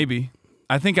you, Maybe.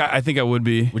 I think I would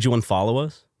be. Would you unfollow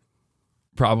us?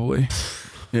 Probably.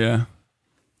 Yeah.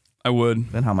 I would.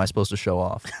 Then how am I supposed to show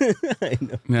off? I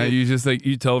know. Now you just like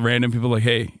you tell random people like,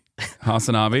 hey,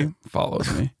 Hasanabi follows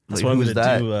me. That's Wait, what I'm who's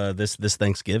going to that? do this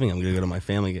Thanksgiving. I'm going to go to my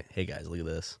family and get, hey, guys, look at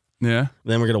this. Yeah.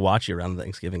 Then we're going to watch you around the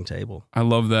Thanksgiving table. I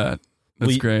love that.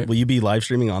 That's great. Will you be live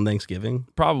streaming on Thanksgiving?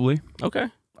 Probably. Okay.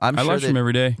 I'm I sure live stream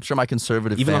every day. I'm sure my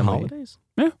conservative Even on family. holidays?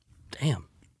 Yeah. Damn.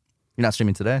 You're not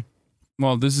streaming today,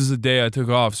 Well, this is a day I took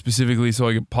off specifically so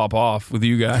I could pop off with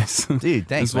you guys. dude.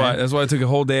 Thanks, That's why I took a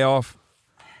whole day off.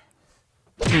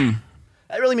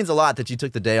 That really means a lot that you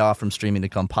took the day off from streaming to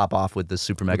come pop off with the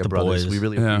Super Mega the Brothers. boys. We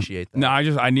really Yeah. appreciate that. No,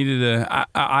 I needed to.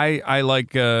 I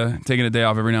like taking a day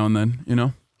off every now and then. You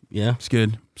know, Yeah. it's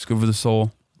good. It's good for the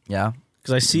soul. Yeah,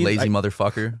 Because I see lazy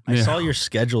motherfucker. I Yeah. saw your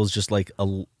schedule is just like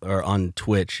or on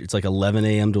Twitch. It's like 11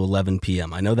 a.m. to 11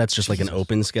 p.m. I know that's just like an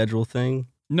open schedule thing.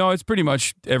 No, it's pretty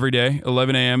much every day,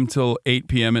 11 a.m. till 8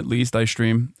 p.m. at least. I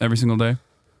stream every single day.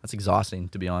 That's exhausting,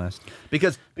 to be honest.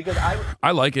 Because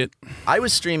I like it. I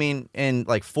was streaming and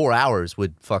like 4 hours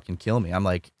would fucking kill me. I'm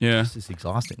like, Yeah. this is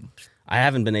exhausting. I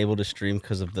haven't been able to stream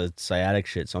because of the sciatic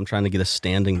shit, so I'm trying to get a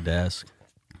standing desk.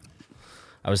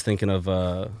 I was thinking of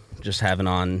just having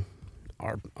on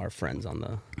our friends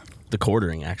on the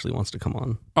quartering actually wants to come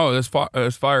on. Oh, that's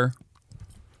fire.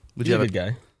 Would He's you a have good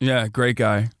guy. Yeah, great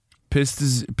guy. Pissed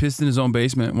in his own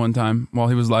basement one time while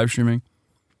he was live streaming.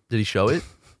 Did he show it?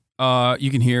 You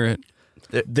can hear it.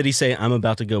 Did he say I'm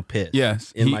about to go piss?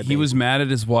 Yes, In he, my he was mad at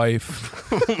his wife.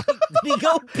 Did he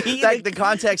go pee? The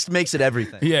context makes it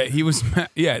everything. Yeah, he was.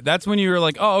 Yeah, that's when you were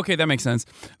like, oh, okay, that makes sense.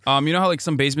 You know how like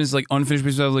some basements, like unfinished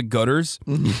basements, have like gutters.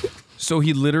 So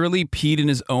he literally peed in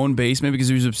his own basement because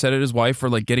he was upset at his wife for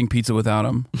like getting pizza without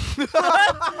him.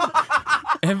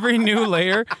 Every new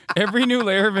layer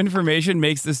of information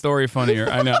makes the story funnier.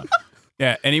 I know.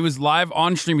 Yeah, and he was live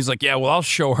on stream. He's like, yeah, well, I'll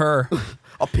show her.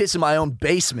 I'll piss in my own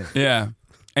basement. Yeah,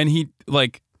 and he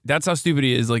like. That's how stupid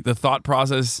he is. Like the thought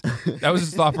process, that was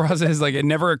his thought process. Like it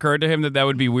never occurred to him that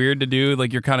would be weird to do.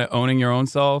 Like you're kind of owning your own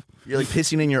self You're like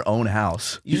pissing in your own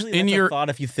house. Usually in that's your- a thought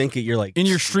if you think it, you're like in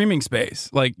your streaming space.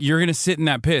 Like you're gonna sit in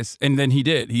that piss, and then he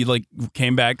did. He like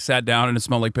came back, sat down, and it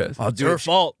smelled like piss. Oh, it's her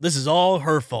fault. This is all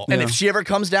her fault. And if she ever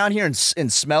comes down here and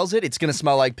smells it, it's gonna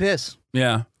smell like piss.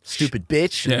 Yeah, Stupid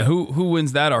bitch. yeah. Who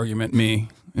wins that argument? Me.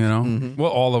 You know.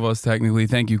 Well, all of us technically.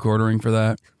 Thank you, Quartering, for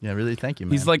that. Yeah, really. Thank you,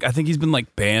 man. He's like, I think he's been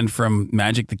like banned from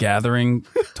Magic the Gathering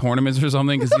tournaments or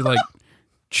something because he like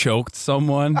choked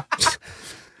someone.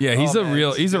 Yeah, he's Oh, a man, real.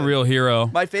 this He's is a good. real hero.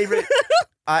 my favorite.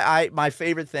 My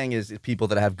favorite thing is people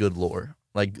that have good lore.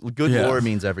 Like good Yeah. lore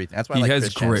means everything. That's why I He like has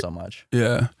Christian great- so much.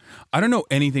 Yeah, I don't know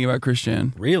anything about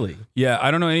Christian. Really? Yeah,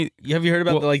 I don't know any. Have you heard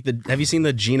about Well- have you seen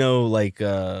the Gino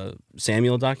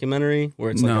Samuel documentary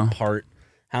where it's like No. a part?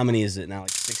 How many is it now? Like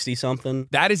 60 something?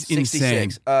 That is insane.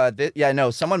 66. Yeah,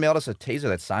 no. Someone mailed us a taser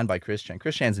that's signed by Christian.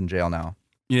 Christian's in jail now.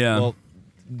 Yeah. Well,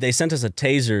 they sent us a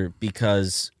taser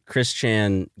because Chris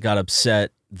Chan got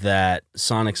upset that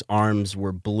Sonic's arms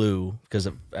were blue because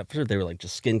at first they were like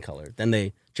just skin color. Then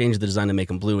they changed the design to make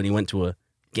them blue, and he went to a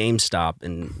GameStop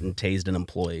and tased an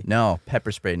employee. No,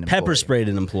 pepper sprayed an Pepper employee. sprayed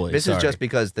an employee. This Sorry. is just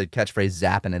because the catchphrase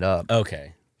 "zapping it up."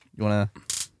 okay. You wanna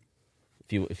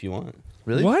If you want,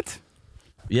 really? What?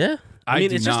 yeah. I I mean,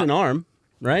 do it's just not- an arm,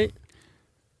 right?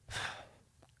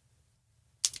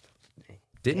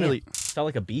 Didn't really. Felt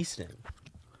like a bee sting.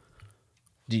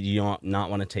 Do you not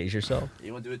want to tase yourself?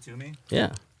 You want to do it to me?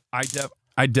 Yeah.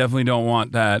 I definitely don't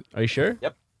want that. Are you sure?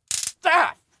 Yep.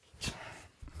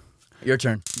 Your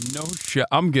turn. No shit.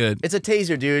 I'm good. It's a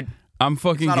taser, dude. I'm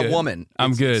fucking It's not good. a woman.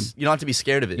 I'm good. You don't have to be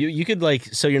scared of it. You could like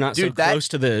so you're not Dude, so that- close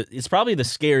to it's probably the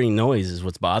scary noise is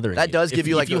what's bothering That you. does give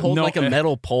you, like, if you a- hold No, like a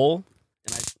metal pole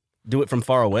and do it from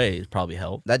far away. It probably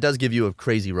help. That does give you a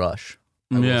crazy rush.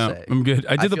 I will Yeah, say. I'm good.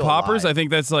 I did the feel poppers. alive. I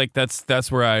think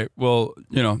that's where I will.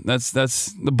 That's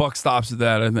the buck stops at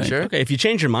that. I think. Sure. Okay, if you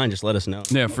change your mind, just let us know.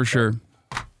 Yeah, for sure.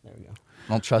 There we go.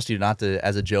 I don't trust you not to,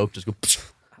 as a joke, just go.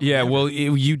 Yeah, well,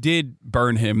 you did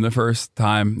burn him the first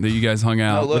time that you guys hung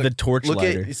out. With a torch look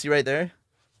lighter. At, you see right there?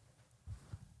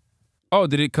 Oh,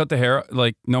 did it cut the hair?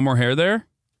 Like no more hair there?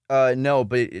 No,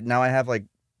 but now I have like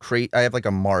I have like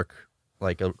a mark,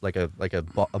 like a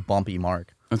bumpy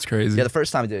mark. That's crazy. Yeah, the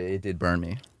first time it did burn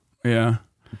me, Yeah,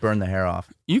 burn the hair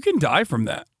off. you can die from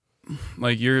that.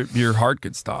 Like your heart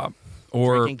could stop,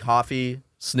 or Drinking coffee,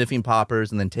 sniffing poppers,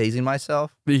 and then tasing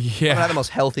myself. I'm not yeah, the most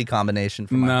healthy combination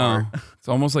for my no, heart. it's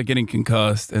almost like getting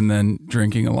concussed and then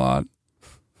drinking a lot.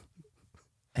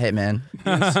 Hey man,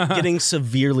 Getting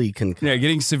severely concussed. Yeah,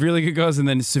 getting severely concussed and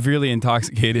then severely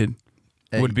intoxicated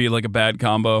Hey. would be like a bad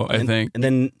combo. I think. And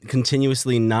then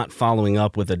continuously not following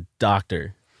up with a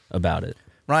doctor about it.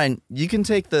 Ryan, you can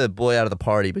take the boy out of the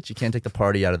party, but you can't take the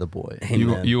party out of the boy.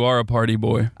 Amen. You are a party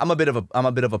boy. I'm a bit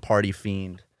of a party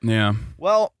fiend. Yeah.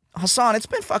 Well, Hassan, it's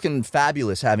been fucking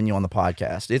fabulous having you on the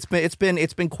podcast.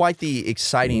 It's been quite the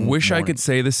exciting. Wish I morning. could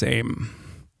say the same.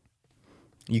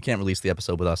 You can't release the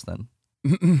episode with us then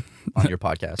on your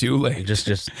podcast. Too late. Just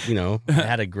I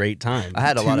had a great time. I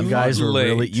had a lot of you guys fun.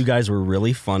 were Late. you guys were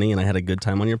really funny, and I had a good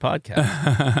time on your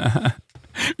podcast.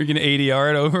 You're gonna ADR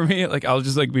it over me. Like I'll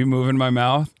just like be moving my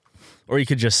mouth. Or you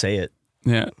could just say it.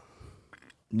 Yeah.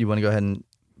 You want to go ahead and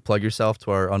plug yourself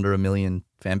to our under 1 million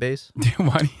fan base?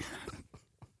 Why do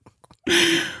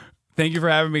you- Thank you for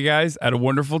having me, guys. I had a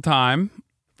wonderful time.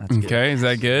 That's good. Okay, is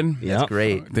that good? That's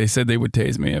great. They said they would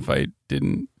tase me if I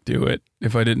didn't do it.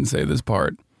 If I didn't say this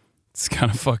part, it's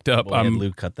kind of fucked up. Well, I had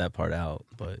Luke cut that part out,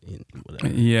 but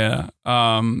whatever. Yeah.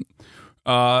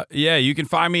 Yeah, you can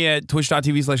find me at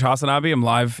twitch.tv/Hasanabi. I'm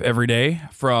live every day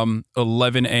from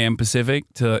 11 a.m. Pacific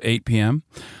to 8 p.m.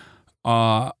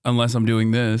 Unless I'm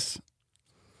doing this.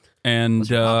 And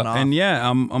you're popping off. and yeah,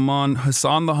 I'm on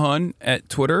Hassan the Hun at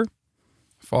Twitter.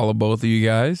 Follow both of you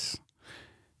guys.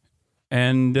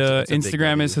 And That's a big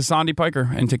Instagram W. is Hassan D. Piker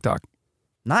and TikTok.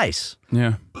 Nice.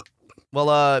 Yeah.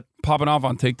 Well, Popping off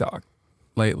on TikTok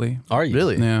lately. Are you?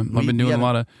 really? Yeah. I've been doing a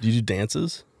lot of Do you do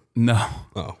dances? no.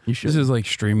 Oh, You should. This is like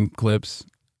stream clips.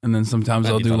 And then sometimes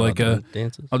Have I'll you do thought like about a doing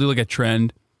dances. I'll do like a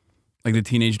trend. Like the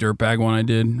Teenage Dirtbag one I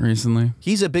did recently.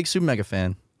 He's a big Super Mega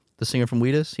fan. The singer from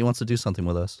Wheatus. He wants to do something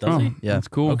with us. Does he? Yeah. That's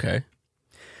cool. Okay.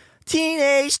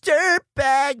 Teenage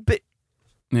dirtbag.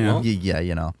 Yeah. Well, Yeah,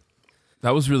 you know.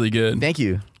 That was really good. Thank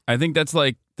you. I think that's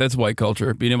white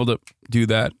culture. Being able to do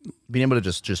that Being able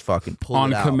to just fucking pull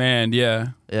on it out. command. Yeah.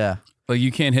 Yeah. Like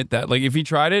you can't hit that. Like if you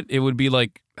tried it, it would be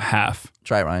like half.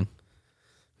 Try it, Ryan.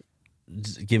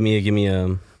 Give me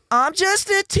a. I'm just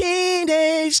a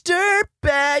teenage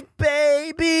dirtbag,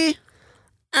 baby.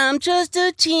 I'm just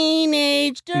a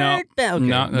teenage No. dirtbag.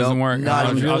 No, it doesn't Nope, work. not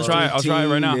I'll, even I'll close. try it. I'll try it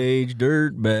right now. Teenage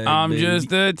dirtbag. I'm baby.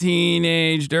 just a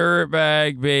teenage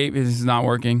dirtbag, baby. This is not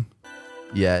working.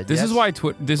 Yeah. This is why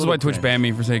Twitch Little Twitch cringe. banned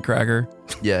me for saying cracker.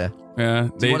 Yeah. Yeah.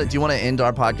 Do you want to end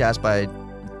our podcast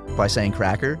by saying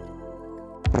cracker?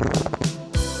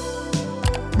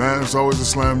 Man, it's always a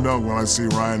slam dunk when I see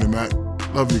Ryan and Matt.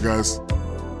 Love you guys.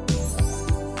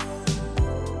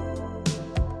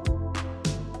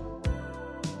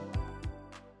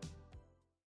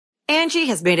 Angie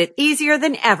has made it easier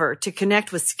than ever to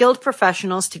connect with skilled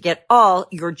professionals to get all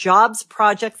your jobs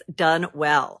projects done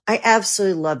well. I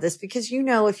absolutely love this because,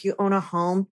 if you own a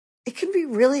home, it can be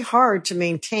really hard to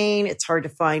maintain. It's hard to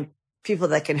find people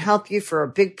that can help you for a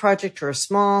big project or a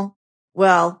small.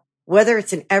 Well, whether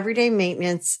it's in everyday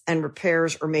maintenance and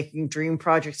repairs or making dream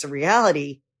projects a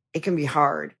reality, it can be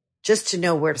hard just to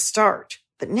know where to start.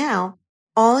 But now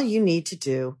all you need to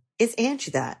do is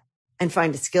Angie that and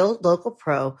find a skilled local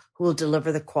pro who will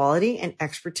deliver the quality and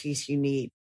expertise you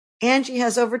need. Angie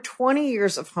has over 20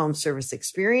 years of home service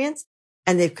experience,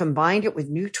 and they've combined it with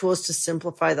new tools to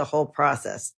simplify the whole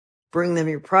process. Bring them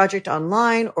your project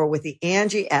online or with the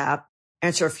Angie app,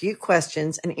 answer a few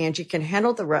questions, and Angie can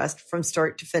handle the rest from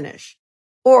start to finish.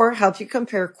 Or help you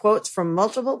compare quotes from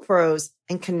multiple pros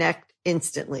and connect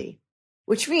instantly,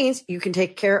 which means you can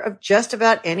take care of just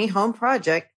about any home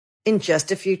project in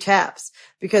just a few taps.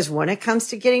 Because when it comes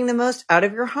to getting the most out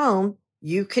of your home,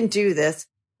 you can do this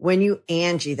when you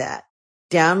Angie that.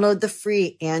 Download the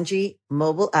free Angie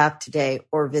mobile app today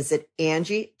or visit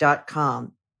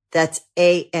Angie.com. That's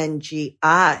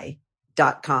ANGI.com.